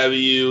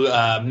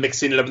WCW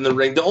mixing it up in the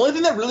ring. The only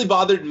thing that really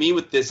bothered me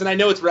with this, and I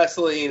know it's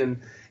wrestling and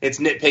it's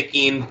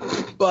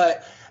nitpicking,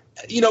 but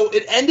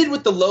it ended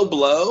with the low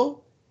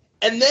blow,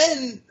 and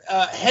then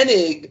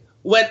Hennig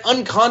went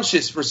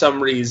unconscious for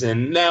some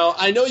reason. Now,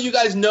 I know you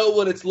guys know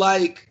what it's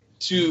like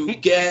to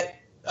get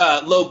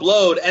low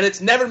blowed, and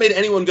it's never made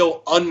anyone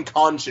go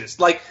unconscious.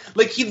 Like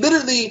he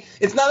literally,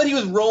 it's not that he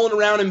was rolling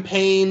around in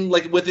pain,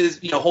 like with his,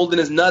 holding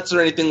his nuts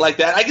or anything like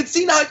that. I could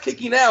see not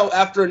kicking out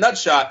after a nut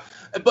shot,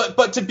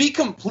 but to be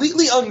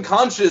completely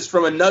unconscious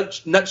from a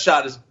nut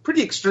shot is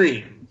pretty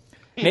extreme.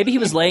 Maybe he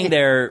was laying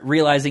there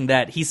realizing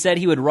that he said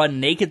he would run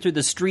naked through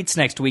the streets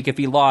next week if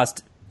he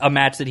lost. a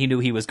match that he knew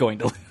he was going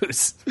to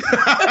lose.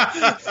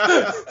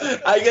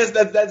 I guess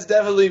that's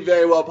definitely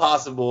very well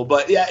possible.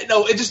 But yeah,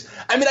 no,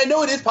 I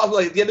know it is possible.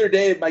 Like the other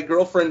day, my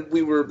girlfriend,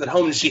 we were at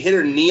home and she hit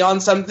her knee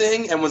on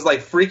something and was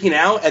like freaking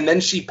out, and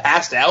then she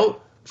passed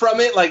out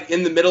from it, like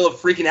in the middle of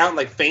freaking out and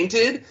like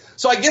fainted.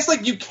 So I guess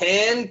like you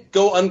can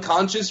go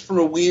unconscious from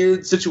a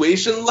weird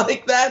situation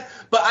like that,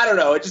 but I don't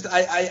know.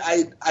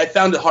 I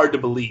found it hard to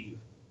believe.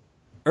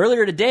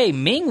 Earlier today,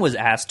 Ming was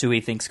asked who he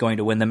thinks is going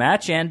to win the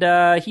match,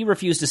 and he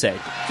refused to say.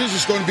 This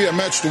is going to be a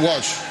match to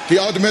watch. The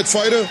Ultimate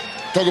Fighter,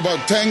 talk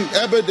about Tank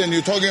Abbott, and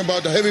you're talking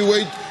about the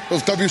heavyweight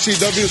of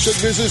WCW, Sid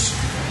Vicious.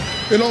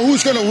 You know,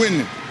 who's going to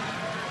win?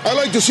 I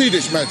like to see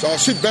this match. I'll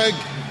sit back,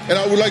 and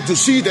I would like to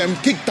see them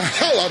kick the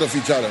hell out of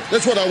each other.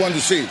 That's what I want to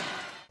see.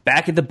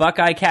 Back at the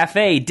Buckeye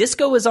Cafe,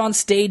 Disco is on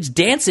stage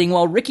dancing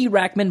while Ricky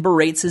Rackman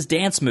berates his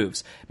dance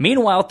moves.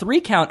 Meanwhile,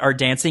 3 Count are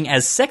dancing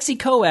as sexy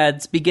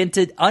co-eds begin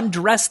to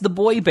undress the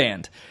boy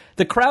band.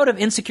 The crowd of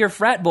insecure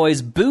frat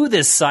boys boo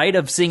this sight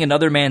of seeing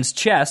another man's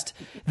chest.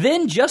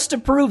 Then, just to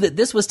prove that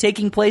this was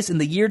taking place in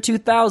the year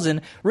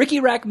 2000, Ricky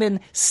Rackman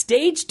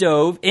stage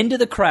dove into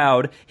the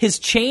crowd, his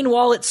chain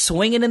wallet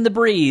swinging in the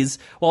breeze,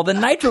 while the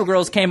Nitro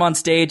Girls came on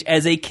stage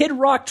as a Kid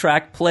Rock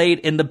track played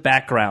in the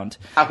background.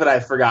 How could I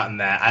have forgotten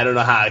that? I don't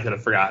know how I could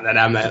have forgotten that.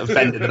 I'm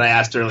offended that I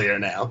asked earlier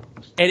now.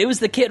 And it was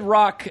the Kid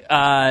Rock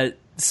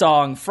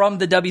song from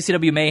the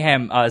WCW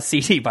Mayhem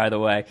CD, by the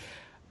way.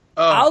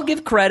 I'll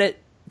give credit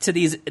to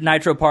these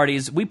Nitro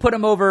parties. We put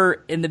them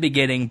over in the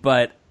beginning,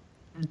 but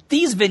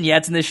these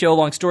vignettes in this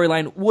show-long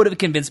storyline would have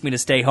convinced me to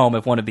stay home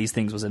if one of these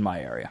things was in my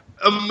area.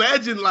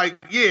 Imagine,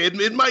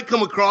 it might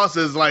come across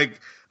as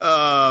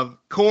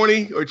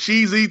corny or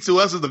cheesy to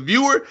us as the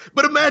viewer,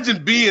 but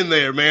imagine being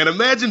there, man.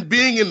 Imagine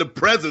being in the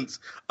presence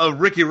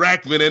of Ricky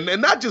Rackman,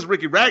 and not just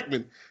Ricky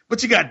Rackman,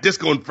 but you got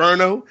Disco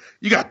Inferno,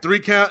 you got 3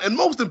 Count, and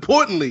most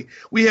importantly,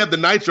 we have the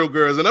Nitro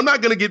Girls. And I'm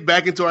not going to get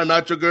back into our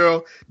Nitro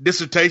Girl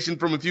dissertation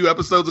from a few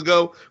episodes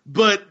ago,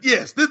 but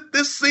yes,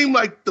 this seemed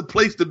like the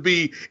place to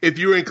be if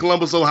you're in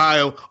Columbus,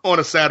 Ohio on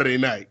a Saturday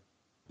night.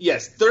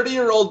 Yes,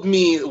 30-year-old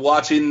me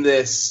watching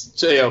this,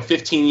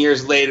 15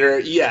 years later,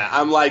 yeah,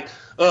 I'm like,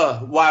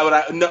 why would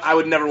I? No, I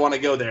would never want to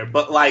go there.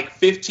 But like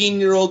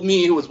 15-year-old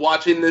me who was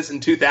watching this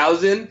in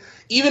 2000,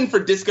 even for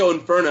Disco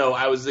Inferno,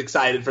 I was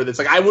excited for this.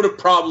 Like I would have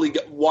probably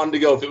wanted to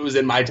go if it was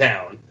in my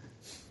town.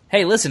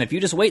 Hey, listen, if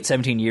you just wait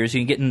 17 years, you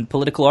can get in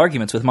political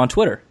arguments with him on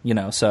Twitter,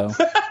 so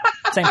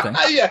same thing.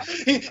 Yeah,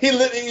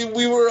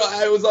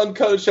 I was on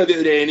Coach Show the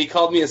other day, and he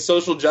called me a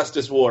social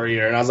justice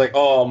warrior, and I was like,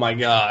 oh my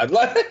God.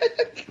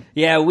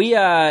 Yeah, we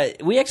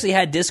actually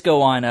had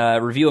Disco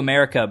on Review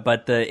America,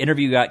 but the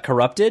interview got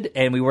corrupted,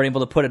 and we weren't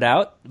able to put it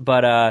out.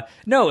 But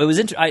no, it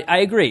was. I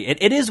agree.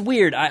 It is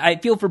weird. I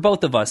feel for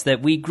both of us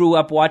that we grew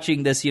up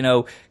watching this,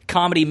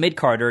 comedy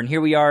mid-carder, and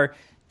here we are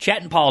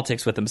chatting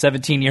politics with him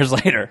 17 years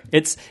later.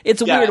 It's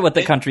weird what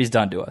the country's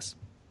done to us.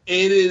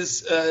 It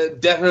is a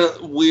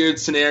definite weird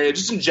scenario.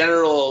 Just in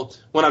general,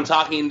 when I'm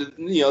talking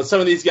to some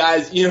of these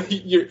guys,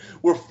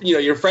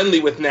 you're friendly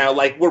with now.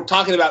 Like we're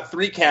talking about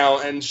 3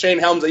 Count and Shane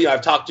Helms.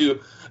 I've talked to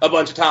a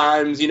bunch of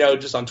times,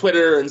 just on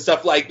Twitter and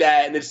stuff like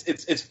that. And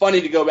it's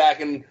funny to go back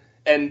and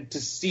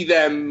to see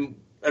them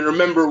and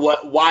remember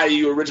why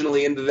you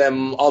originally into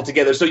them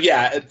altogether. So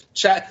yeah,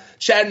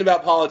 chatting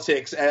about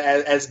politics,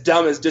 as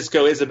dumb as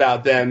Disco is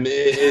about them,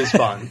 is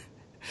fun.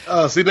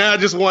 See, now I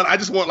just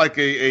want like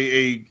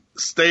a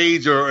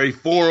stage or a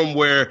forum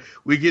where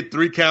we get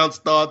 3 Count's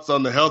thoughts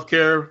on the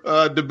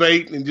healthcare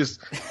debate and just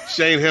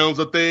Shane Helms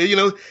up there.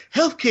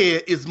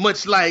 Healthcare is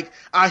much like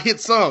our hit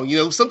song.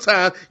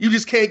 Sometimes you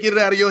just can't get it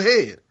out of your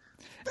head.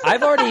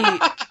 I've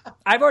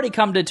already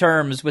come to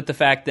terms with the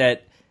fact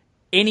that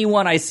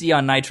anyone I see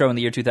on Nitro in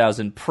the year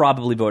 2000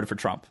 probably voted for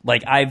Trump.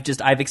 Like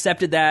I've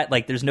accepted that.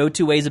 Like there's no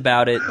two ways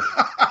about it.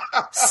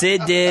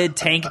 Sid did,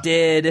 Tank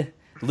did,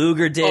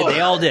 Luger did. They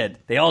all did.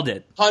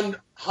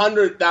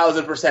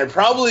 100,000%.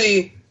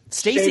 Probably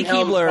Stacy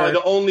Keibler, probably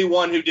the only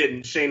one who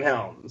didn't. Shane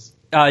Helms.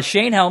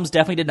 Shane Helms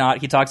definitely did not.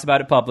 He talks about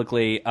it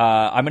publicly.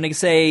 I'm going to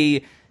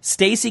say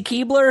Stacy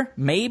Keibler,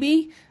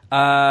 maybe.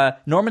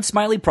 Norman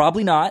Smiley,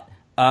 probably not.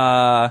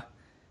 Where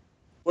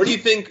do you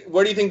think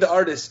the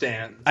artist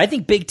stands? I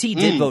think Big T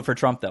did vote for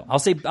Trump, though. I'll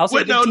say Big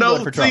T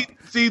voted for Trump.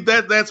 See,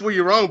 that's where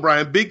you're wrong,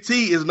 Brian. Big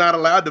T is not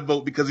allowed to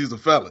vote because he's a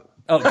felon.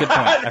 Oh, good point.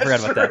 I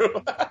forgot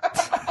about that.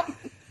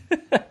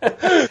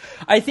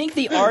 I think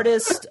the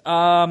artist.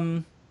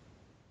 That's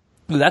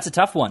a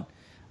tough one.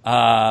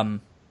 I'm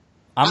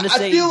going to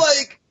say. I feel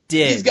like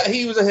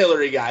he was a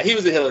Hillary guy.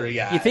 You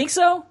think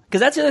so?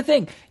 Because that's the other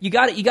thing. You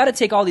got to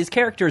take all these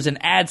characters and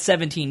add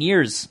 17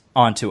 years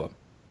onto them.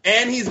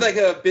 And he's like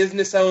a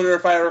business owner,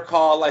 if I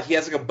recall. Like he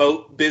has like a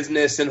boat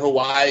business in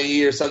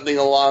Hawaii or something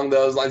along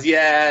those lines.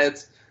 Yeah,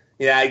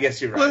 I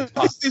guess you're right.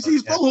 Well,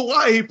 he's from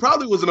Hawaii. He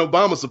probably was an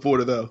Obama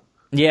supporter, though.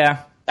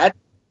 Yeah.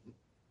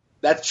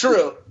 That's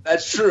true.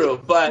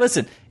 But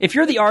listen, if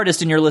you're the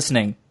artist and you're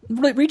listening,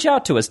 reach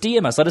out to us,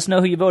 DM us, let us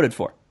know who you voted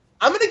for.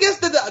 I'm going to guess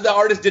that the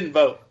artist didn't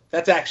vote.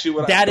 That's actually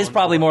what that is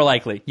probably more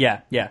likely. Yeah.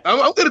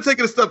 I'm going to take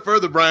it a step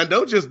further, Brian.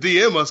 Don't just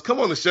DM us.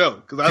 Come on the show,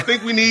 because I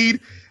think we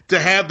need to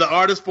have the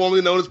artist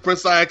formerly known as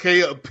Prince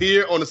Iake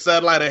appear on the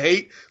Satellite of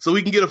Hate so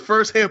we can get a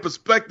first-hand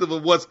perspective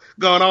of what's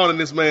going on in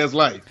this man's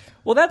life.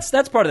 Well,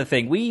 that's part of the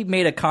thing. We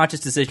made a conscious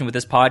decision with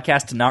this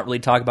podcast to not really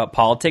talk about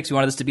politics. We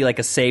wanted this to be like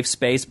a safe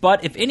space.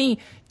 But if any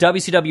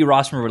WCW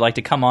roster member would like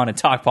to come on and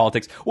talk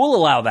politics, we'll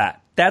allow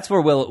that. That's where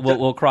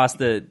we'll cross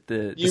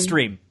the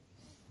stream.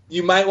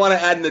 You might want to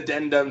add an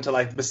addendum to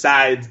like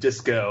besides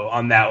disco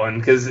on that one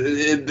because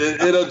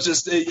it'll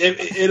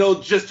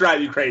just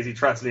drive you crazy.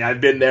 Trust me,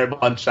 I've been there a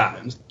bunch of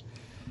times.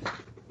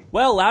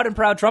 Well, loud and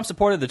proud Trump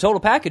supporter the Total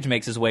Package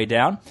makes his way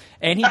down,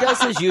 and he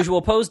does his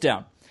usual pose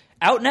down.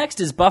 Out next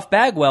is Buff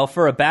Bagwell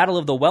for a battle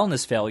of the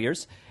wellness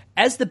failures.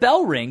 As the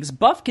bell rings,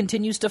 Buff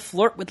continues to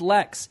flirt with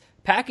Lex.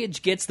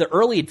 Package gets the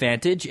early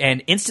advantage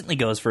and instantly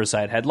goes for a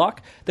side headlock.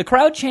 The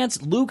crowd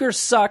chants Luger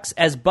sucks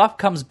as Buff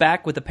comes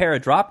back with a pair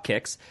of drop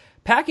kicks.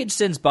 Package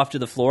sends Buff to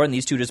the floor, and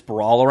these two just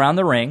brawl around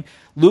the ring.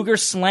 Luger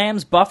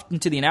slams Buff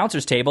into the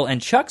announcer's table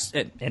and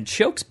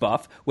chokes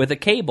Buff with a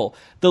cable.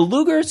 The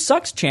Luger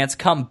sucks chants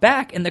come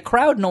back, and the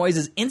crowd noise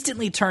is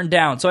instantly turned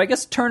down. So I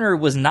guess Turner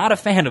was not a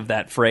fan of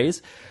that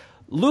phrase.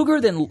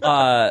 Luger then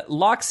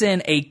locks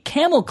in a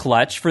camel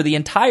clutch for the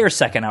entire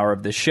second hour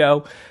of the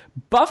show.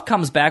 Buff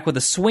comes back with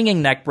a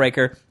swinging neck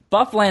breaker.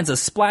 Buff lands a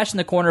splash in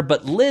the corner,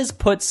 but Liz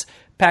puts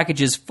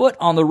Package's foot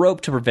on the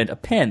rope to prevent a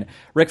pin.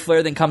 Ric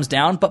Flair then comes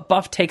down, but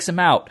Buff takes him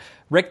out.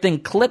 Rick then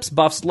clips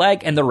Buff's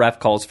leg, and the ref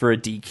calls for a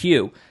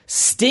DQ.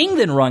 Sting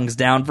then runs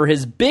down for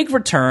his big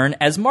return,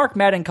 as Mark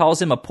Madden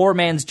calls him a poor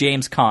man's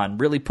James Caan,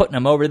 really putting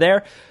him over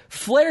there.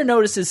 Flair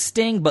notices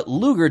Sting, but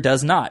Luger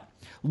does not.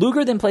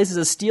 Luger then places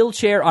a steel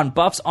chair on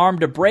Buff's arm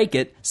to break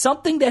it,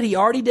 something that he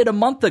already did a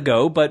month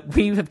ago, but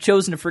we have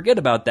chosen to forget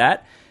about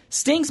that.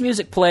 Sting's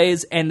music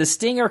plays, and the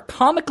Stinger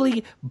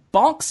comically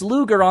bonks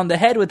Luger on the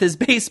head with his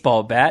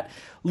baseball bat.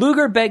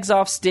 Luger begs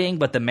off Sting,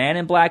 but the Man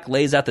in Black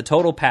lays out the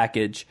Total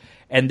Package.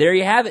 And there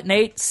you have it,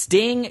 Nate.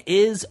 Sting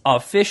is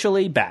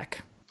officially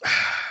back.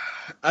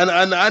 And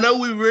I know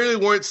we really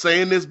weren't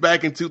saying this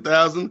back in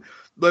 2000,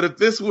 but if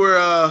this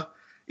were...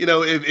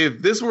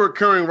 if this were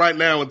occurring right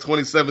now in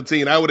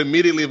 2017, I would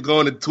immediately have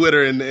gone to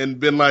Twitter and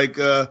been like,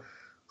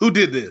 who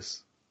did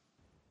this?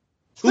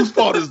 Whose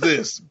fault is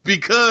this?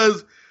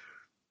 Because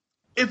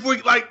if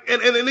we like,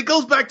 and it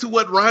goes back to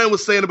what Ryan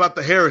was saying about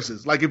the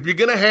Harrises. Like, if you're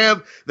going to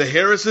have the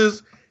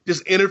Harrises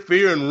just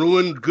interfere and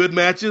ruin good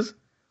matches,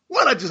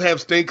 why not just have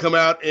Sting come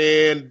out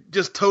and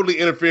just totally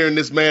interfere in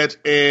this match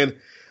and,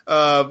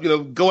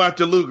 go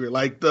after Luger?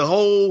 Like, the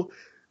whole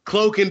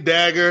cloak and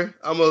dagger,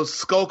 I'm going to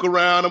skulk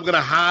around, I'm going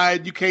to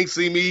hide, you can't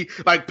see me.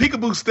 Like,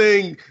 Peekaboo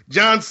Sting,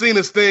 John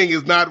Cena Sting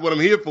is not what I'm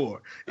here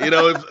for.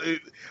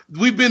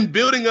 We've been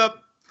building up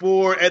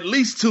for at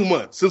least 2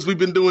 months since we've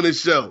been doing this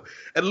show.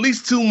 At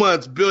least 2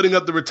 months building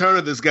up the return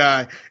of this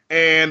guy,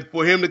 and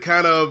for him to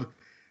kind of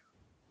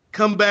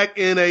come back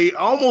in a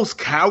almost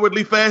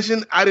cowardly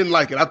fashion, I didn't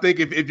like it. I think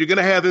if you're going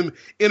to have him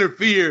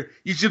interfere,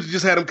 you should have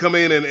just had him come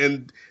in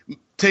and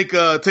take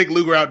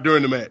Luger out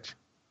during the match.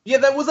 Yeah,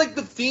 that was like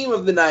the theme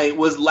of the night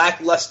was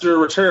lackluster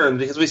return,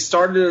 because we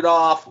started it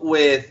off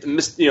with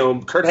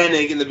Kurt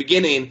Hennig in the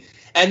beginning,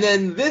 and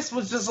then this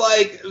was just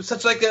like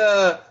such like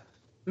a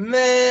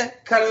meh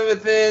kind of a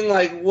thing.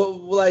 Like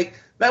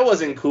that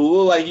wasn't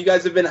cool. Like, you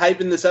guys have been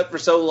hyping this up for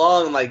so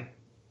long, and like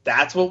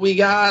that's what we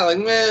got. Like,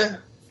 meh.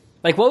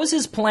 Like, what was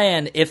his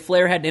plan if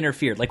Flair hadn't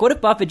interfered? Like, what if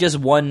Buff had just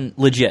won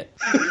legit?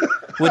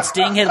 Would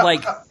Sting had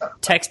like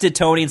texted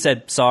Tony and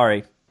said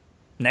sorry?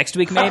 Next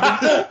week, maybe?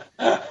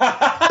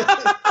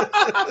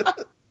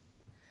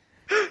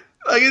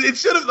 It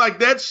should have,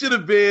 that should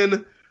have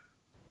been,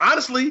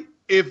 honestly,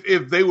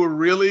 if they were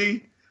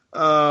really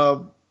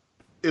about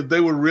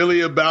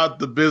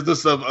the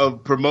business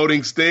of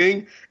promoting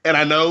Sting, and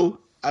I know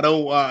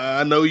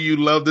you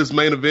love this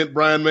main event,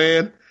 Brian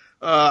Mann,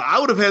 I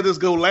would have had this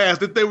go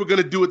last if they were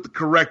going to do it the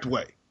correct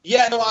way.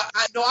 Yeah,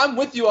 I'm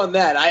with you on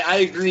that. I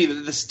agree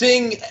that the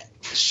Sting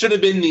should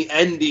have been the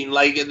ending.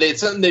 Like,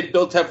 it's something they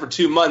built up for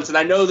 2 months, and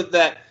I know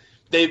that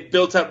they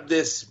built up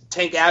this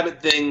Tank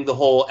Abbott thing the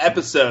whole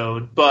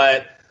episode,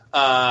 but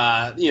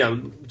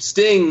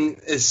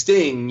Sting is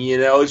Sting.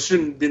 It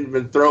shouldn't have been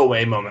a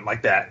throwaway moment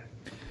like that.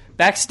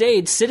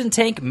 Backstage, Sid and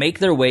Tank make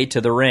their way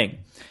to the ring.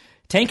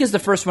 Tank is the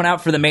first one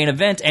out for the main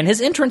event, and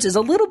his entrance is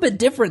a little bit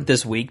different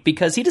this week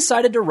because he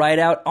decided to ride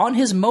out on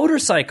his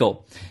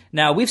motorcycle.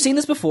 Now, we've seen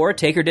this before.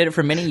 Taker did it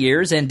for many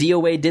years, and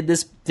DOA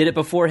did it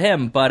before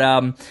him, but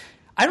I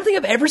don't think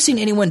I've ever seen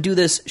anyone do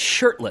this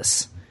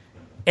shirtless.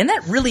 And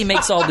that really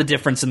makes all the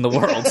difference in the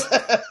world.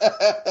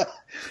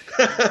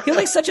 He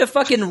looks such a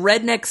fucking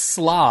redneck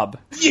slob.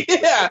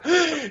 Yeah.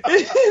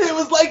 It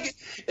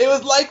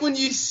was like when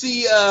you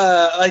see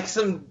like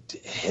some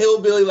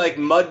hillbilly like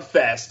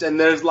Mudfest, and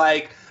there's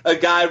like a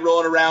guy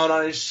rolling around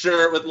on his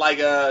shirt with like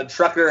a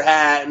trucker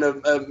hat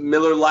and a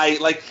Miller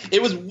Lite. Like,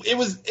 it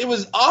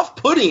was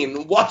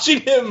off-putting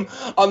watching him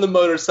on the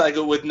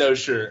motorcycle with no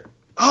shirt.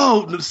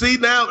 Oh, see,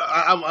 now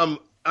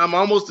I'm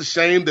almost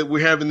ashamed that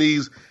we're having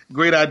these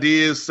great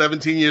ideas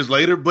 17 years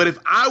later. But if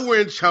I were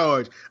in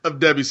charge of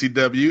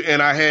WCW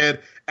and I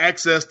had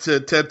access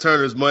to Ted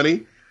Turner's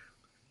money,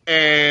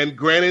 And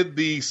granted,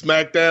 the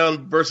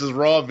SmackDown versus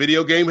Raw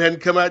video game hadn't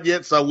come out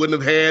yet, so I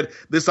wouldn't have had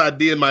this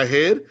idea in my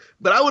head.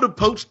 But I would have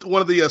poached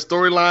one of the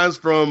storylines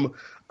from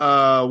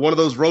one of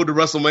those Road to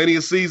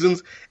WrestleMania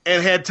seasons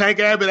and had Tank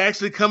Abbott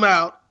actually come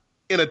out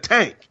in a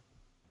tank.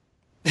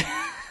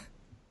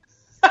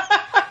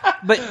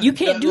 But you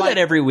can't do that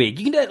every week.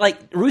 You can do it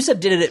like Rusev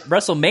did it at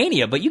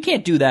WrestleMania, but you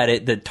can't do that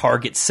at the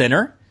Target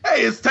Center.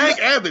 Hey, it's Tank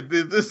Abbott.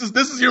 This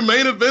is your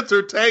main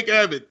eventer, Tank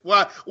Abbott.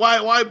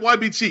 Why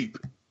be cheap?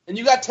 And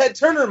you got Ted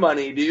Turner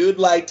money, dude.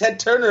 Like Ted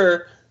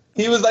Turner,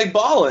 he was like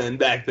balling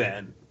back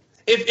then.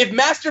 If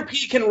Master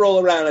P can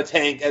roll around a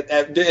tank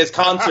at his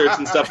concerts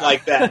and stuff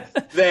like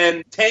that,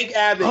 then Tank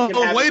Abbott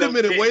can have wait a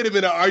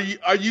minute.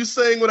 Are you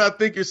saying what I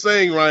think you're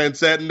saying, Ryan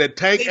Satin, that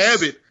Tank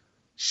Abbott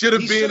should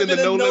have been in the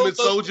No Limit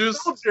Soldiers?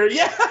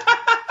 Yeah.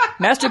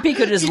 Master P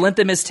could have just lent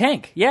them his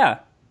tank. Yeah.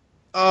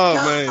 Oh,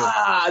 man.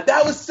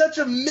 That was such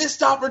a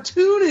missed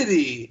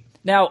opportunity.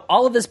 Now,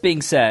 all of this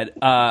being said,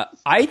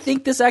 I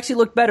think this actually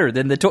looked better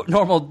than the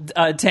normal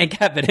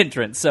Tank Abbott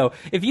entrance. So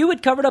if you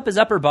had covered up his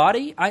upper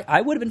body,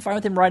 I would have been fine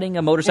with him riding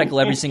a motorcycle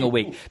every single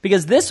week.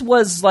 Because this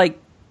was like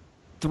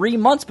 3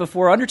 months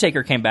before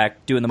Undertaker came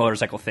back doing the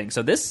motorcycle thing.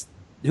 So this,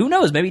 who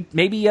knows,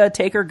 maybe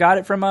Taker got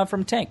it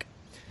from Tank.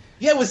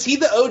 Yeah, was he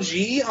the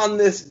OG on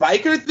this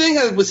biker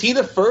thing? Was he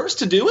the first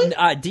to do it?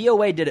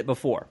 DOA did it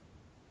before.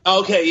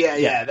 Okay,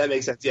 yeah, that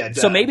makes sense. Yeah.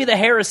 So maybe the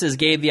Harrises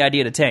gave the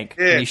idea to Tank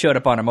when he showed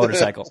up on a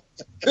motorcycle.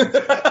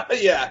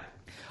 Yeah.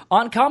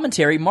 On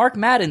commentary, Mark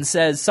Madden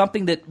says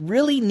something that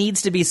really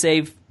needs to be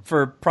saved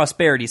for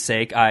prosperity's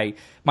sake.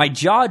 My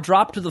jaw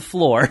dropped to the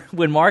floor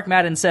when Mark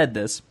Madden said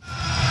this.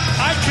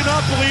 I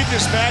cannot believe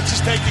this match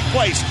is taking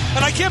place.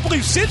 And I can't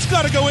believe Sid's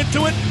got to go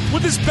into it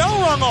with his bell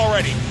rung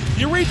already.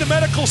 You read the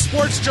medical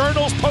sports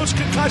journals,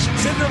 post-concussion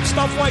syndrome,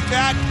 stuff like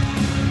that.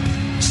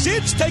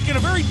 Sid's taking a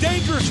very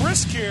dangerous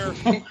risk here.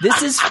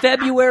 This is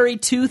February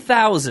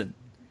 2000.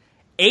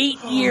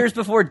 8 years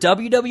before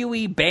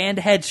WWE banned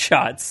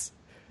headshots.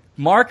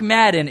 Mark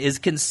Madden is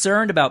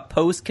concerned about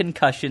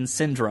post-concussion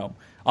syndrome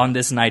on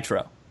this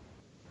Nitro.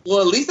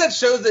 Well, at least that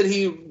shows that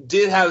he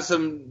did have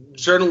some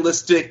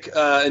journalistic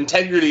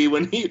integrity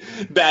when he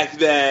back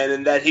then,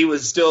 and that he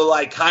was still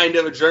like kind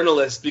of a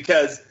journalist.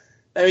 Because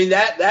I mean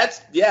that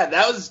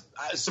was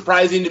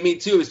surprising to me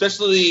too,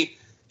 especially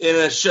in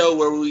a show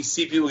where we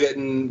see people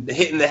getting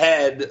hit in the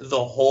head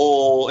the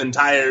whole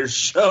entire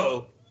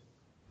show.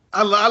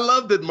 I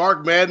love that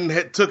Mark Madden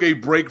took a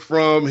break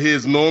from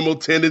his normal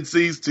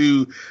tendencies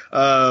to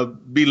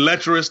be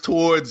lecherous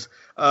towards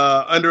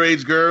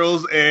underage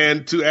girls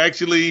and to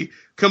actually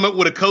come up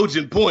with a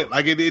cogent point.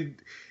 Like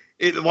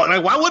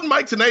why wouldn't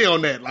Mike Tenay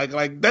on that?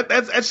 Like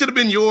that should have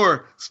been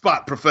your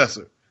spot,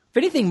 Professor. If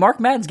anything, Mark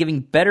Madden's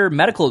giving better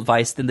medical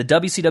advice than the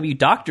WCW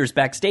doctors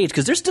backstage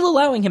because they're still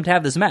allowing him to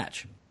have this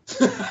match.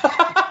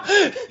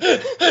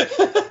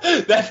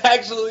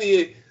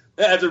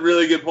 That's a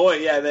really good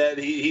point. Yeah, that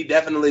he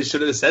definitely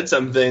should have said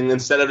something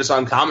instead of just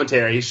on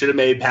commentary. He should have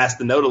maybe passed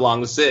the note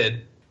along to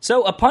Sid.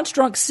 So a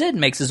punch-drunk Sid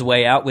makes his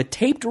way out with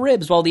taped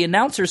ribs while the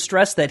announcers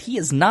stress that he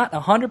is not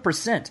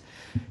 100%.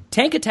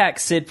 Tank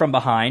attacks Sid from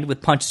behind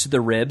with punches to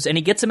the ribs, and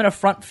he gets him in a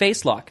front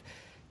face lock.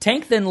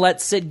 Tank then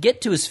lets Sid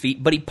get to his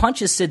feet, but he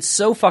punches Sid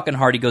so fucking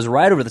hard he goes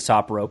right over the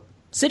top rope.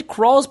 Sid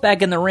crawls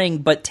back in the ring,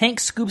 but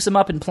Tank scoops him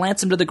up and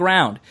plants him to the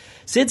ground.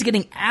 Sid's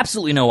getting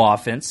absolutely no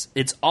offense.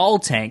 It's all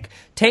Tank.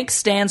 Tank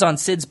stands on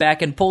Sid's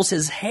back and pulls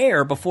his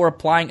hair before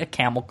applying a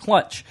camel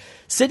clutch.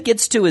 Sid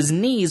gets to his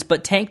knees,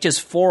 but Tank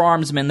just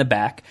forearms him in the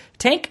back.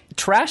 Tank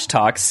trash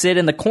talks Sid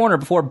in the corner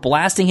before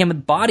blasting him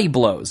with body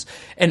blows.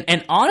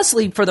 And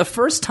honestly, for the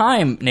first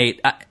time,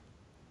 Nate, I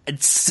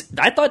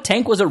thought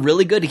Tank was a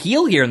really good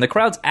heel here, and the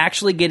crowd's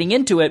actually getting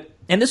into it.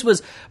 And this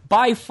was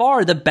by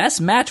far the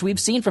best match we've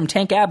seen from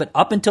Tank Abbott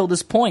up until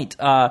this point.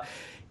 At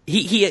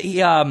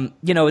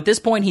this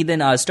point, he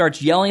then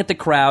starts yelling at the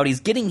crowd. He's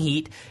getting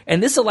heat,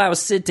 and this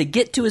allows Sid to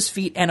get to his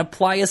feet and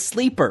apply a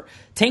sleeper.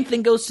 Tank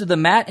then goes to the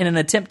mat in an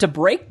attempt to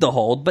break the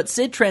hold, but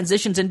Sid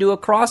transitions into a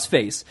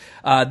crossface.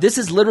 This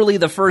is literally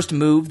the first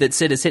move that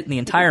Sid has hit in the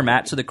entire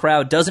match, so the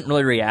crowd doesn't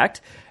really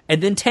react.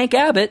 And then Tank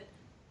Abbott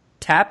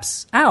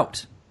taps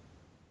out.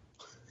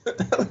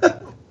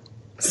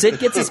 Sid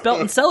gets his belt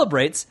and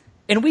celebrates,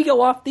 and we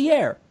go off the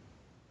air.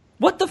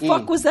 What the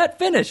fuck was that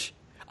finish?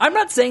 I'm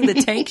not saying that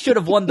Tank should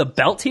have won the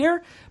belt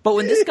here, but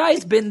when this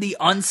guy's been the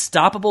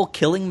unstoppable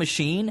killing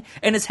machine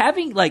and is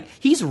having,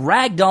 he's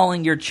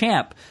ragdolling your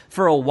champ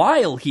for a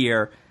while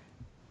here,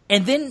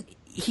 and then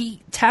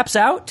he taps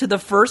out to the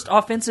first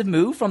offensive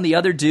move from the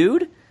other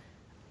dude?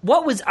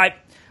 What was, I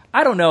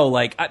don't know,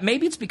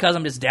 maybe it's because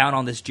I'm just down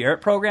on this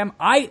Jarrett program.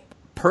 I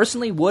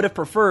personally would have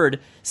preferred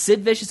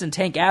Sid Vicious and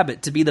Tank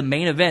Abbott to be the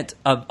main event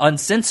of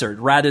Uncensored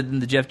rather than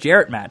the Jeff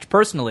Jarrett match,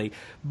 personally.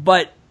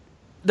 But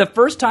the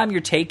first time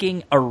you're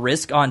taking a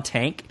risk on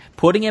Tank,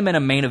 putting him in a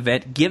main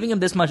event, giving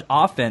him this much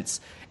offense,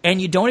 and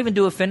you don't even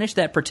do a finish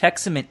that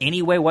protects him in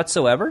any way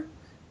whatsoever?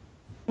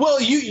 Well,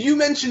 you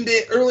mentioned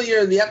it earlier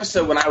in the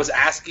episode when I was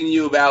asking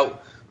you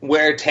about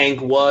where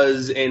Tank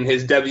was in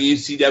his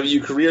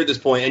WCW career at this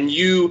point, and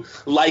you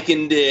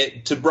likened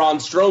it to Braun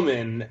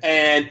Strowman,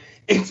 and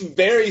it's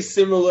very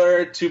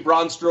similar to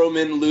Braun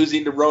Strowman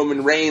losing to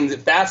Roman Reigns at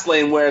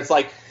Fastlane, where it's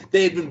like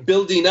they had been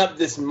building up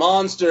this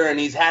monster, and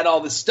he's had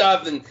all this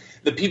stuff, and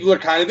the people are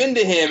kind of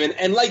into him,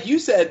 and like you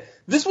said,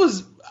 this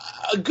was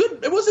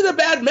it wasn't a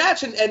bad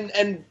match,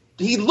 and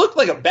he looked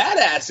like a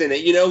badass in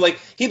it, like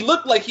he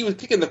looked like he was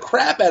kicking the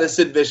crap out of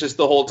Sid Vicious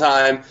the whole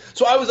time.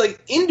 So I was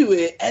like into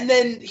it, and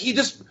then he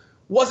just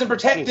wasn't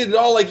protected at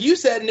all, like you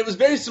said, and it was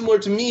very similar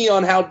to me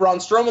on how Braun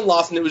Strowman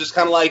lost, and it was just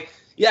kind of like,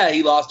 yeah,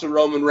 he lost to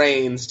Roman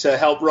Reigns to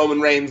help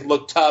Roman Reigns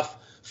look tough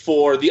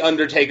for The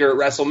Undertaker at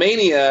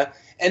WrestleMania,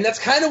 and that's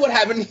kind of what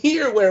happened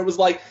here, where it was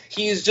like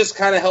he's just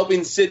kind of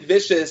helping Sid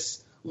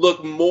Vicious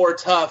look more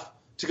tough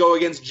to go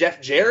against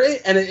Jeff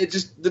Jarrett, and it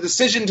just, the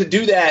decision to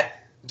do that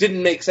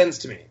didn't make sense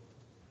to me.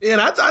 And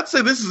I'd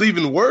say this is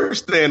even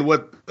worse than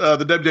what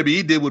the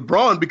WWE did with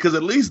Braun, because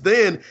at least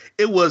then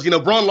it was,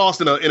 Braun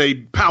lost in a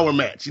power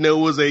match. It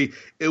was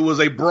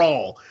a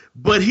brawl.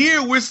 But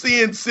here we're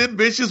seeing Sid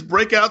Vicious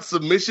break out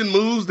submission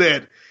moves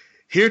that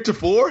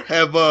heretofore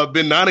have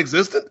been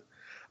non-existent,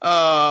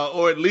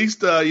 or at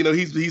least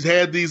he's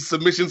had these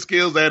submission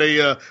skills at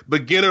a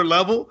beginner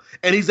level,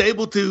 and he's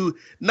able to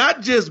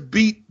not just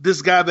beat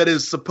this guy that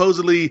is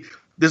supposedly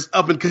this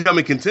up and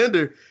coming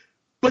contender,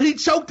 but he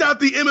choked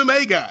out the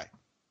MMA guy.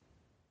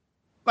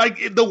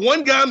 Like, the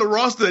one guy on the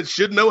roster that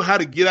should know how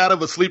to get out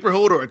of a sleeper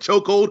hold or a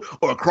choke hold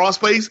or a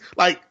crossface,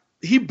 like,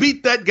 he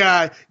beat that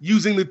guy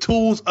using the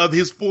tools of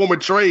his former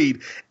trade.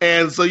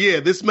 And so,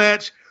 yeah, this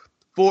match,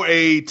 for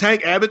a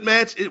Tank Abbott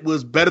match, it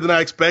was better than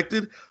I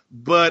expected.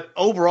 But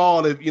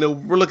overall, if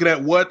we're looking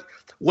at what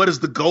is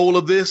the goal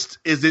of this,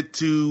 is it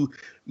to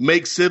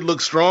make Sid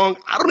look strong?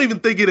 I don't even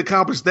think it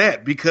accomplished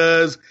that,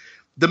 because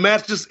the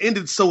match just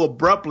ended so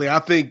abruptly. I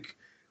think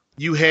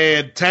you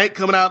had Tank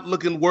coming out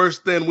looking worse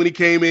than when he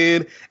came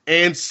in,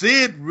 and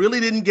Sid really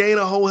didn't gain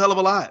a whole hell of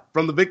a lot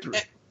from the victory.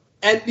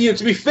 And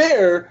to be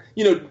fair,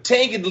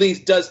 Tank at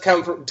least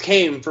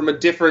came from a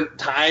different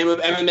time of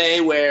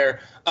MMA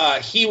where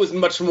he was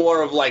much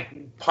more of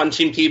like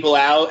punching people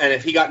out, and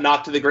if he got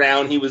knocked to the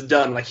ground, he was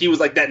done. Like, he was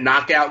like that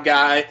knockout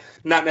guy,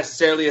 not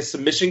necessarily a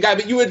submission guy,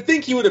 but you would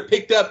think he would have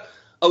picked up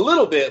a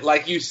little bit,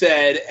 like you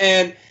said.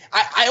 And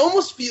I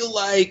almost feel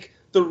like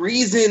the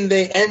reason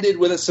they ended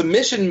with a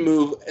submission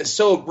move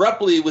so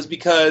abruptly was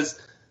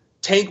because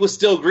Tank was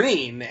still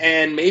green,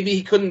 and maybe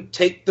he couldn't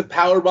take the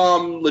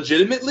powerbomb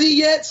legitimately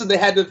yet, so they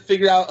had to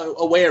figure out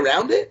a way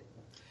around it.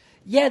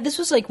 Yeah, this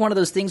was like one of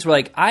those things where,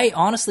 like, I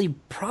honestly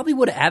probably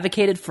would have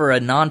advocated for a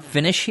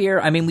non-finish here.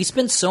 I mean, we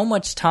spent so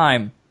much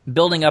time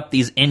building up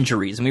these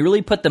injuries, and we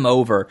really put them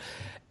over.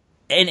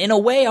 And in a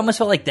way, I almost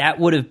felt like that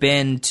would have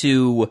been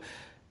to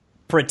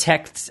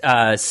protect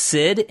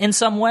Sid in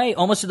some way,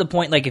 almost to the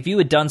point, like, if you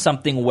had done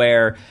something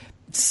where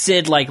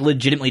Sid, like,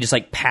 legitimately just,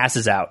 like,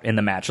 passes out in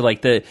the match, or,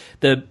 like, the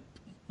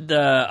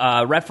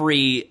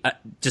referee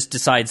just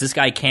decides this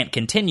guy can't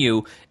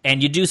continue,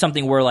 and you do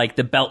something where, like,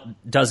 the belt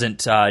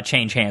doesn't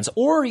change hands,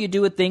 or you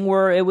do a thing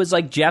where it was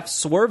like Jeff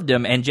swerved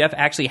him and Jeff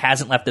actually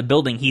hasn't left the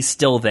building, he's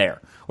still there,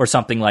 or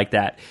something like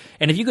that.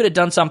 And if you could have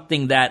done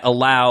something that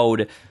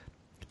allowed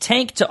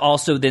Tank to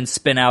also then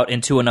spin out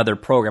into another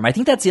program, I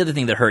think that's the other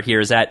thing that hurt here,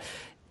 is that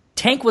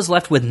Tank was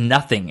left with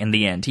nothing in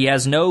the end. He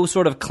has no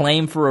sort of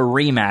claim for a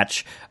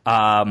rematch.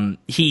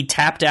 He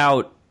tapped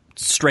out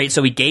straight,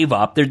 so he gave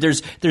up.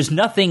 There's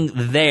nothing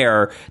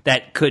there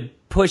that could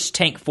push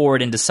Tank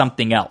forward into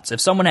something else.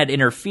 If someone had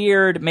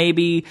interfered,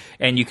 maybe,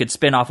 and you could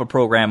spin off a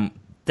program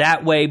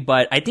that way,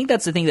 but I think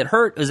that's the thing that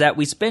hurt, is that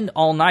we spend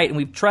all night and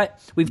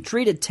we've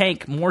treated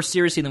Tank more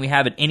seriously than we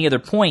have at any other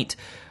point,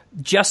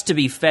 just to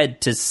be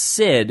fed to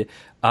Sid.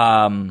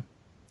 And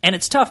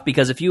it's tough,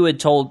 because if you had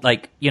told,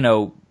 like,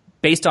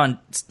 based on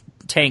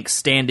Tank's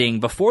standing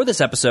before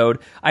this episode,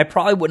 I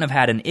probably wouldn't have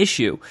had an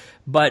issue.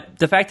 But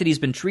the fact that he's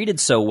been treated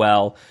so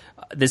well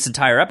this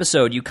entire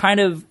episode, you kind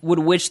of would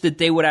wish that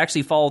they would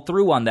actually follow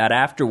through on that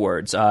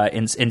afterwards,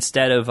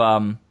 instead of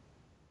at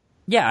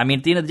the end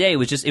of the day, it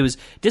was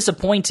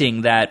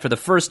disappointing that for the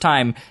first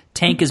time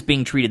Tank is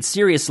being treated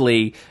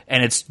seriously,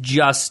 and it's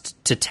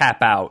just to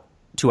tap out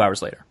 2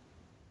 hours later.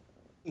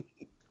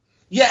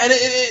 Yeah, and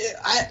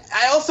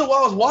I also, while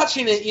I was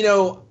watching it,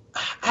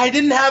 I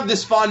didn't have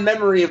this fond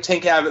memory of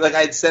Tank Abbott like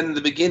I had said in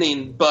the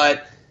beginning,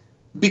 but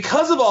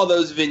because of all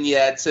those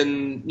vignettes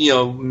and,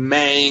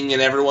 Mang and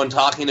everyone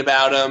talking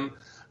about him,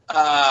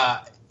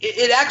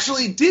 it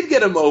actually did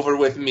get him over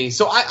with me.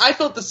 So I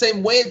felt the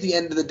same way at the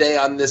end of the day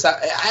on this.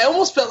 I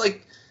almost felt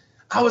like,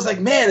 I was like,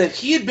 man, if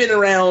he had been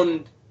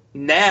around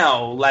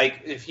now,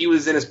 like if he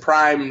was in his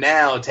prime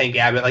now, Tank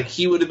Abbott, like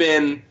he would have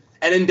been,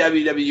 and in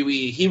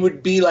WWE, he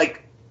would be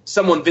like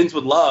someone Vince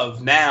would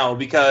love now,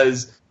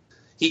 because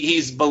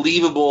he's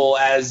believable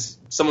as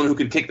someone who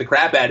could kick the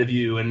crap out of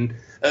you, and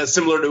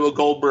similar to a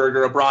Goldberg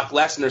or a Brock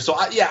Lesnar. So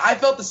I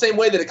felt the same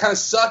way, that it kind of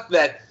sucked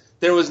that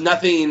there was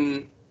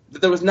nothing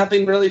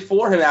really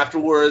for him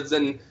afterwards.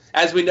 And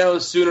as we know,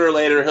 sooner or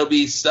later he'll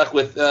be stuck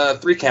with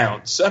 3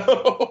 counts.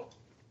 So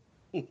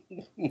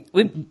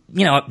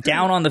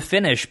down on the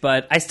finish,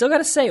 but I still got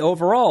to say,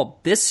 overall,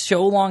 this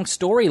show-long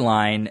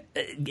storyline,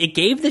 it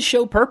gave the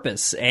show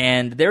purpose,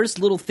 and there's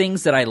little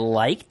things that I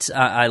liked.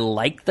 I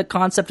liked the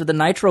concept of the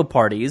Nitro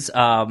parties,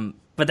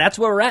 but that's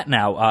where we're at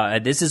now.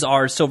 This is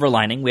our silver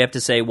lining. We have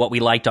to say what we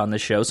liked on the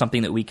show,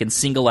 something that we can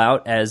single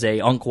out as a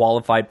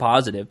unqualified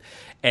positive.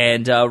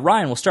 And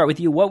Ryan, we'll start with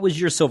you. What was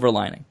your silver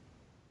lining?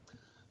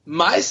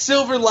 My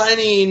silver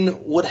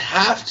lining would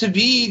have to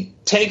be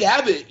Tank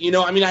Abbott.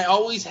 I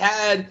always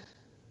had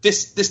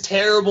this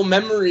terrible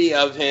memory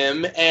of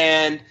him,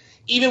 and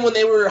even when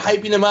they were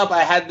hyping him up,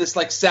 I had this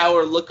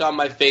sour look on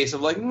my face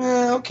of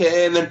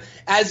okay. And then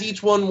as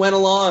each one went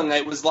along,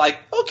 I was like,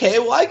 okay,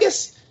 well, I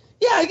guess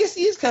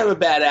he is kind of a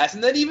badass.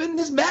 And then even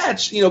his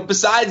match,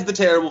 besides the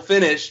terrible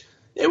finish,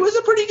 it was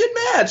a pretty good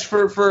match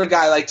for a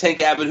guy like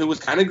Tank Abbott, who was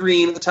kind of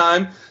green at the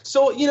time.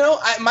 So,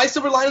 my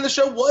silver line of the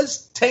show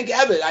was Tank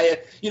Abbott.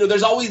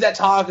 There's always that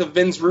talk of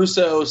Vince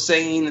Russo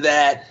saying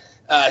that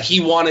he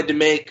wanted to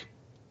make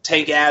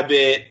Tank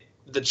Abbott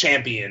the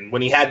champion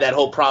when he had that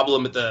whole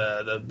problem at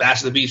the Bash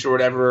of the Beach or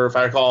whatever, if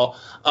I recall.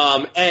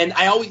 And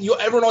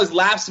everyone always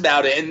laughs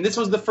about it. And this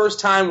was the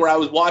first time where I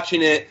was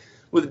watching it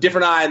with a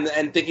different eye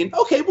and thinking,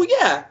 okay, well,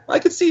 yeah, I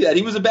could see that.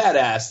 He was a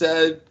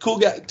badass, cool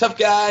guy, tough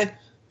guy.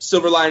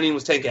 Silver lining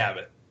was Tank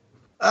Abbott.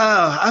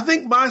 I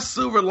think my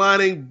silver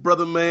lining,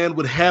 brother man,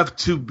 would have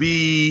to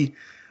be,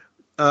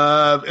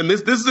 and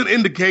this is an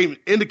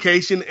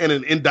indication and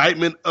an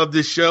indictment of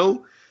this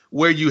show,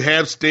 where you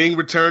have Sting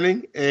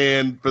returning.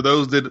 And for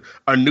those that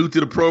are new to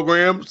the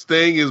program,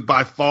 Sting is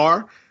by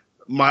far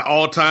my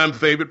all-time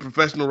favorite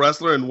professional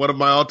wrestler and one of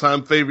my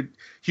all-time favorite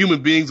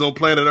human beings on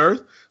planet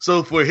Earth.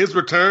 So for his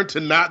return to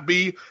not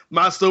be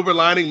my silver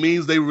lining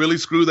means they really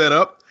screw that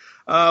up.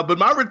 But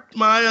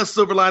my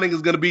silver lining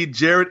is going to be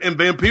Jarrett and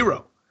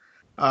Vampiro.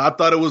 I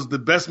thought it was the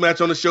best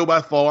match on the show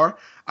by far.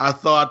 I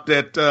thought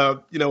that,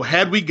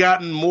 had we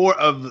gotten more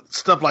of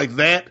stuff like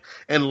that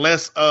and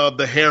less of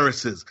the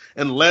Harrises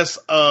and less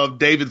of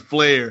David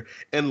Flair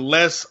and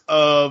less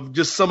of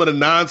just some of the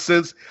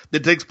nonsense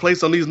that takes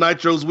place on these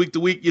Nitros week to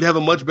week, you'd have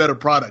a much better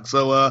product.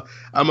 So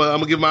I'm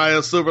going to give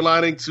my silver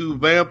lining to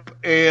Vamp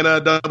and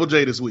Double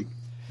J this week.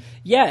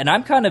 Yeah, and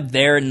I'm kind of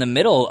there in the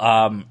middle.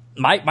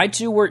 My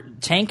two were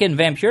Tank and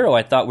Vampiro.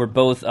 I thought were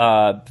both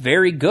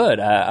very good.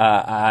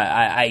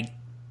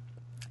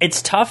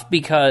 It's tough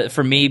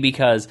for me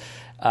because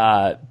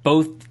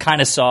both kind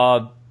of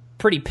saw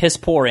pretty piss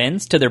poor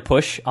ends to their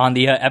push on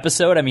the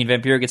episode. I mean,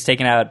 Vampiro gets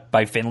taken out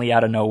by Finlay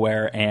out of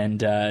nowhere, and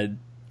the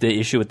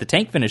issue with the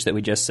Tank finish that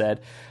we just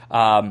said.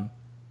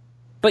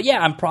 But yeah,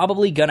 I'm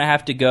probably gonna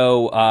have to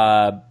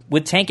go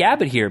with Tank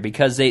Abbott here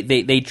because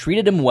they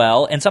treated him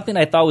well, and something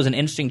I thought was an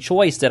interesting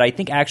choice that I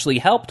think actually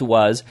helped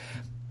was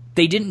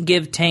they didn't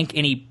give Tank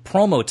any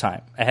promo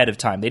time ahead of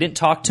time. They didn't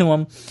talk to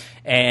him,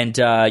 and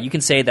you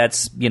can say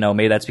that's,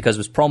 maybe that's because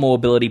of his promo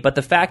ability, but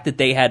the fact that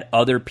they had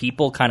other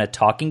people kind of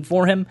talking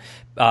for him,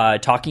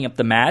 talking up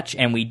the match,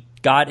 and we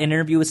got an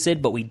interview with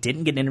Sid, but we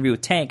didn't get an interview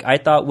with Tank, I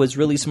thought was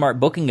really smart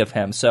booking of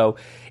him. So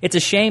it's a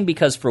shame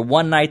because for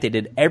one night they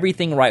did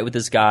everything right with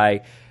this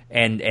guy,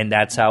 and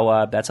that's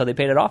how they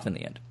paid it off in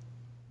the end.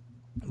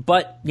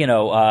 But,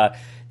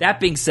 that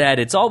being said,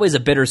 it's always a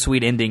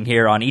bittersweet ending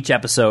here on each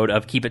episode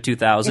of Keep It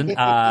 2000. But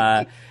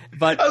I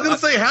was going to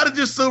say, how did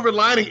your silver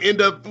lining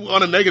end up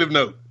on a negative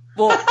note?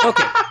 Well,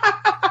 okay.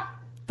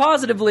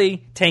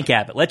 Positively, Tank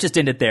Abbott. Let's just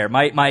end it there.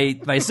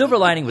 My silver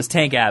lining was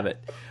Tank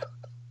Abbott.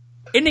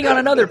 Ending on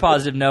another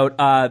positive note,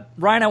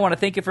 Ryan, I want to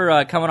thank you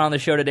for coming on the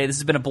show today. This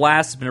has been a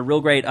blast. It's been a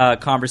real great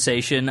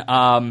conversation.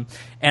 And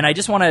I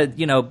just want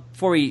to,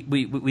 before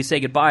we say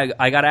goodbye,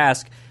 I got to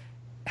ask,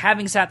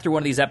 having sat through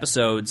one of these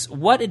episodes,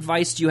 what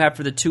advice do you have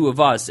for the two of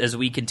us as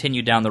we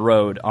continue down the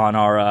road on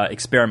our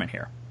experiment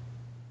here?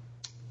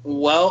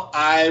 Well,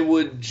 I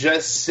would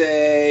just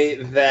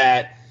say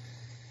that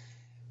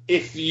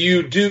if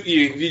you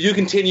do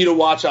continue to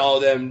watch all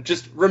of them,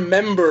 just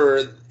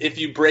remember if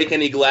you break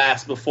any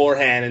glass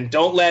beforehand, and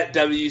don't let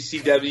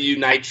WCW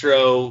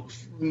Nitro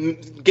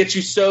get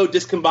you so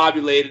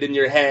discombobulated in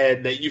your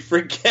head that you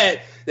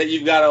forget that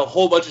you've got a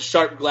whole bunch of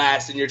sharp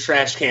glass in your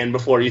trash can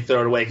before you throw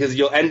it away, because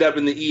you'll end up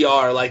in the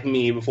ER like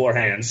me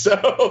beforehand.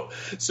 So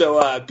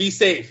be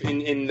safe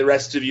in the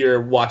rest of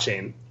your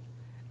watching.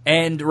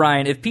 And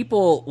Ryan, if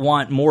people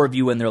want more of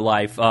you in their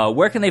life,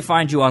 where can they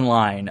find you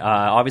online?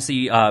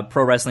 Obviously,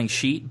 Pro Wrestling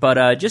Sheet,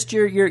 but just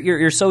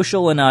your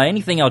social and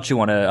anything else you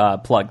want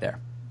to plug there.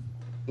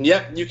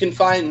 Yep, you can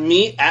find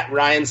me at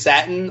Ryan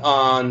Satin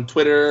on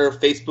Twitter,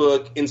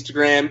 Facebook,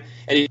 Instagram,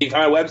 and you can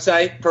find my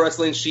website,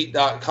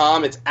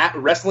 ProWrestlingSheet.com. It's at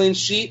Wrestling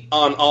Sheet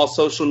on all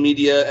social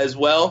media as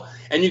well.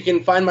 And you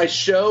can find my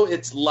show.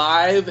 It's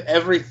live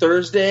every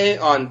Thursday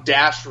on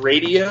Dash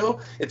Radio.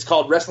 It's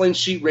called Wrestling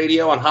Sheet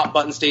Radio on Hot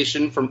Button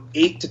Station from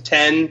 8 to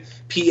 10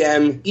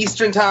 p.m.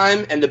 Eastern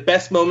Time, and the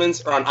best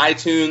moments are on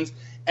iTunes.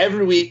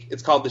 Every week,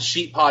 it's called The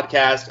Sheet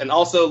Podcast. And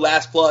also,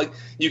 last plug,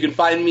 you can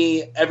find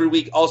me every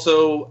week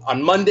also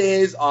on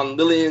Mondays on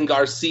Lillian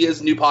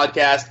Garcia's new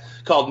podcast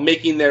called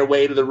Making Their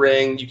Way to the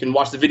Ring. You can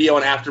watch the video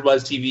on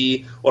AfterBuzz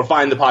TV or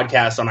find the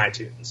podcast on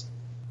iTunes.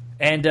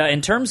 And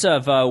in terms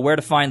of where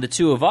to find the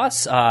two of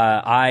us,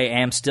 I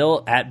am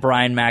still at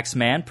Brian Max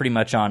Man, pretty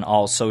much on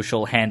all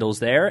social handles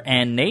there.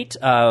 And Nate,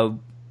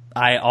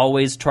 I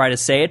always try to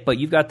say it, but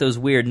you've got those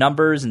weird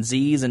numbers and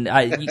Z's, and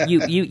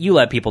you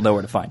let people know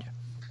where to find you.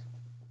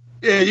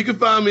 Yeah, you can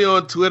find me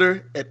on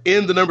Twitter at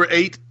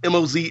N8,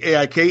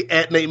 Mozaik,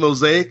 at Nate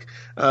Mosaic.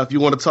 If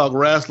you want to talk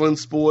wrestling,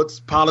 sports,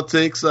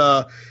 politics,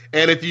 and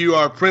if you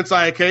are Prince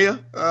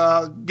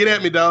Iaukea, get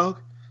at me,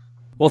 dog.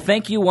 Well,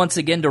 thank you once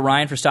again to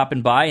Ryan for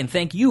stopping by, and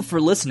thank you for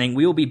listening.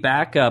 We will be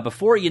back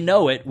before you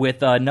know it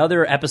with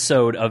another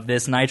episode of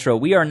this Nitro.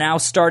 We are now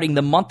starting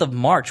the month of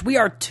March. We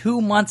are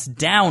 2 months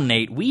down,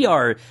 Nate.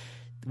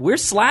 We're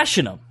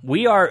slashing them.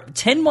 We are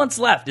 10 months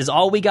left is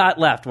all we got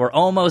left. We're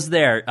almost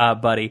there,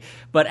 buddy.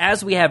 But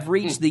as we have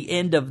reached the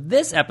end of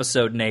this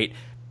episode, Nate,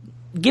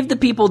 give the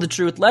people the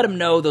truth. Let them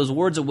know those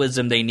words of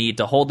wisdom they need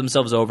to hold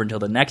themselves over until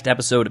the next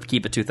episode of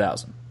Keep It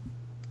 2000.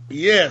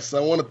 Yes,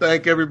 I want to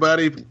thank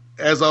everybody,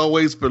 as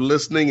always, for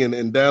listening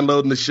and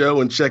downloading the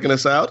show and checking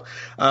us out.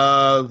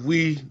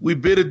 We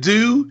bid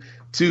adieu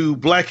to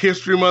Black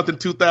History Month in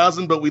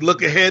 2000, but we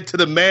look ahead to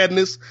the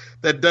madness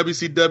that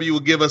WCW will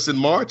give us in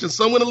March. And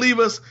so I'm going to leave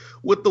us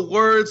with the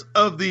words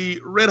of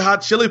the Red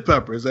Hot Chili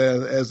Peppers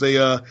as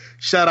a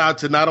shout out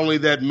to not only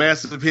that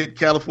massive hit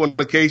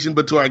Californication,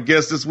 but to our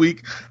guest this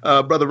week,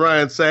 Brother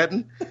Ryan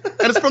Satin.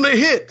 And it's from their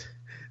hit,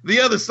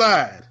 The Other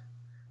Side.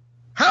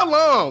 How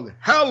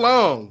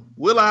long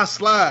will I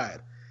slide?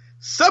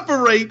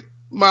 Separate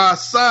my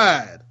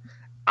side.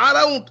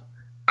 I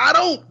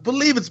don't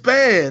believe it's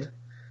bad.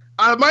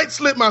 I might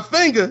slip my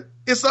finger.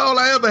 It's all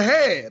I ever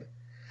had.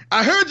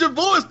 I heard your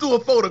voice through a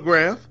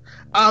photograph.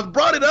 I've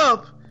brought it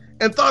up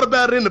and thought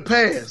about it in the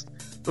past.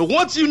 But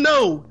once you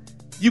know,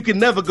 you can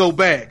never go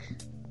back.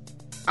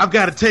 I've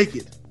got to take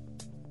it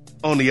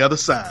on the other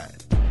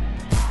side.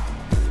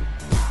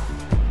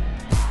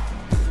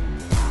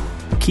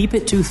 Keep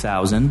It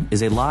 2000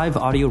 is a live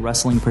audio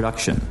wrestling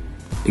production.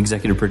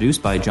 Executive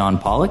produced by John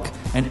Pollock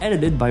and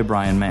edited by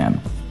Brian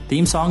Mann.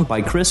 Theme song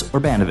by Chris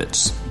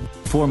Urbanovich.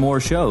 For more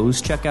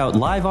shows, check out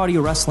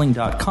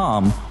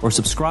liveaudiowrestling.com or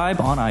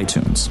subscribe on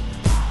iTunes.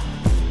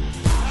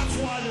 That's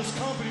why this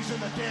company's in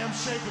the damn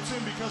shape it's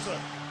in, because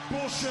of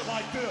bullshit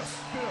like this.